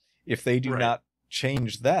everything. If they do not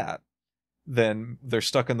change that, then they're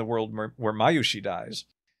stuck in the world where Mayushi dies.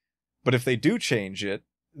 But if they do change it,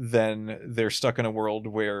 then they're stuck in a world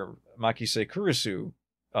where Makise Kurisu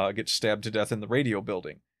gets stabbed to death in the radio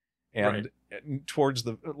building. And towards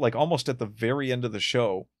almost at the very end of the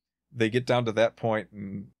show, they get down to that point,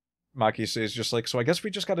 and Makise is just like, so I guess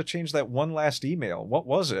we just got to change that one last email. What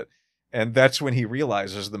was it? And that's when he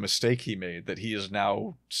realizes the mistake he made, that he is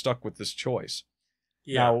now stuck with this choice.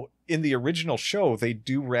 Yeah. Now, in the original show, they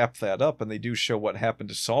do wrap that up, and they do show what happened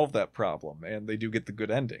to solve that problem, and they do get the good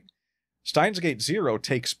ending. Steins Gate Zero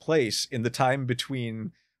takes place in the time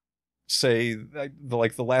between, say,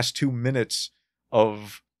 the last 2 minutes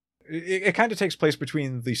of... It kind of takes place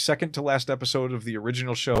between the second to last episode of the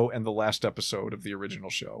original show and the last episode of the original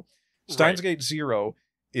show. Steins Gate Zero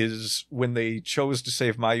is when they chose to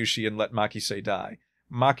save Mayushi and let Makise die.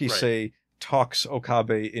 Makise talks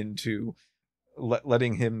Okabe into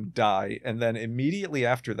letting him die, and then immediately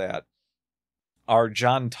after that, our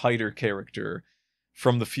John Titor character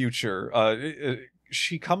from the future,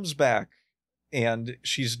 she comes back, and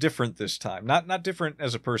she's different this time. Not different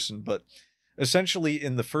as a person, but essentially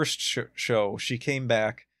in the first show, she came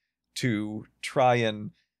back to try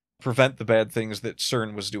and prevent the bad things that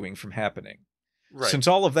CERN was doing from happening. Right. Since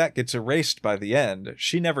all of that gets erased by the end,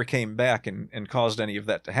 she never came back and caused any of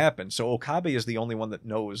that to happen, so Okabe is the only one that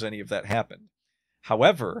knows any of that happened.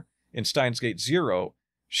 However, in Steins Gate Zero,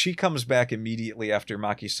 she comes back immediately after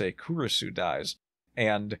Makise Kurisu dies,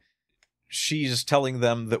 and she's telling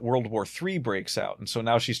them that World War III breaks out, and so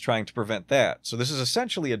now she's trying to prevent that. So this is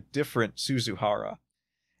essentially a different Suzuhara.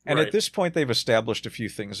 And at this point, they've established a few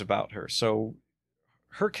things about her. So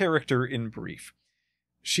her character in brief.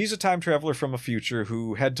 She's a time traveler from a future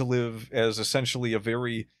who had to live as essentially a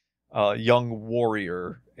very young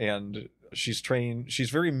warrior, and she's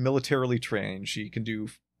very militarily trained. She can do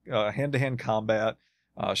hand-to-hand combat.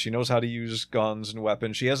 She knows how to use guns and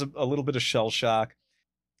weapons. She has a little bit of shell shock.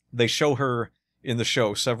 They show her in the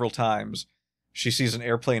show several times. She sees an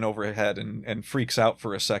airplane overhead and freaks out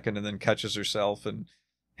for a second and then catches herself and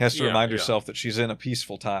has to remind herself that she's in a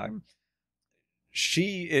peaceful time.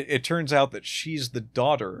 It turns out that she's the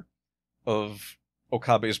daughter of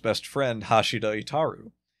Okabe's best friend, Hashida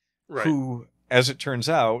Itaru, who, as it turns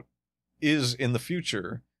out, is in the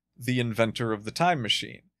future the inventor of the time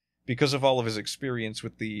machine. Because of all of his experience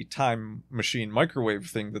with the time machine microwave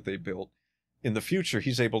thing that they built, in the future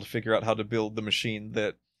he's able to figure out how to build the machine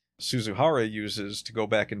that Suzuhara uses to go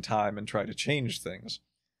back in time and try to change things.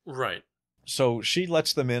 Right. So she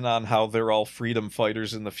lets them in on how they're all freedom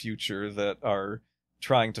fighters in the future that are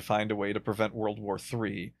trying to find a way to prevent World War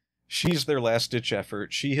III. She's their last-ditch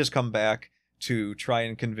effort. She has come back to try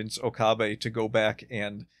and convince Okabe to go back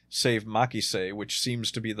and save Makise, which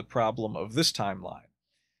seems to be the problem of this timeline.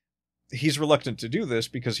 He's reluctant to do this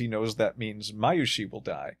because he knows that means Mayushi will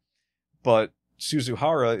die. But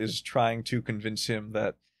Suzuhara is trying to convince him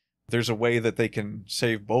that there's a way that they can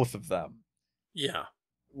save both of them. Yeah.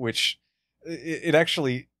 Which,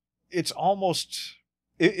 it's almost...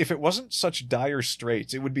 If it wasn't such dire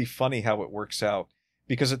straits, it would be funny how it works out.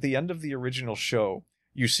 Because at the end of the original show,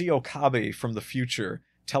 you see Okabe from the future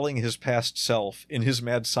telling his past self, in his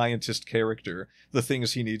mad scientist character, the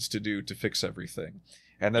things he needs to do to fix everything.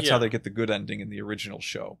 And that's how they get the good ending in the original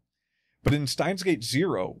show. But in Steins Gate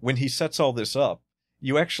Zero, when he sets all this up,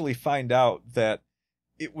 you actually find out that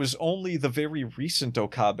it was only the very recent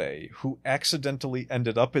Okabe who accidentally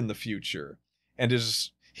ended up in the future, and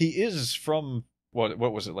he is from, what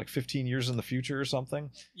was it, like 15 years in the future or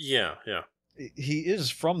something? Yeah. He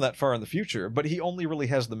is from that far in the future, but he only really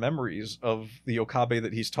has the memories of the Okabe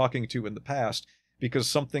that he's talking to in the past, because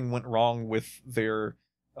something went wrong with their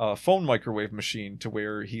phone microwave machine to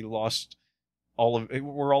where he lost all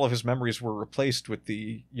of his memories were replaced with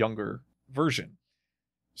the younger version.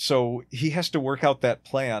 So he has to work out that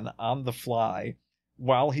plan on the fly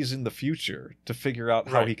while he's in the future to figure out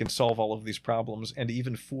how he can solve all of these problems and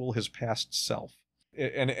even fool his past self.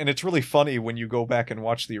 And it's really funny when you go back and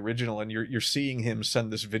watch the original and you're seeing him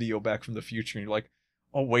send this video back from the future and you're like,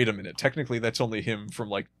 oh, wait a minute, technically that's only him from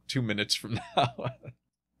like 2 minutes from now.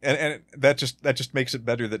 and that just makes it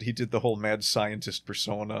better that he did the whole mad scientist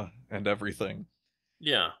persona and everything.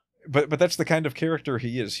 Yeah. But that's the kind of character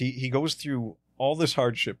he is. He goes through all this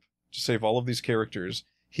hardship to save all of these characters.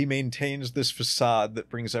 He maintains this facade that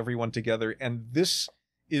brings everyone together, and this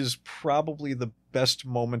is probably the best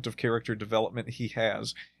moment of character development he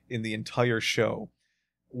has in the entire show.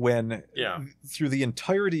 When, through the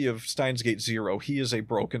entirety of Steins Gate Zero, he is a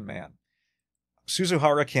broken man.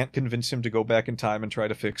 Suzuhara can't convince him to go back in time and try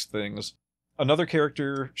to fix things. Another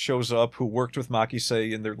character shows up who worked with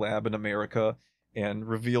Makise in their lab in America and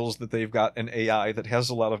reveals that they've got an AI that has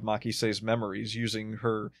a lot of Makise's memories, using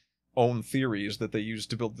her own theories that they used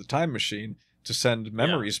to build the time machine to send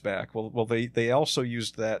memories back. Well, they also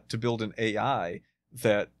used that to build an AI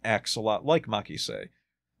that acts a lot like Makise.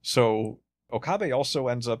 So Okabe also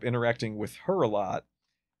ends up interacting with her a lot,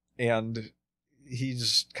 and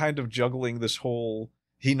he's kind of juggling this whole...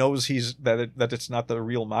 He knows that it's not the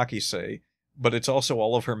real Makise, but it's also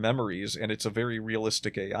all of her memories, and it's a very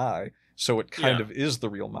realistic AI, so it kind of is the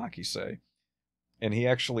real Makise. And he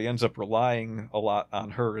actually ends up relying a lot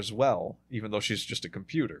on her as well, even though she's just a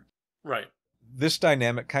computer. Right. This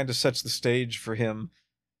dynamic kind of sets the stage for him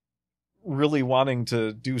really wanting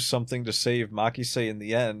to do something to save Makise in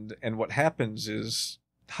the end, and what happens is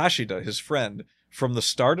Hashida, his friend, from the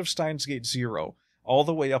start of Steins Gate Zero, all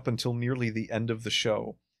the way up until nearly the end of the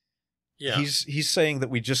show, he's saying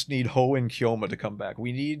that we just need Ho and Kyoma to come back.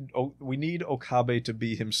 We need Okabe to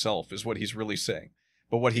be himself, is what he's really saying.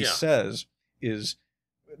 But what he says is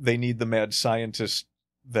they need the mad scientist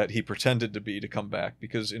that he pretended to be to come back,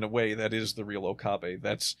 because in a way that is the real Okabe.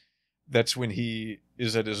 That's when he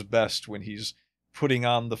is at his best, when he's putting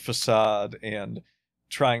on the facade and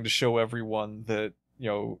trying to show everyone that,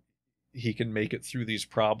 he can make it through these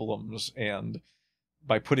problems, and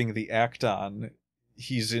by putting the act on,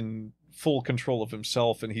 he's in full control of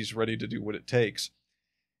himself and he's ready to do what it takes.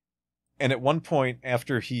 And at one point,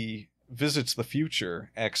 after he visits the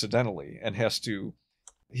future accidentally and has to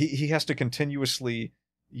continuously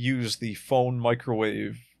use the phone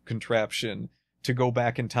microwave contraption to go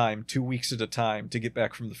back in time 2 weeks at a time to get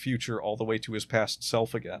back from the future all the way to his past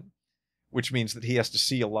self again, which means that he has to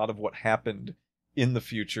see a lot of what happened in the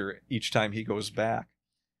future each time he goes back.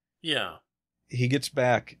 Yeah. He gets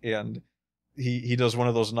back and he does one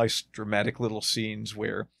of those nice dramatic little scenes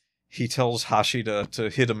where he tells Hashida to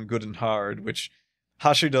hit him good and hard, which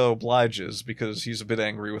Hashida obliges because he's a bit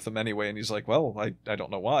angry with him anyway, and he's like, well, I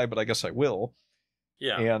don't know why, but I guess I will.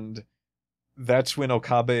 Yeah. And that's when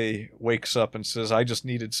Okabe wakes up and says, I just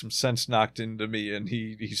needed some sense knocked into me, and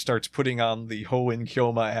he starts putting on the Ho and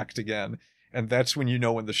Kyoma act again. And that's when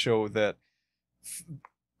in the show that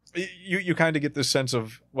you kind of get this sense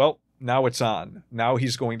of, well, now it's on. Now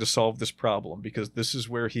he's going to solve this problem, because this is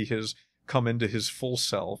where he has come into his full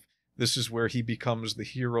self. This is where he becomes the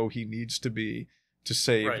hero he needs to be to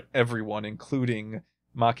save everyone, including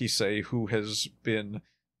Makise, who has been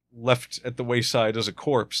left at the wayside as a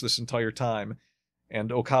corpse this entire time.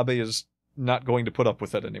 And Okabe is not going to put up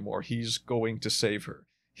with it anymore. He's going to save her.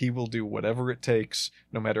 He will do whatever it takes,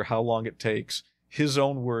 no matter how long it takes. His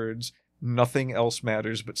own words, nothing else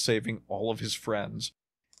matters but saving all of his friends.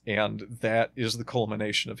 And that is the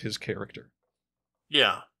culmination of his character.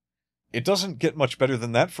 Yeah. It doesn't get much better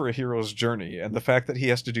than that for a hero's journey, and the fact that he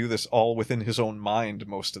has to do this all within his own mind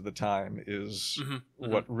most of the time is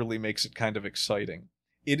what really makes it kind of exciting.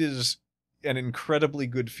 It is an incredibly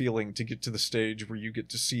good feeling to get to the stage where you get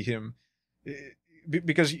to see him,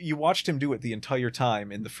 because you watched him do it the entire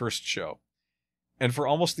time in the first show. And for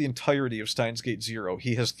almost the entirety of Steins Gate Zero,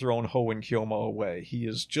 he has thrown Ho and Kyoma away. He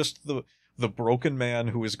is just the broken man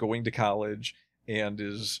who is going to college and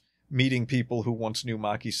is meeting people who once knew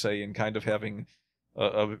Makise and kind of having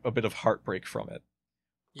a bit of heartbreak from it.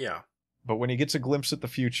 Yeah. But when he gets a glimpse at the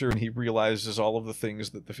future and he realizes all of the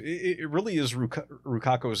things that it really is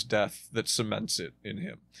Rukako's death that cements it in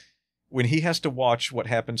him. When he has to watch what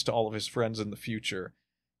happens to all of his friends in the future,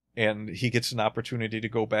 and he gets an opportunity to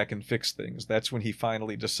go back and fix things, that's when he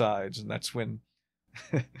finally decides, and that's when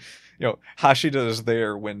Hashida is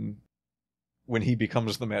there when he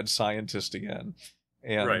becomes the mad scientist again.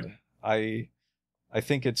 And I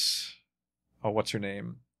think it's what's her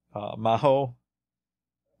name? Maho,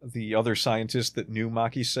 the other scientist that knew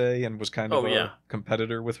Makise and was kind of a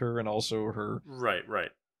competitor with her, and also her. Right.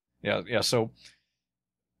 Yeah. So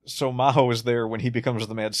Maho is there when he becomes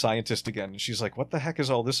the mad scientist again, and she's like, "What the heck is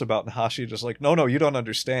all this about?" And Hashida's like, "No, you don't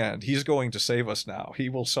understand. He's going to save us now. He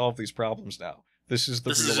will solve these problems now. This is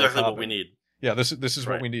exactly what we need. Yeah, this is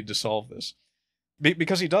what we need to solve this."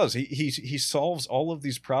 Because he does. He solves all of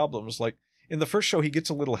these problems. Like, in the first show, he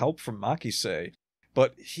gets a little help from Makise,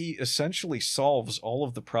 but he essentially solves all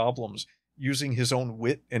of the problems using his own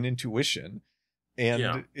wit and intuition.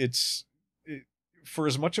 And for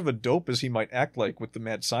as much of a dope as he might act like with the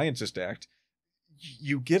mad scientist act,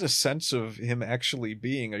 you get a sense of him actually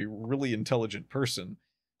being a really intelligent person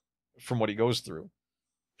from what he goes through.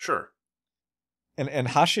 Sure. And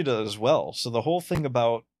Hashida as well. So the whole thing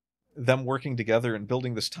about them working together and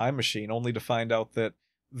building this time machine, only to find out that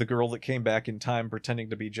the girl that came back in time pretending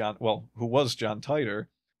to be who was John Titor,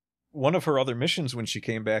 one of her other missions when she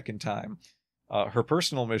came back in time, her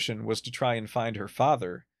personal mission was to try and find her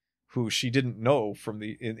father, who she didn't know from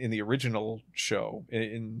in the original show.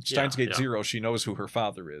 In Steins Gate Zero, she knows who her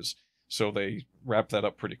father is, so they wrapped that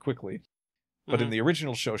up pretty quickly. But in the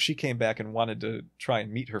original show, she came back and wanted to try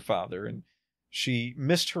and meet her father, and she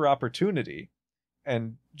missed her opportunity.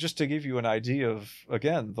 And just to give you an idea of,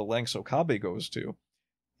 again, the lengths Okabe goes to,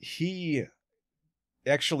 he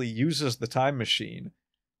actually uses the time machine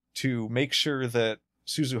to make sure that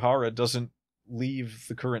Suzuhara doesn't leave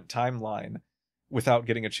the current timeline without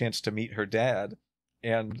getting a chance to meet her dad.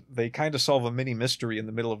 And they kind of solve a mini mystery in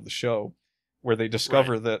the middle of the show where they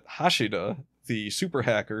discover that Hashida, the super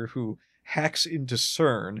hacker who hacks into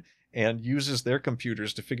CERN and uses their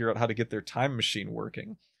computers to figure out how to get their time machine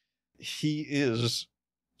working, he is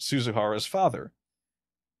Suzuhara's father.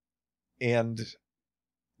 And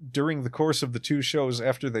during the course of the two shows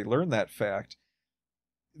after they learn that fact,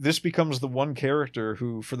 this becomes the one character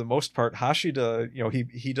who, for the most part, Hashida,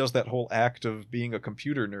 he does that whole act of being a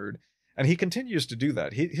computer nerd, and he continues to do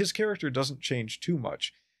that. His character doesn't change too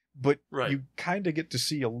much, but you kind of get to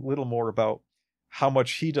see a little more about how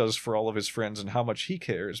much he does for all of his friends and how much he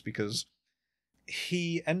cares, because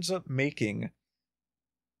he ends up making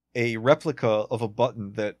a replica of a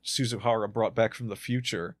button that Suzuhara brought back from the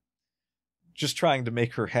future, just trying to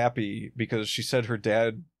make her happy because she said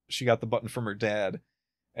she got the button from her dad.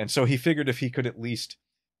 And so he figured if he could at least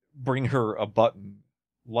bring her a button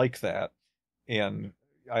like that, and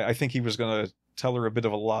I think he was going to tell her a bit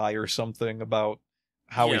of a lie or something about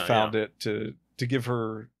how he found it to give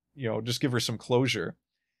her, just give her some closure.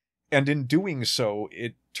 And in doing so,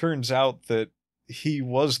 it turns out that he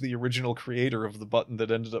was the original creator of the button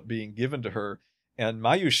that ended up being given to her. And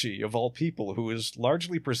Mayushi, of all people, who is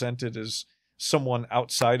largely presented as someone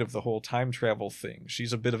outside of the whole time travel thing,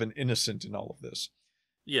 she's a bit of an innocent in all of this.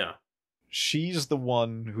 Yeah. She's the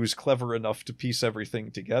one who's clever enough to piece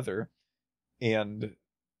everything together and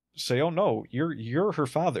say, oh no, you're her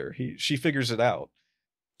father. She figures it out.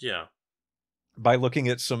 Yeah. By looking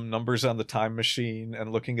at some numbers on the time machine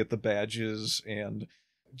and looking at the badges and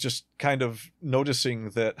just kind of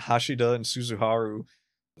noticing that Hashida and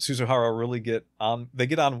Suzuhara really get on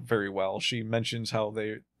very well. She mentions how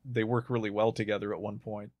they work really well together at one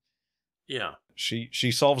point. Yeah.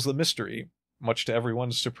 She solves the mystery, much to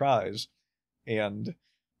everyone's surprise. And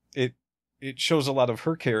it shows a lot of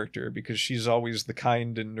her character because she's always the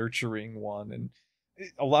kind and nurturing one. And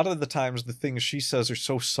a lot of the times the things she says are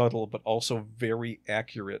so subtle, but also very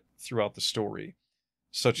accurate throughout the story.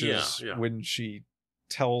 Such as when she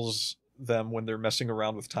tells them when they're messing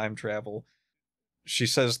around with time travel, she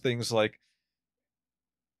says things like,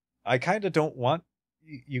 I kind of don't want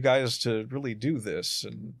you guys to really do this,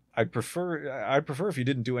 and I'd prefer if you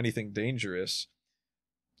didn't do anything dangerous.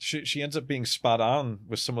 She ends up being spot on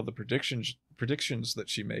with some of the predictions that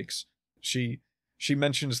she makes. She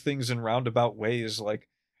mentions things in roundabout ways, like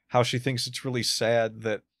how she thinks it's really sad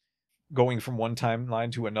that going from one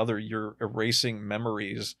timeline to another, you're erasing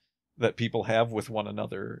memories that people have with one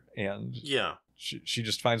another. And she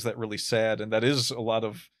just finds that really sad. And that is a lot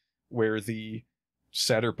of where the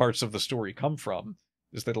sadder parts of the story come from,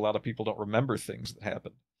 is that a lot of people don't remember things that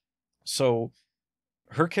happened. So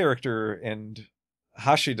her character and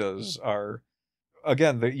Hashida's are,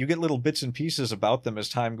 again, you get little bits and pieces about them as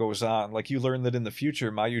time goes on. Like you learn that in the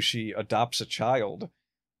future, Mayushi adopts a child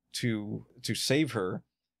to save her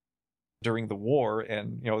during the war.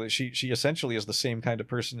 And, she essentially is the same kind of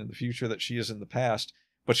person in the future that she is in the past,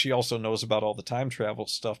 but she also knows about all the time travel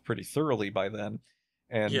stuff pretty thoroughly by then.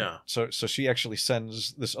 And so she actually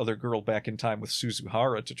sends this other girl back in time with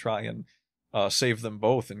Suzuhara to try and save them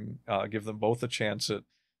both and give them both a chance at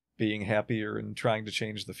being happier and trying to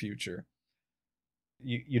change the future.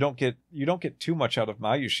 You don't get too much out of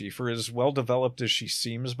Mayushi. For as well developed as she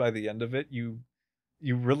seems by the end of it, you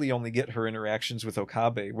really only get her interactions with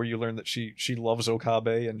Okabe, where you learn that she loves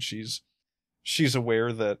Okabe, and she's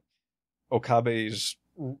aware that Okabe's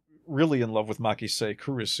really in love with Makise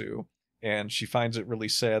Kurisu, and she finds it really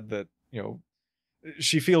sad that,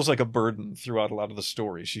 she feels like a burden throughout a lot of the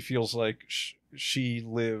story. She feels like she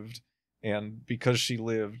lived, and because she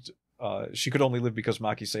lived, she could only live because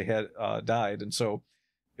Makise had died, and so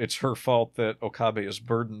it's her fault that Okabe is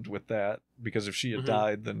burdened with that, because if she had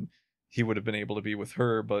died, then he would have been able to be with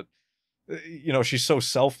her. But she's so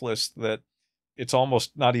selfless that it's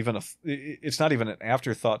almost not even an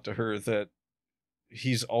afterthought to her that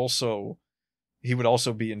he would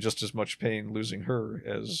also be in just as much pain losing her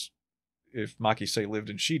as if Makise lived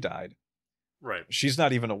and she died. Right. She's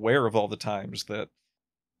not even aware of all the times that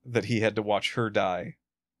he had to watch her die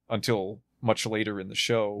until much later in the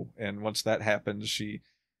show. And once that happens,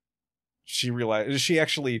 she realizes she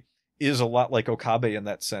actually is a lot like Okabe in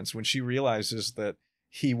that sense. When she realizes that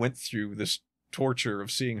he went through this torture of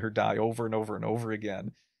seeing her die over and over and over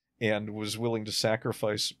again, and was willing to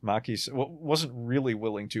sacrifice Makise, well, wasn't really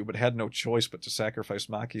willing to, but had no choice but to sacrifice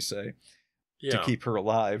Makise to keep her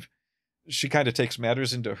alive. She kind of takes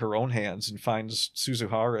matters into her own hands and finds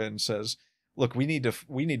Suzuhara and says, look, we need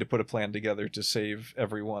to put a plan together to save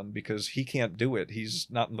everyone because he can't do it. He's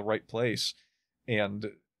not in the right place.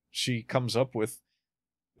 And she comes up with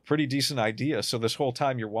a pretty decent idea. So this whole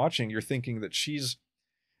time you're watching, you're thinking that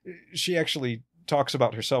she actually talks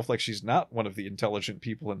about herself like she's not one of the intelligent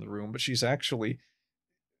people in the room, but she's actually,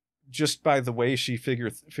 just by the way she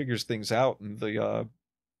figures things out and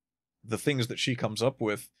the things that she comes up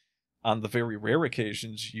with on the very rare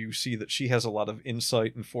occasions, you see that she has a lot of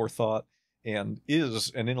insight and forethought and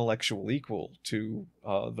is an intellectual equal to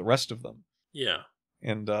the rest of them. Yeah.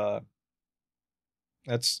 And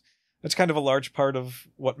that's kind of a large part of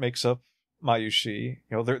what makes up Mayushi.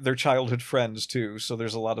 You know, they're childhood friends too, so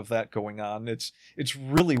there's a lot of that going on. It's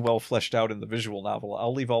really well fleshed out in the visual novel.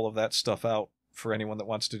 I'll leave all of that stuff out for anyone that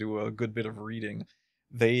wants to do a good bit of reading.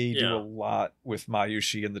 They do a lot with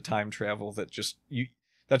Mayushi and the time travel that just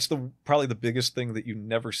that's probably the biggest thing that you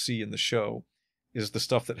never see in the show, is the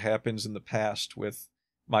stuff that happens in the past with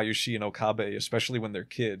Mayushi and Okabe, especially when they're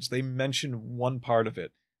kids. They mention one part of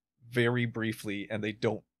it very briefly, and they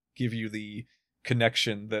don't give you the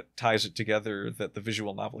connection that ties it together that the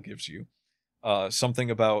visual novel gives you. Something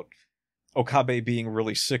about Okabe being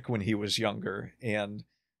really sick when he was younger, and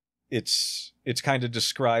it's kind of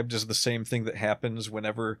described as the same thing that happens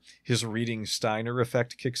whenever his reading Steiner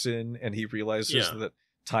effect kicks in and he realizes that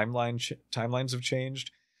timelines have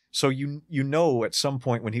changed. So you know at some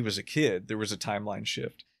point when he was a kid there was a timeline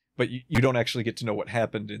shift, but you don't actually get to know what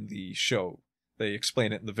happened in the show. They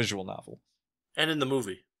explain it in the visual novel. And in the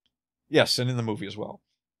movie. Yes, and in the movie as well.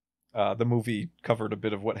 The movie covered a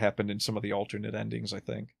bit of what happened in some of the alternate endings, I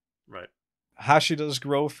think. Right. Hashida's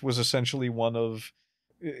growth was essentially one of...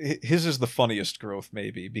 His is the funniest growth,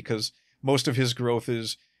 maybe, because most of his growth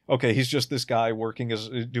is, okay, he's just this guy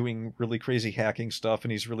doing really crazy hacking stuff,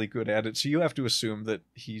 and he's really good at it, so you have to assume that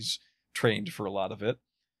he's trained for a lot of it.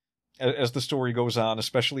 As the story goes on,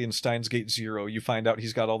 especially in Steins Gate Zero, you find out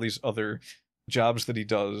he's got all these other jobs that he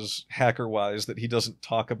does, hacker-wise, that he doesn't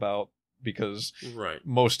talk about, because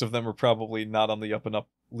most of them are probably not on the up and up,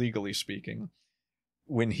 legally speaking.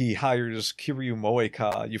 When he hires Kiryu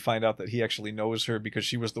Moeka, you find out that he actually knows her because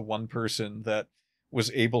she was the one person that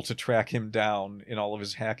was able to track him down in all of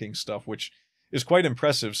his hacking stuff, which is quite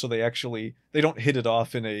impressive. So they don't hit it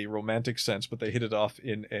off in a romantic sense, but they hit it off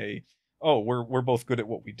in a, oh, we're both good at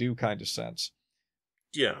what we do kind of sense.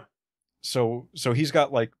 Yeah. So he's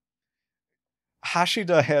got like,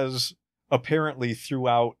 Hashida has apparently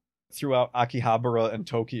throughout Akihabara and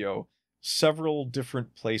Tokyo several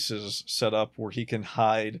different places set up where he can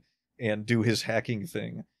hide and do his hacking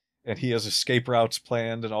thing, and he has escape routes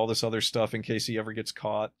planned and all this other stuff in case he ever gets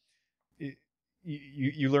caught.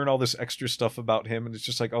 You learn all this extra stuff about him, and it's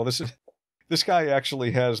just like, oh, this guy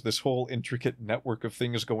actually has this whole intricate network of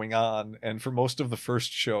things going on. And for most of the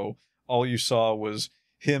first show, all you saw was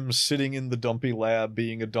him sitting in the dumpy lab,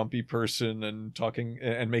 being a dumpy person and talking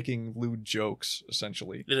and making lewd jokes,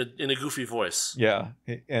 essentially. In a goofy voice. Yeah,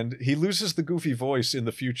 and he loses the goofy voice in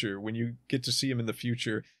the future. When you get to see him in the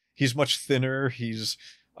future, he's much thinner, he's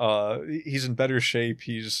in better shape,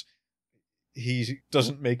 he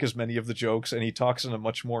doesn't make as many of the jokes, and he talks in a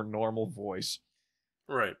much more normal voice.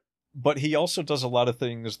 Right. But he also does a lot of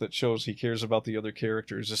things that shows he cares about the other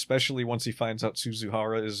characters, especially once he finds out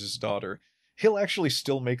Suzuhara is his daughter. He'll actually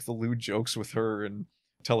still make the lewd jokes with her and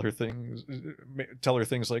tell her things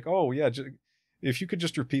like, oh yeah, if you could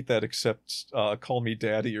just repeat that, except call me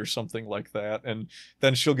daddy or something like that, and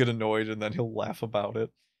then she'll get annoyed and then he'll laugh about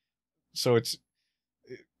it. So it's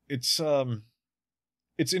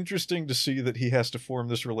interesting to see that he has to form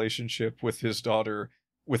this relationship with his daughter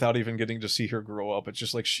without even getting to see her grow up. It's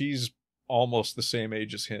just like she's almost the same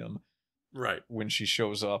age as him, right, when she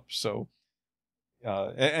shows up. So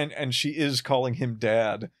and she is calling him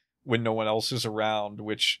dad when no one else is around,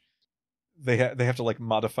 which they have to like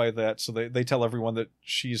modify that, so they tell everyone that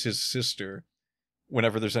she's his sister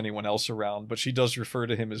whenever there's anyone else around, but she does refer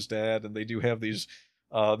to him as dad. And they do have these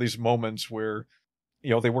moments where,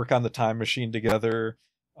 you know, they work on the time machine together.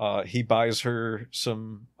 He buys her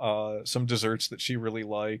some desserts that she really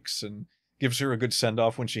likes and gives her a good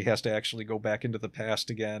send-off when she has to actually go back into the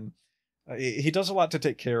past again. He does a lot to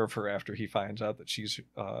take care of her after he finds out that she's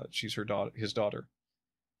his daughter.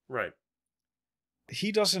 Right.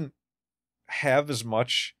 He doesn't have as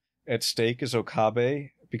much at stake as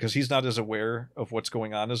Okabe because he's not as aware of what's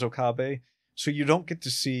going on as Okabe. So you don't get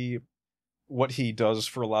to see what he does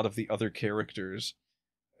for a lot of the other characters.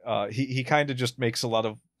 He kind of just makes a lot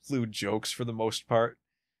of lewd jokes for the most part.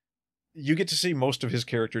 You get to see most of his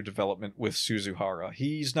character development with Suzuhara.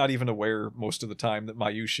 He's not even aware most of the time that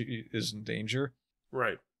Mayushi is in danger.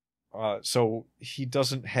 Right. So he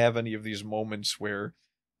doesn't have any of these moments where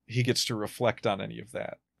he gets to reflect on any of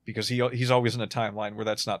that, because he's always in a timeline where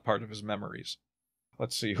that's not part of his memories.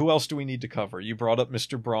 Let's see, who else do we need to cover? You brought up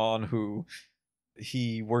Mr. Braun, who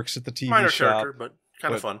he works at the TV Minor shop. character, but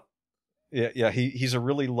kind of fun. Yeah, he's a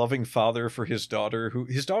really loving father for his daughter, who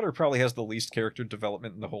his daughter probably has the least character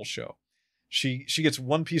development in the whole show. She gets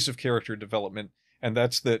one piece of character development, and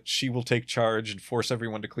that's that she will take charge and force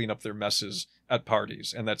everyone to clean up their messes at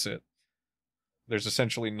parties, and that's it. There's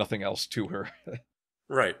essentially nothing else to her.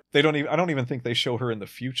 Right. I don't even think they show her in the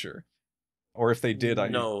future. Or if they did, I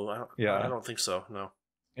don't think so. No.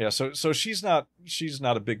 Yeah, so she's not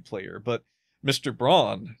a big player, but Mr.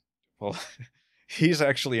 Braun, well, he's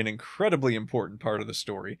actually an incredibly important part of the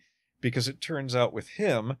story, because it turns out with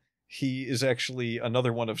him, he is actually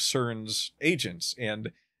another one of CERN's agents,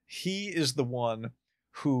 and he is the one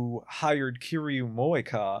who hired Kiryu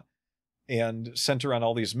Moeka and sent her on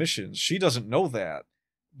all these missions. She doesn't know that,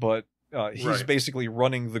 but he's basically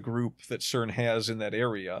running the group that CERN has in that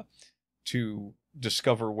area to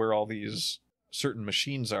discover where all these certain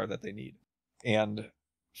machines are that they need. And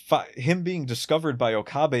him being discovered by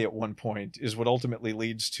Okabe at one point is what ultimately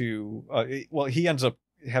leads to... he ends up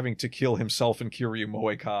having to kill himself and Kiryu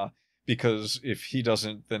Moeka, because if he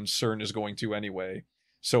doesn't, then CERN is going to anyway.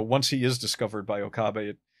 So once he is discovered by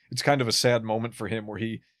Okabe, it's kind of a sad moment for him, where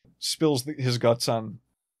he spills his guts on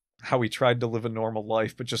how he tried to live a normal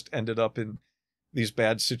life, but just ended up in these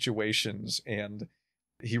bad situations, and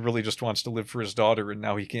he really just wants to live for his daughter, and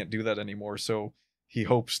now he can't do that anymore. So he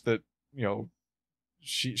hopes that,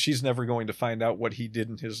 she's never going to find out what he did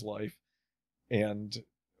in his life, and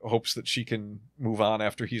hopes that she can move on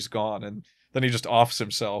after he's gone. And then he just offs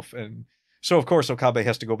himself. And so, of course, Okabe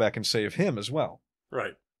has to go back and save him as well.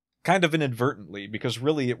 Right. Kind of inadvertently, because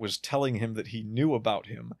really it was telling him that he knew about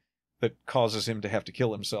him that causes him to have to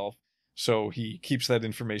kill himself. So he keeps that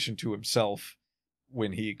information to himself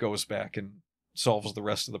when he goes back and solves the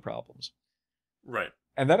rest of the problems. Right.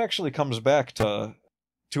 And that actually comes back to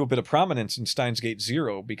a bit of prominence in Steins Gate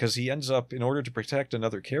Zero, because he ends up, in order to protect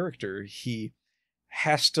another character, he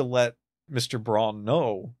has to let Mr. Braun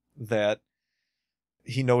know that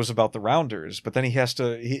he knows about the Rounders, but then he has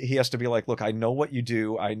to be like, look, I know what you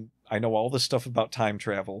do. I know all this stuff about time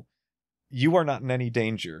travel. You are not in any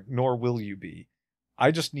danger, nor will you be.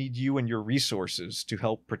 I just need you and your resources to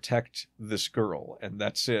help protect this girl, and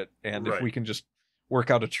that's it. And if we can just work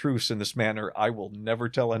out a truce in this manner, I will never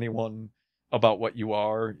tell anyone about what you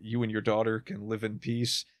are. You and your daughter can live in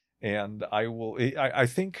peace, and I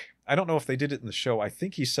think, I don't know if they did it in the show, I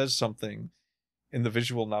think he says something in the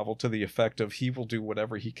visual novel to the effect of he will do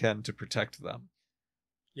whatever he can to protect them.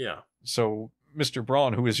 Yeah. So Mr.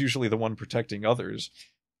 Braun, who is usually the one protecting others,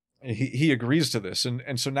 he agrees to this.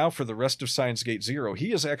 And so now for the rest of Steins Gate Zero,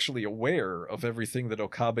 he is actually aware of everything that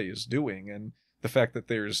Okabe is doing, and the fact that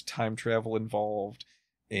there's time travel involved,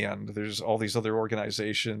 and there's all these other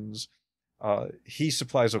organizations. He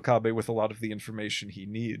supplies Okabe with a lot of the information he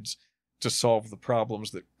needs to solve the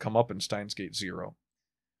problems that come up in Steins Gate Zero.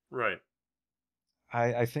 Right.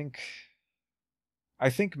 I think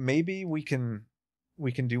maybe we can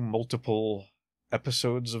do multiple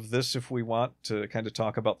episodes of this if we want to kind of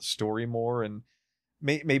talk about the story more, and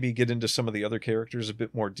maybe get into some of the other characters a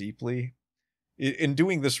bit more deeply. In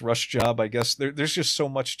doing this rush job, I guess there's just so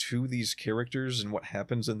much to these characters and what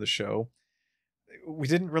happens in the show. We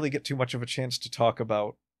didn't really get too much of a chance to talk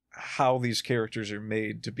about how these characters are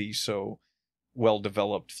made to be so well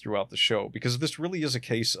developed throughout the show, because this really is a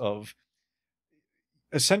case of,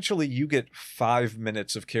 essentially, you get 5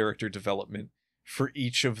 minutes of character development for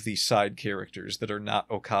each of the side characters that are not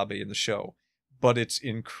Okabe in the show, but it's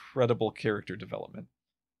incredible character development.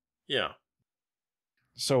 Yeah.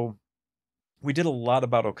 So we did a lot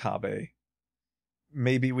about Okabe.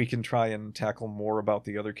 Maybe we can try and tackle more about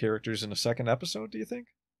the other characters in a second episode, do you think?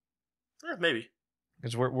 Maybe.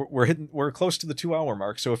 Because we're close to the 2-hour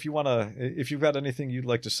mark, so if you've got anything you'd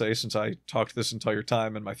like to say, since I talked this entire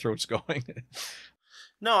time and my throat's going.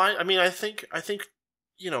 No, I think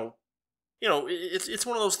it's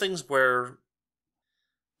one of those things where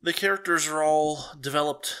the characters are all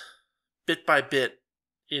developed bit by bit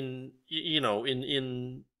in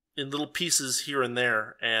little pieces here and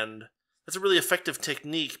there, and that's a really effective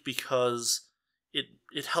technique because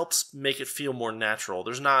it helps make it feel more natural.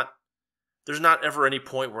 There's not ever any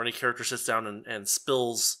point where any character sits down and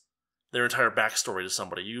spills their entire backstory to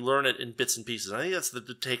somebody. You learn it in bits and pieces. I think that's the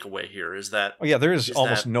takeaway here, is that... Oh yeah, there is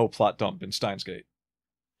almost no plot dump in Steins Gate.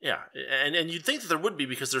 Yeah, and you'd think that there would be,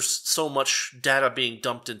 because there's so much data being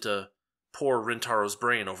dumped into poor Rintaro's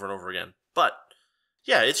brain over and over again. But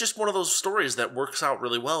Yeah, it's just one of those stories that works out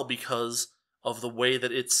really well because of the way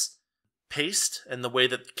that it's paced and the way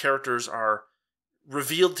that characters are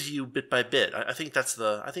revealed to you bit by bit. I think that's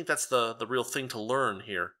the real thing to learn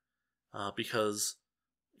here, because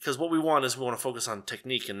what we want to focus on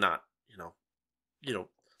technique and not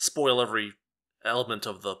spoil every element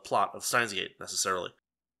of the plot of Steins Gate necessarily.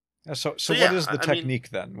 So what is the technique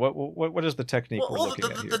then? What is the technique we're looking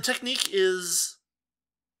at here? The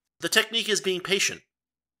technique is being patient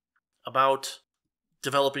about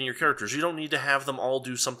developing your characters. You don't need to have them all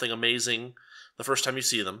do something amazing the first time you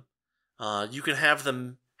see them. You can have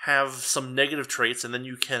them have some negative traits, and then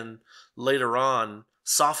you can later on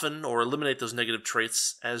soften or eliminate those negative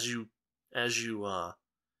traits as you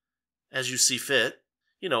see fit.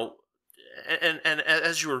 And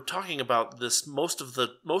as you were talking about this, most of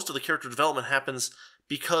the character development happens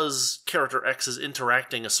because character X is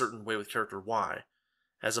interacting a certain way with character Y,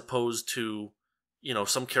 as opposed to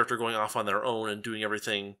some character going off on their own and doing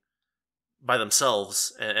everything by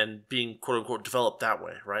themselves and being quote unquote developed that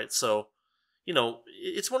way, right? So,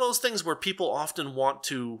 it's one of those things where people often want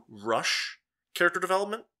to rush character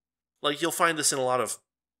development. Like you'll find this in a lot of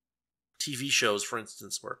TV shows, for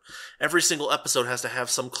instance, where every single episode has to have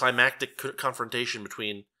some climactic confrontation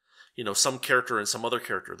between, some character and some other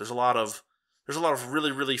character. There's a lot of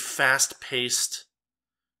really, really fast-paced,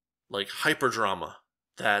 like hyper-drama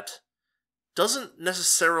that doesn't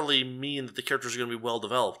necessarily mean that the characters are going to be well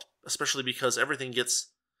developed, especially because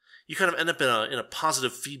you kind of end up in a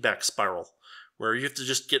positive feedback spiral where you have to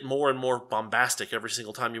just get more and more bombastic every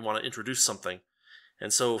single time you want to introduce something.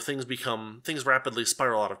 And so things rapidly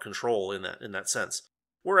spiral out of control in that sense.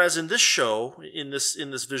 Whereas in this show, in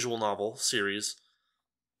this visual novel series,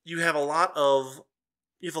 you have a lot of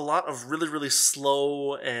really, really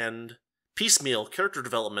slow and piecemeal character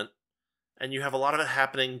development, and you have a lot of it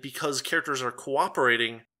happening because characters are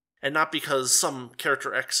cooperating and not because some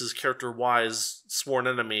character X is character Y's sworn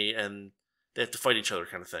enemy and they have to fight each other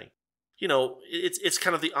kind of thing. It's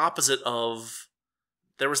kind of the opposite of,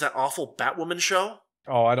 there was that awful Batwoman show.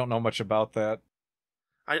 Oh, I don't know much about that.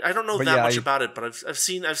 I don't know much about it, but I've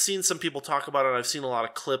seen some people talk about it. I've seen a lot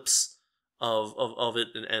of clips of it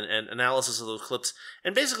and analysis of those clips.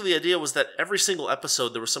 And basically the idea was that every single episode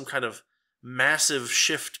there was some kind of massive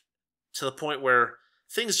shift to the point where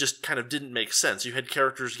things just kind of didn't make sense. You had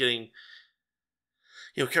characters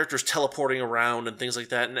characters teleporting around and things like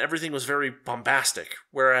that, and everything was very bombastic.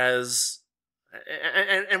 Whereas,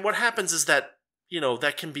 and what happens is that,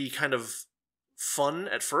 that can be kind of fun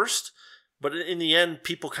at first, but in the end,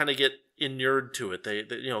 people kind of get inured to it. They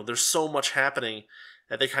there's so much happening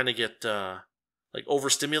that they kind of get like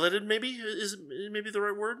overstimulated. Maybe is maybe the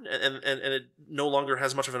right word, and it no longer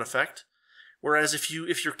has much of an effect. Whereas if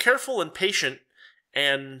you're careful and patient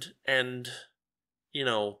and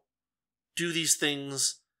do these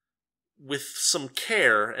things with some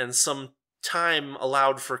care and some time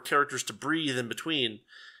allowed for characters to breathe in between,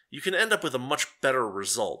 you can end up with a much better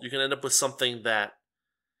result. You can end up with something that,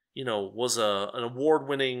 was an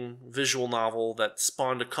award-winning visual novel that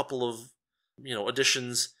spawned a couple of,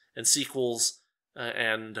 editions and sequels,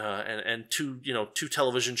 and two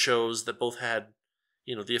television shows that both had,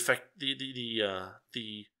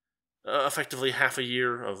 effectively half a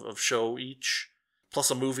year of show each,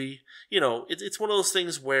 plus a movie. It's one of those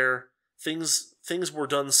things where things were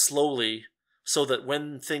done slowly, so that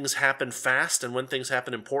when things happen fast and when things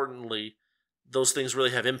happen importantly, those things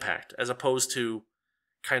really have impact, as opposed to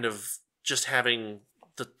kind of just having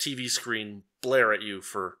the TV screen blare at you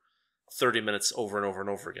for 30 minutes over and over and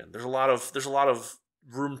over again. There's a lot of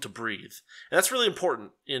room to breathe. And that's really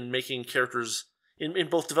important in making characters, in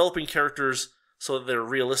both developing characters so that they're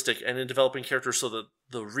realistic and in developing characters so that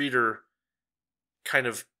the reader kind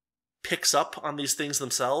of picks up on these things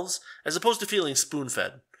themselves, as opposed to feeling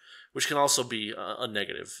spoon-fed, which can also be a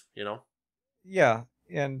negative, Yeah,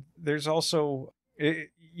 and there's also,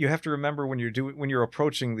 you have to remember when you're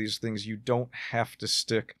approaching these things, you don't have to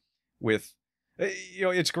stick with,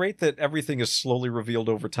 it's great that everything is slowly revealed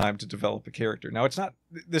over time to develop a character. Now,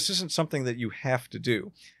 this isn't something that you have to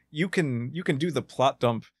do. You can do the plot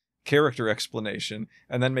dump character explanation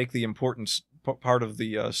and then make the important part of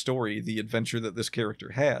the story the adventure that this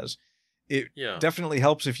character has. It definitely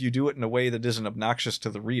helps if you do it in a way that isn't obnoxious to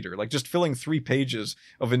the reader. Like just filling 3 pages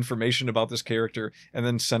of information about this character and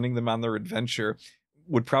then sending them on their adventure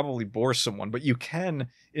would probably bore someone. But you can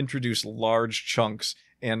introduce large chunks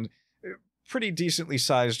and pretty decently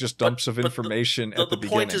sized just dumps of information at the beginning.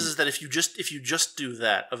 The point is that if you just do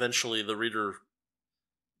that, eventually the reader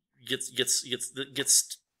gets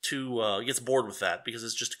bored with that, because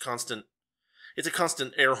it's just a constant. it's a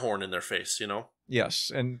constant air horn in their face, you know.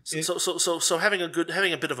 Yes, and so having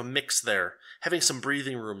a bit of a mix there, having some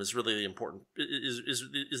breathing room is really the important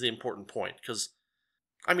is the important point, because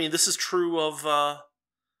I mean this is true of the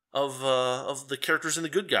characters in The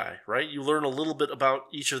Good Guy, right? You learn a little bit about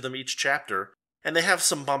each of them each chapter, and they have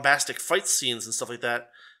some bombastic fight scenes and stuff like that,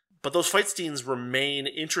 but those fight scenes remain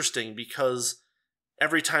interesting because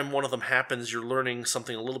every time one of them happens, you're learning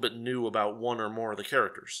something a little bit new about one or more of the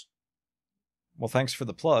characters. Well, thanks for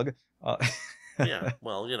the plug. Yeah,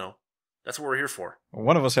 well, you know, that's what we're here for.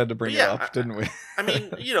 One of us had to bring it up, didn't we? I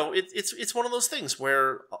mean, you know, it's one of those things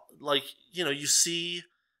where, like, you know, you see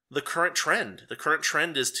the current trend. The current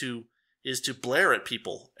trend is to blare at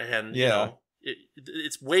people, and you know,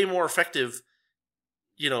 it's way more effective,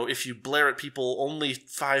 you know, if you blare at people only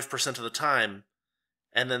 5% of the time,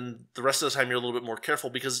 and then the rest of the time you're a little bit more careful,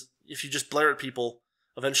 because if you just blare at people,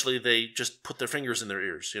 eventually they just put their fingers in their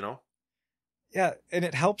ears, you know? Yeah, and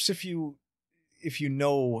it helps if you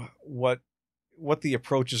know what the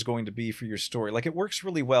approach is going to be for your story. Like, it works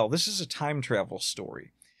really well. This is a time travel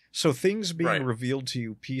story. So things being revealed to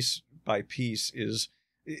you piece by piece is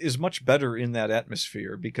much better in that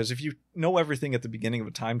atmosphere, because if you know everything at the beginning of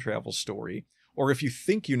a time travel story, or if you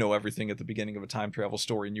think you know everything at the beginning of a time travel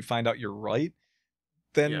story and you find out you're right,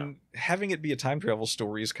 then having it be a time travel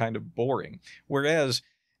story is kind of boring. Whereas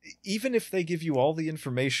even if they give you all the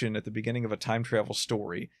information at the beginning of a time travel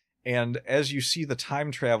story, and as you see the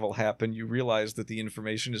time travel happen, you realize that the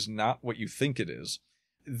information is not what you think it is,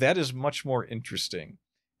 that is much more interesting.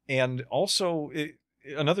 And also,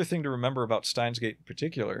 another thing to remember about Steins Gate in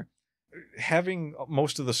particular, having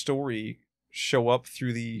most of the story show up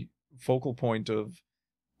through the focal point of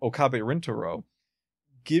Okabe Rintaro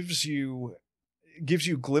gives you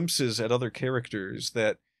glimpses at other characters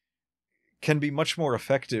that can be much more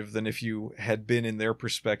effective than if you had been in their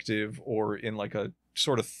perspective, or in like a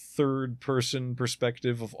sort of third person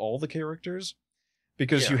perspective of all the characters,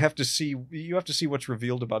 because you have to see what's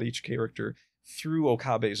revealed about each character through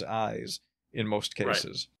Okabe's eyes in most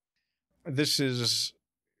cases. Right. This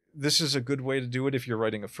is a good way to do it if you're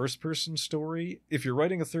writing a first person story. If you're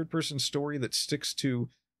writing a third person story that sticks to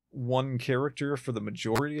one character for the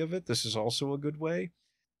majority of it, this is also a good way.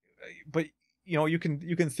 But you know, you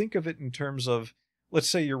can think of it in terms of, let's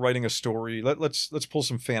say you're writing a story. Let's pull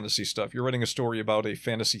some fantasy stuff. You're writing a story about a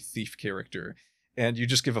fantasy thief character, and you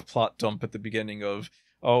just give a plot dump at the beginning of,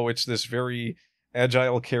 oh, it's this very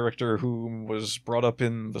agile character who was brought up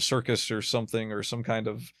in the circus or something, or some kind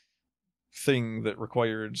of thing that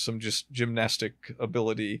required some just gymnastic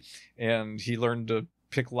ability, and he learned to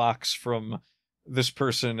pick locks from this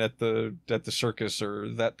person at the circus, or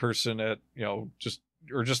that person at, you know, just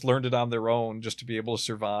learned it on their own just to be able to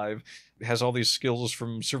survive. It has all these skills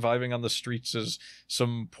from surviving on the streets as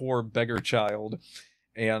some poor beggar child,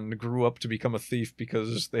 and grew up to become a thief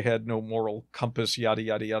because they had no moral compass, yada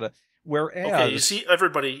yada yada. Whereas, okay,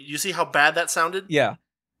 you see how bad that sounded? Yeah.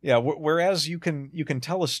 Whereas you can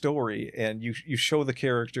tell a story and you show the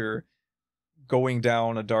character going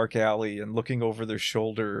down a dark alley and looking over their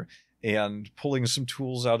shoulder and pulling some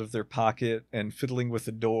tools out of their pocket and fiddling with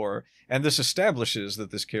the door, and this establishes that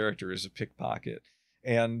this character is a pickpocket.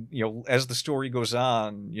 And, you know, as the story goes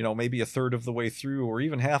on, you know, maybe a third of the way through, or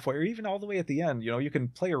even halfway, or even all the way at the end, you know, you can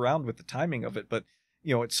play around with the timing of it, but,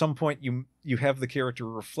 you know, at some point you have the character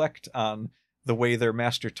reflect on the way their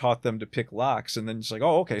master taught them to pick locks, and then it's like,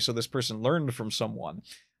 oh, okay, so this person learned from someone.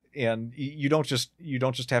 And you don't just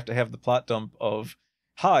have to have the plot dump of,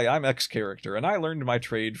 hi, I'm X character, and I learned my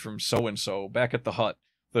trade from so-and-so back at the hut,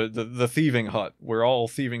 the thieving hut, where all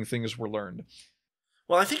thieving things were learned.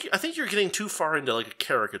 Well, I think you're getting too far into like a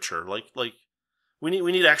caricature. Like we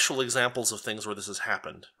need actual examples of things where this has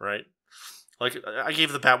happened, right? Like, I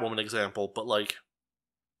gave the Batwoman example, but like,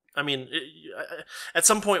 I mean, at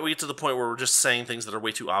some point we get to the point where we're just saying things that are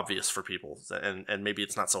way too obvious for people, and maybe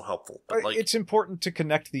it's not so helpful. But like, it's important to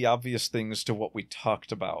connect the obvious things to what we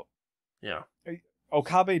talked about. Yeah.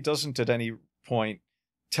 Okabe doesn't at any point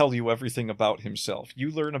tell you everything about himself. You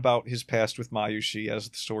learn about his past with Mayushi as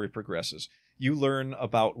the story progresses. You learn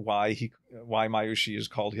about why Mayushi is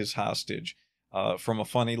called his hostage from a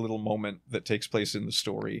funny little moment that takes place in the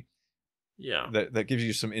story. Yeah. That gives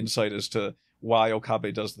you some insight as to why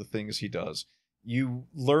Okabe does the things he does. You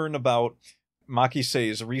learn about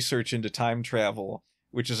Makisei's research into time travel,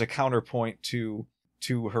 which is a counterpoint to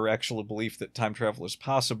her actual belief that time travel is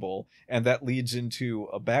possible, and that leads into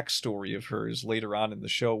a backstory of hers later on in the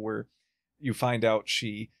show, where you find out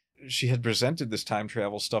she had presented this time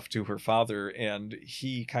travel stuff to her father, and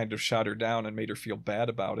he kind of shot her down and made her feel bad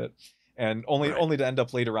about it, and only to end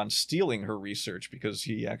up later on stealing her research, because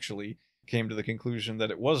he actually came to the conclusion that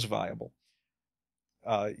it was viable.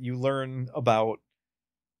 You learn about...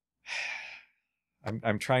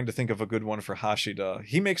 I'm trying to think of a good one for Hashida.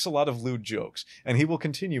 He makes a lot of lewd jokes, and he will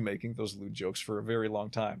continue making those lewd jokes for a very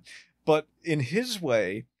long time. But in his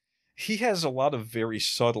way, he has a lot of very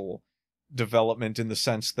subtle development in the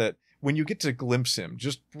sense that when you get to glimpse him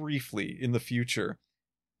just briefly in the future,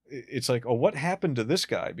 it's like, oh, what happened to this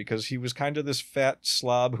guy? Because he was kind of this fat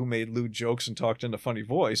slob who made lewd jokes and talked in a funny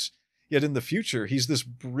voice. Yet in the future, he's this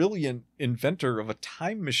brilliant inventor of a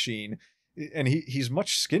time machine, and he's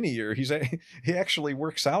much skinnier. He actually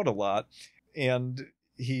works out a lot, and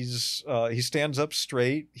he stands up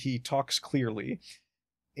straight. He talks clearly,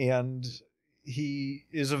 and he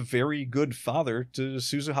is a very good father to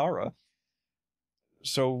Suzuhara.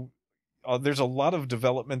 So there's a lot of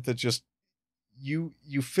development that just you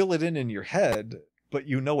fill it in your head, but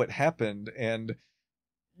you know it happened, and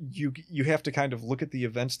you have to kind of look at the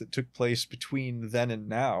events that took place between then and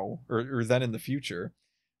now, or then in the future,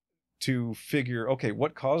 to figure, okay,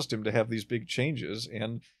 what caused him to have these big changes?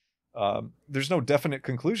 And there's no definite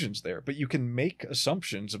conclusions there, but you can make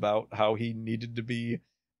assumptions about how he needed to be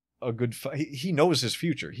a good... He knows his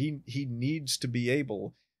future. He needs to be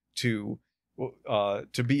able to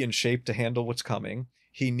be in shape to handle what's coming.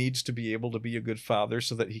 He needs to be able to be a good father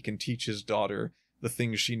so that he can teach his daughter the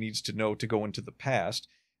things she needs to know to go into the past.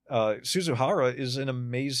 Suzuhara is an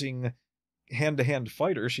amazing hand-to-hand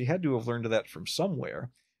fighter. She had to have learned that from somewhere,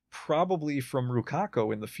 probably from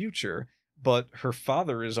Rukako in the future, but her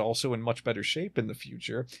father is also in much better shape in the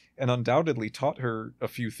future, and undoubtedly taught her a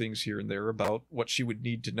few things here and there about what she would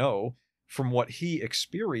need to know from what he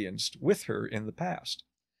experienced with her in the past.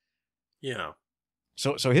 Yeah.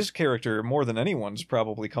 So his character, more than anyone's,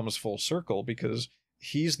 probably comes full circle, because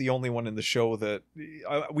he's the only one in the show that...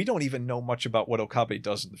 we don't even know much about what Okabe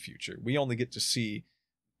does in the future. We only get to see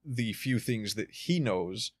the few things that he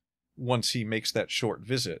knows once he makes that short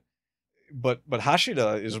visit. But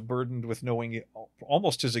Hashida is burdened with knowing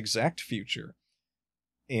almost his exact future.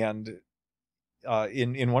 And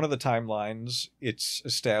in one of the timelines, it's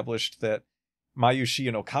established that Mayushi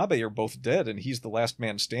and Okabe are both dead, and he's the last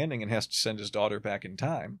man standing and has to send his daughter back in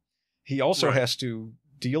time. He also has to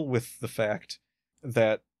deal with the fact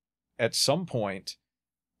that at some point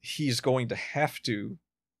he's going to have to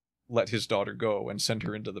let his daughter go and send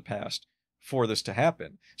her into the past for this to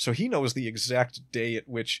happen. So he knows the exact day at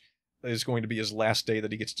which is going to be his last day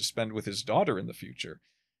that he gets to spend with his daughter in the future.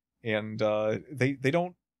 And they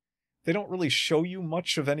don't really show you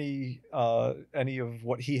much of any of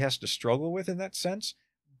what he has to struggle with in that sense,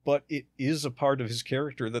 but it is a part of his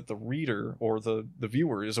character that the reader or the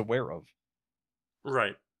viewer is aware of.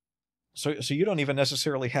 Right. So you don't even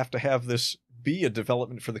necessarily have to have this be a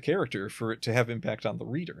development for the character for it to have impact on the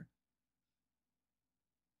reader.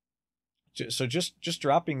 So just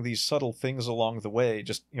dropping these subtle things along the way,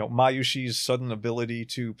 just, Mayushi's sudden ability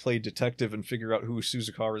to play detective and figure out who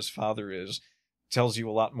Suzuhara's father is, tells you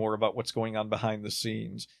a lot more about what's going on behind the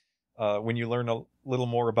scenes. When you learn a little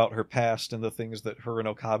more about her past and the things that her and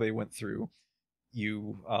Okabe went through,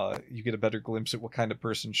 you get a better glimpse at what kind of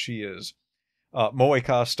person she is.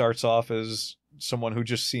 Moeka starts off as someone who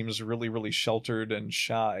just seems really, really sheltered and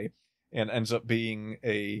shy, and ends up being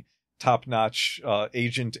a top-notch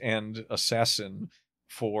agent and assassin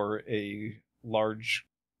for a large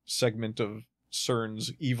segment of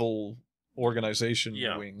CERN's evil organization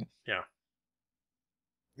wing. Yeah.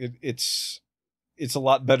 It's a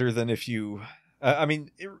lot better than if you...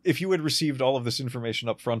 if you had received all of this information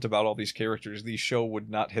up front about all these characters, the show would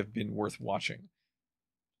not have been worth watching.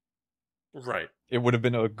 Right. It would have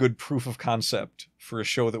been a good proof of concept for a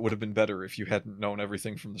show that would have been better if you hadn't known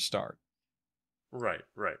everything from the start. Right.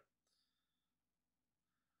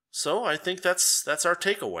 So I think that's our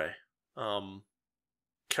takeaway.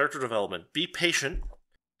 Character development. Be patient.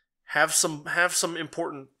 Have some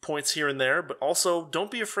important points here and there, but also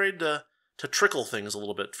don't be afraid to trickle things a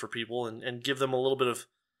little bit for people and give them a little bit of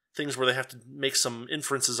things where they have to make some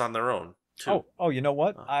inferences on their own, too. Oh, you know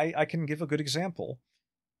what? I can give a good example.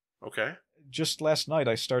 Okay. Just last night,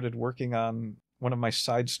 I started working on one of my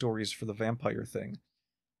side stories for the vampire thing.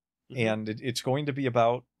 Mm-hmm. And it's going to be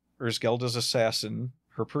about Erzgelda's assassin,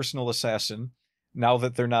 her personal assassin, now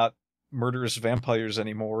that they're not murderous vampires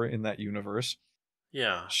anymore in that universe.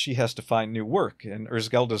 Yeah. She has to find new work, and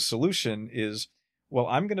Erzgelda's solution is, well,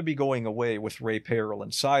 I'm going to be going away with Ray Peril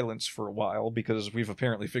and Silence for a while, because we've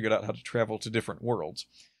apparently figured out how to travel to different worlds.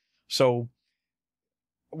 So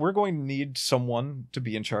we're going to need someone to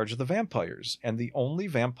be in charge of the vampires, and the only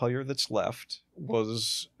vampire that's left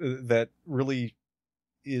was that really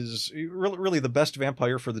is really the best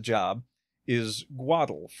vampire for the job is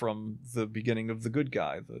Guadal from the beginning of The Good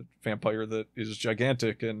Guy, the vampire that is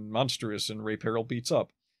gigantic and monstrous and Ray Perel beats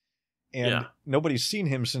up. And nobody's seen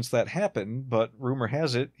him since that happened, but rumor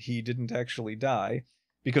has it he didn't actually die,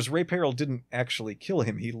 because Ray Perel didn't actually kill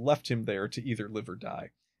him. He left him there to either live or die,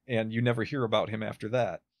 and you never hear about him after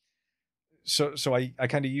that. So I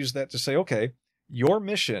kind of use that to say, okay, your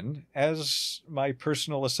mission as my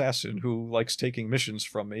personal assassin who likes taking missions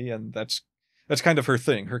from me, and that's kind of her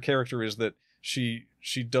thing. Her character is that she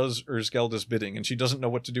does Erzgelda's bidding, and she doesn't know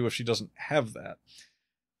what to do if she doesn't have that.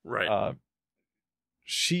 Right.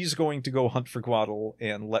 She's going to go hunt for Guadal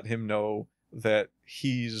and let him know that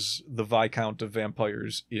he's the Viscount of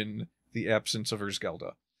vampires in the absence of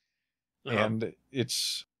Erzgelda. And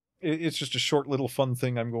it's just a short little fun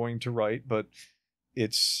thing I'm going to write, but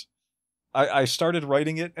I started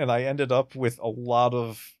writing it and I ended up with a lot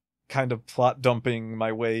of kind of plot dumping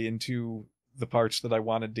my way into the parts that I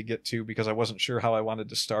wanted to get to because I wasn't sure how I wanted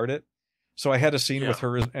to start it. So I had a scene with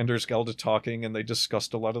her and Erzgelda talking, and they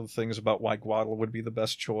discussed a lot of the things about why Guadal would be the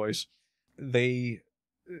best choice.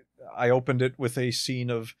 I opened it with a scene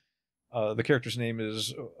of the character's name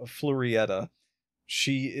is Florietta.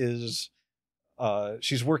 She's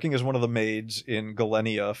working as one of the maids in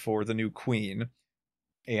Galenia for the new queen,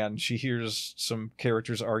 and she hears some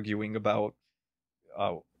characters arguing about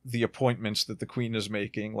the appointments that the queen is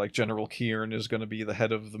making. Like General Kieran is going to be the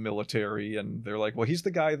head of the military, and they're like, well, he's the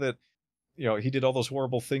guy that, he did all those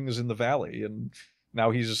horrible things in the valley, and now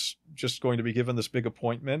he's just going to be given this big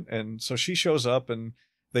appointment. And so she shows up, and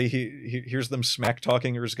he hears them smack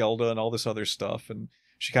talking Erzgelda and all this other stuff, and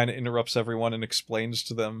she kind of interrupts everyone and explains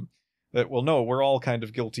to them that, well, no, we're all kind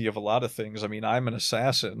of guilty of a lot of things. I mean, I'm an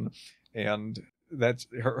assassin, and that's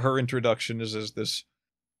her introduction is as this.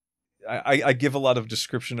 I give a lot of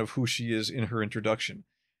description of who she is in her introduction.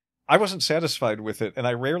 I wasn't satisfied with it, and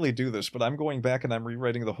I rarely do this, but I'm going back and I'm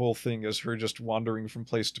rewriting the whole thing as her just wandering from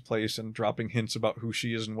place to place and dropping hints about who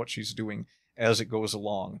she is and what she's doing as it goes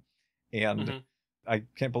along. And I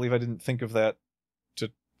can't believe I didn't think of that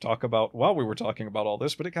to talk about while we were talking about all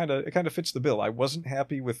this, but it kind of fits the bill. I wasn't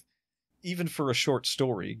happy with, even for a short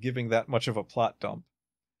story, giving that much of a plot dump.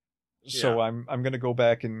 So I'm going to go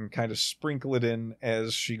back and kind of sprinkle it in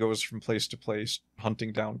as she goes from place to place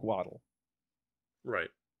hunting down Guadal. Right.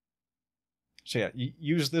 So yeah,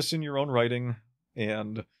 use this in your own writing,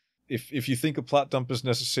 and if you think a plot dump is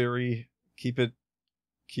necessary, keep it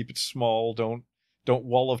small. Don't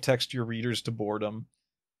wall of text your readers to boredom.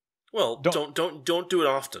 Well, don't do it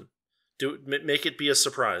often. Make it be a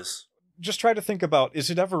surprise. Just try to think about,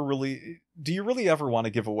 do you really ever want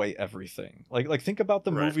to give away everything? Like think about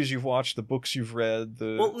the movies you've watched, the books you've read.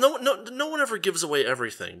 Well, no one ever gives away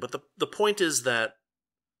everything, but the point is that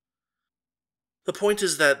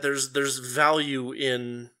there's value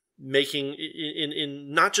in making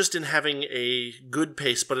in not just in having a good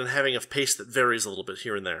pace, but in having a pace that varies a little bit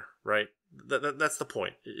here and there, right? That's the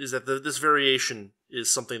point. Is that this variation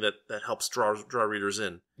is something that helps draw readers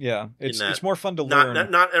in. Yeah, it's more fun to learn.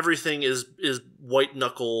 Not everything is white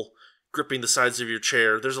knuckle gripping the sides of your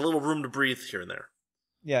chair. There's a little room to breathe here and there.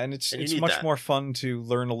 Yeah, and it's much more fun to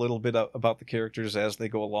learn a little bit about the characters as they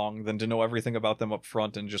go along than to know everything about them up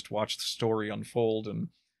front and just watch the story unfold. And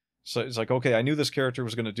so it's like, okay, I knew this character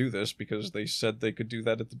was going to do this because they said they could do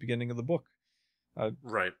that at the beginning of the book.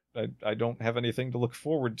 Right. I don't have anything to look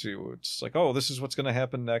forward to. It's like, oh, this is what's going to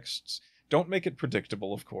happen next. Don't make it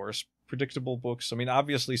predictable, of course. Predictable books, I mean,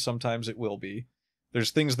 obviously sometimes it will be.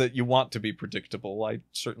 There's things that you want to be predictable. I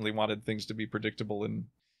certainly wanted things to be predictable in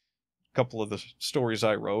couple of the stories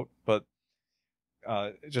I wrote, but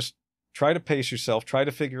just try to pace yourself, try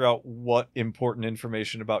to figure out what important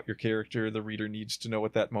information about your character the reader needs to know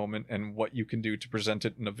at that moment and what you can do to present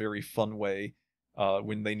it in a very fun way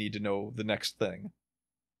when they need to know the next thing.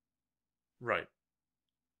 Right.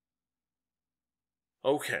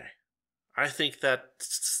 Okay. I think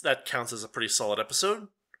that counts as a pretty solid episode.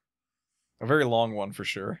 A very long one for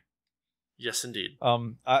sure. Yes, indeed.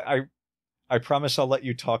 I promise I'll let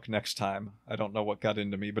you talk next time. I don't know what got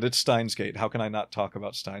into me, but it's Steins Gate. How can I not talk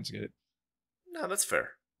about Steins Gate? No, that's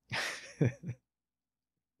fair.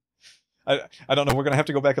 I don't know. We're going to have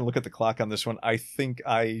to go back and look at the clock on this one. I think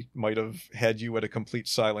I might have had you at a complete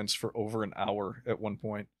silence for over an hour at one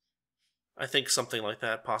point. I think something like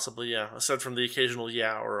that, possibly, yeah. Aside from the occasional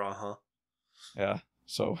yeah or uh-huh. Yeah,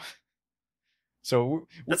 so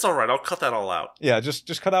that's all right. I'll cut that all out. Yeah,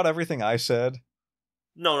 just cut out everything I said.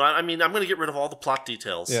 No, I mean, I'm going to get rid of all the plot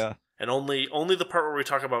details. Yeah. And only the part where we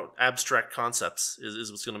talk about abstract concepts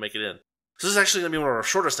is what's going to make it in. So this is actually going to be one of our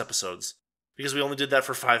shortest episodes, because we only did that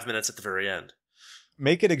for 5 minutes at the very end.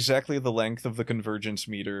 Make it exactly the length of the convergence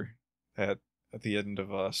meter, at the end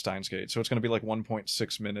of Steins Gate. So it's going to be like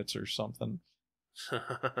 1.6 minutes or something.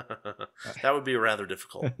 That would be rather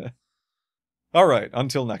difficult. All right,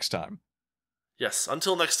 until next time. Yes,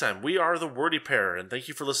 until next time, we are the Wordy Pair, and thank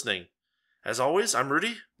you for listening. As always, I'm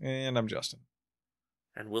Rudy. And I'm Justin.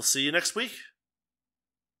 And we'll see you next week.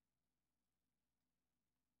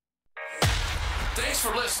 Thanks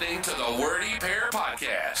for listening to the Wordy Pair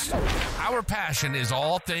Podcast. Our passion is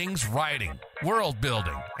all things writing, world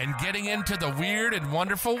building, and getting into the weird and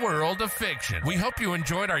wonderful world of fiction. We hope you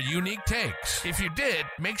enjoyed our unique takes. If you did,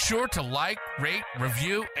 make sure to like, rate,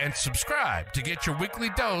 review, and subscribe to get your weekly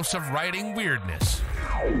dose of writing weirdness.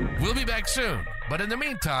 We'll be back soon, but in the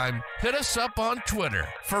meantime, hit us up on Twitter.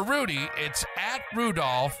 For Rudy, it's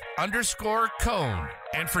 @Rudolph_Cone.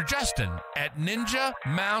 And for Justin, @Ninja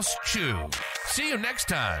Mouse Chew. See you next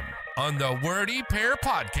time on the Wordy Pair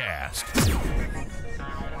Podcast.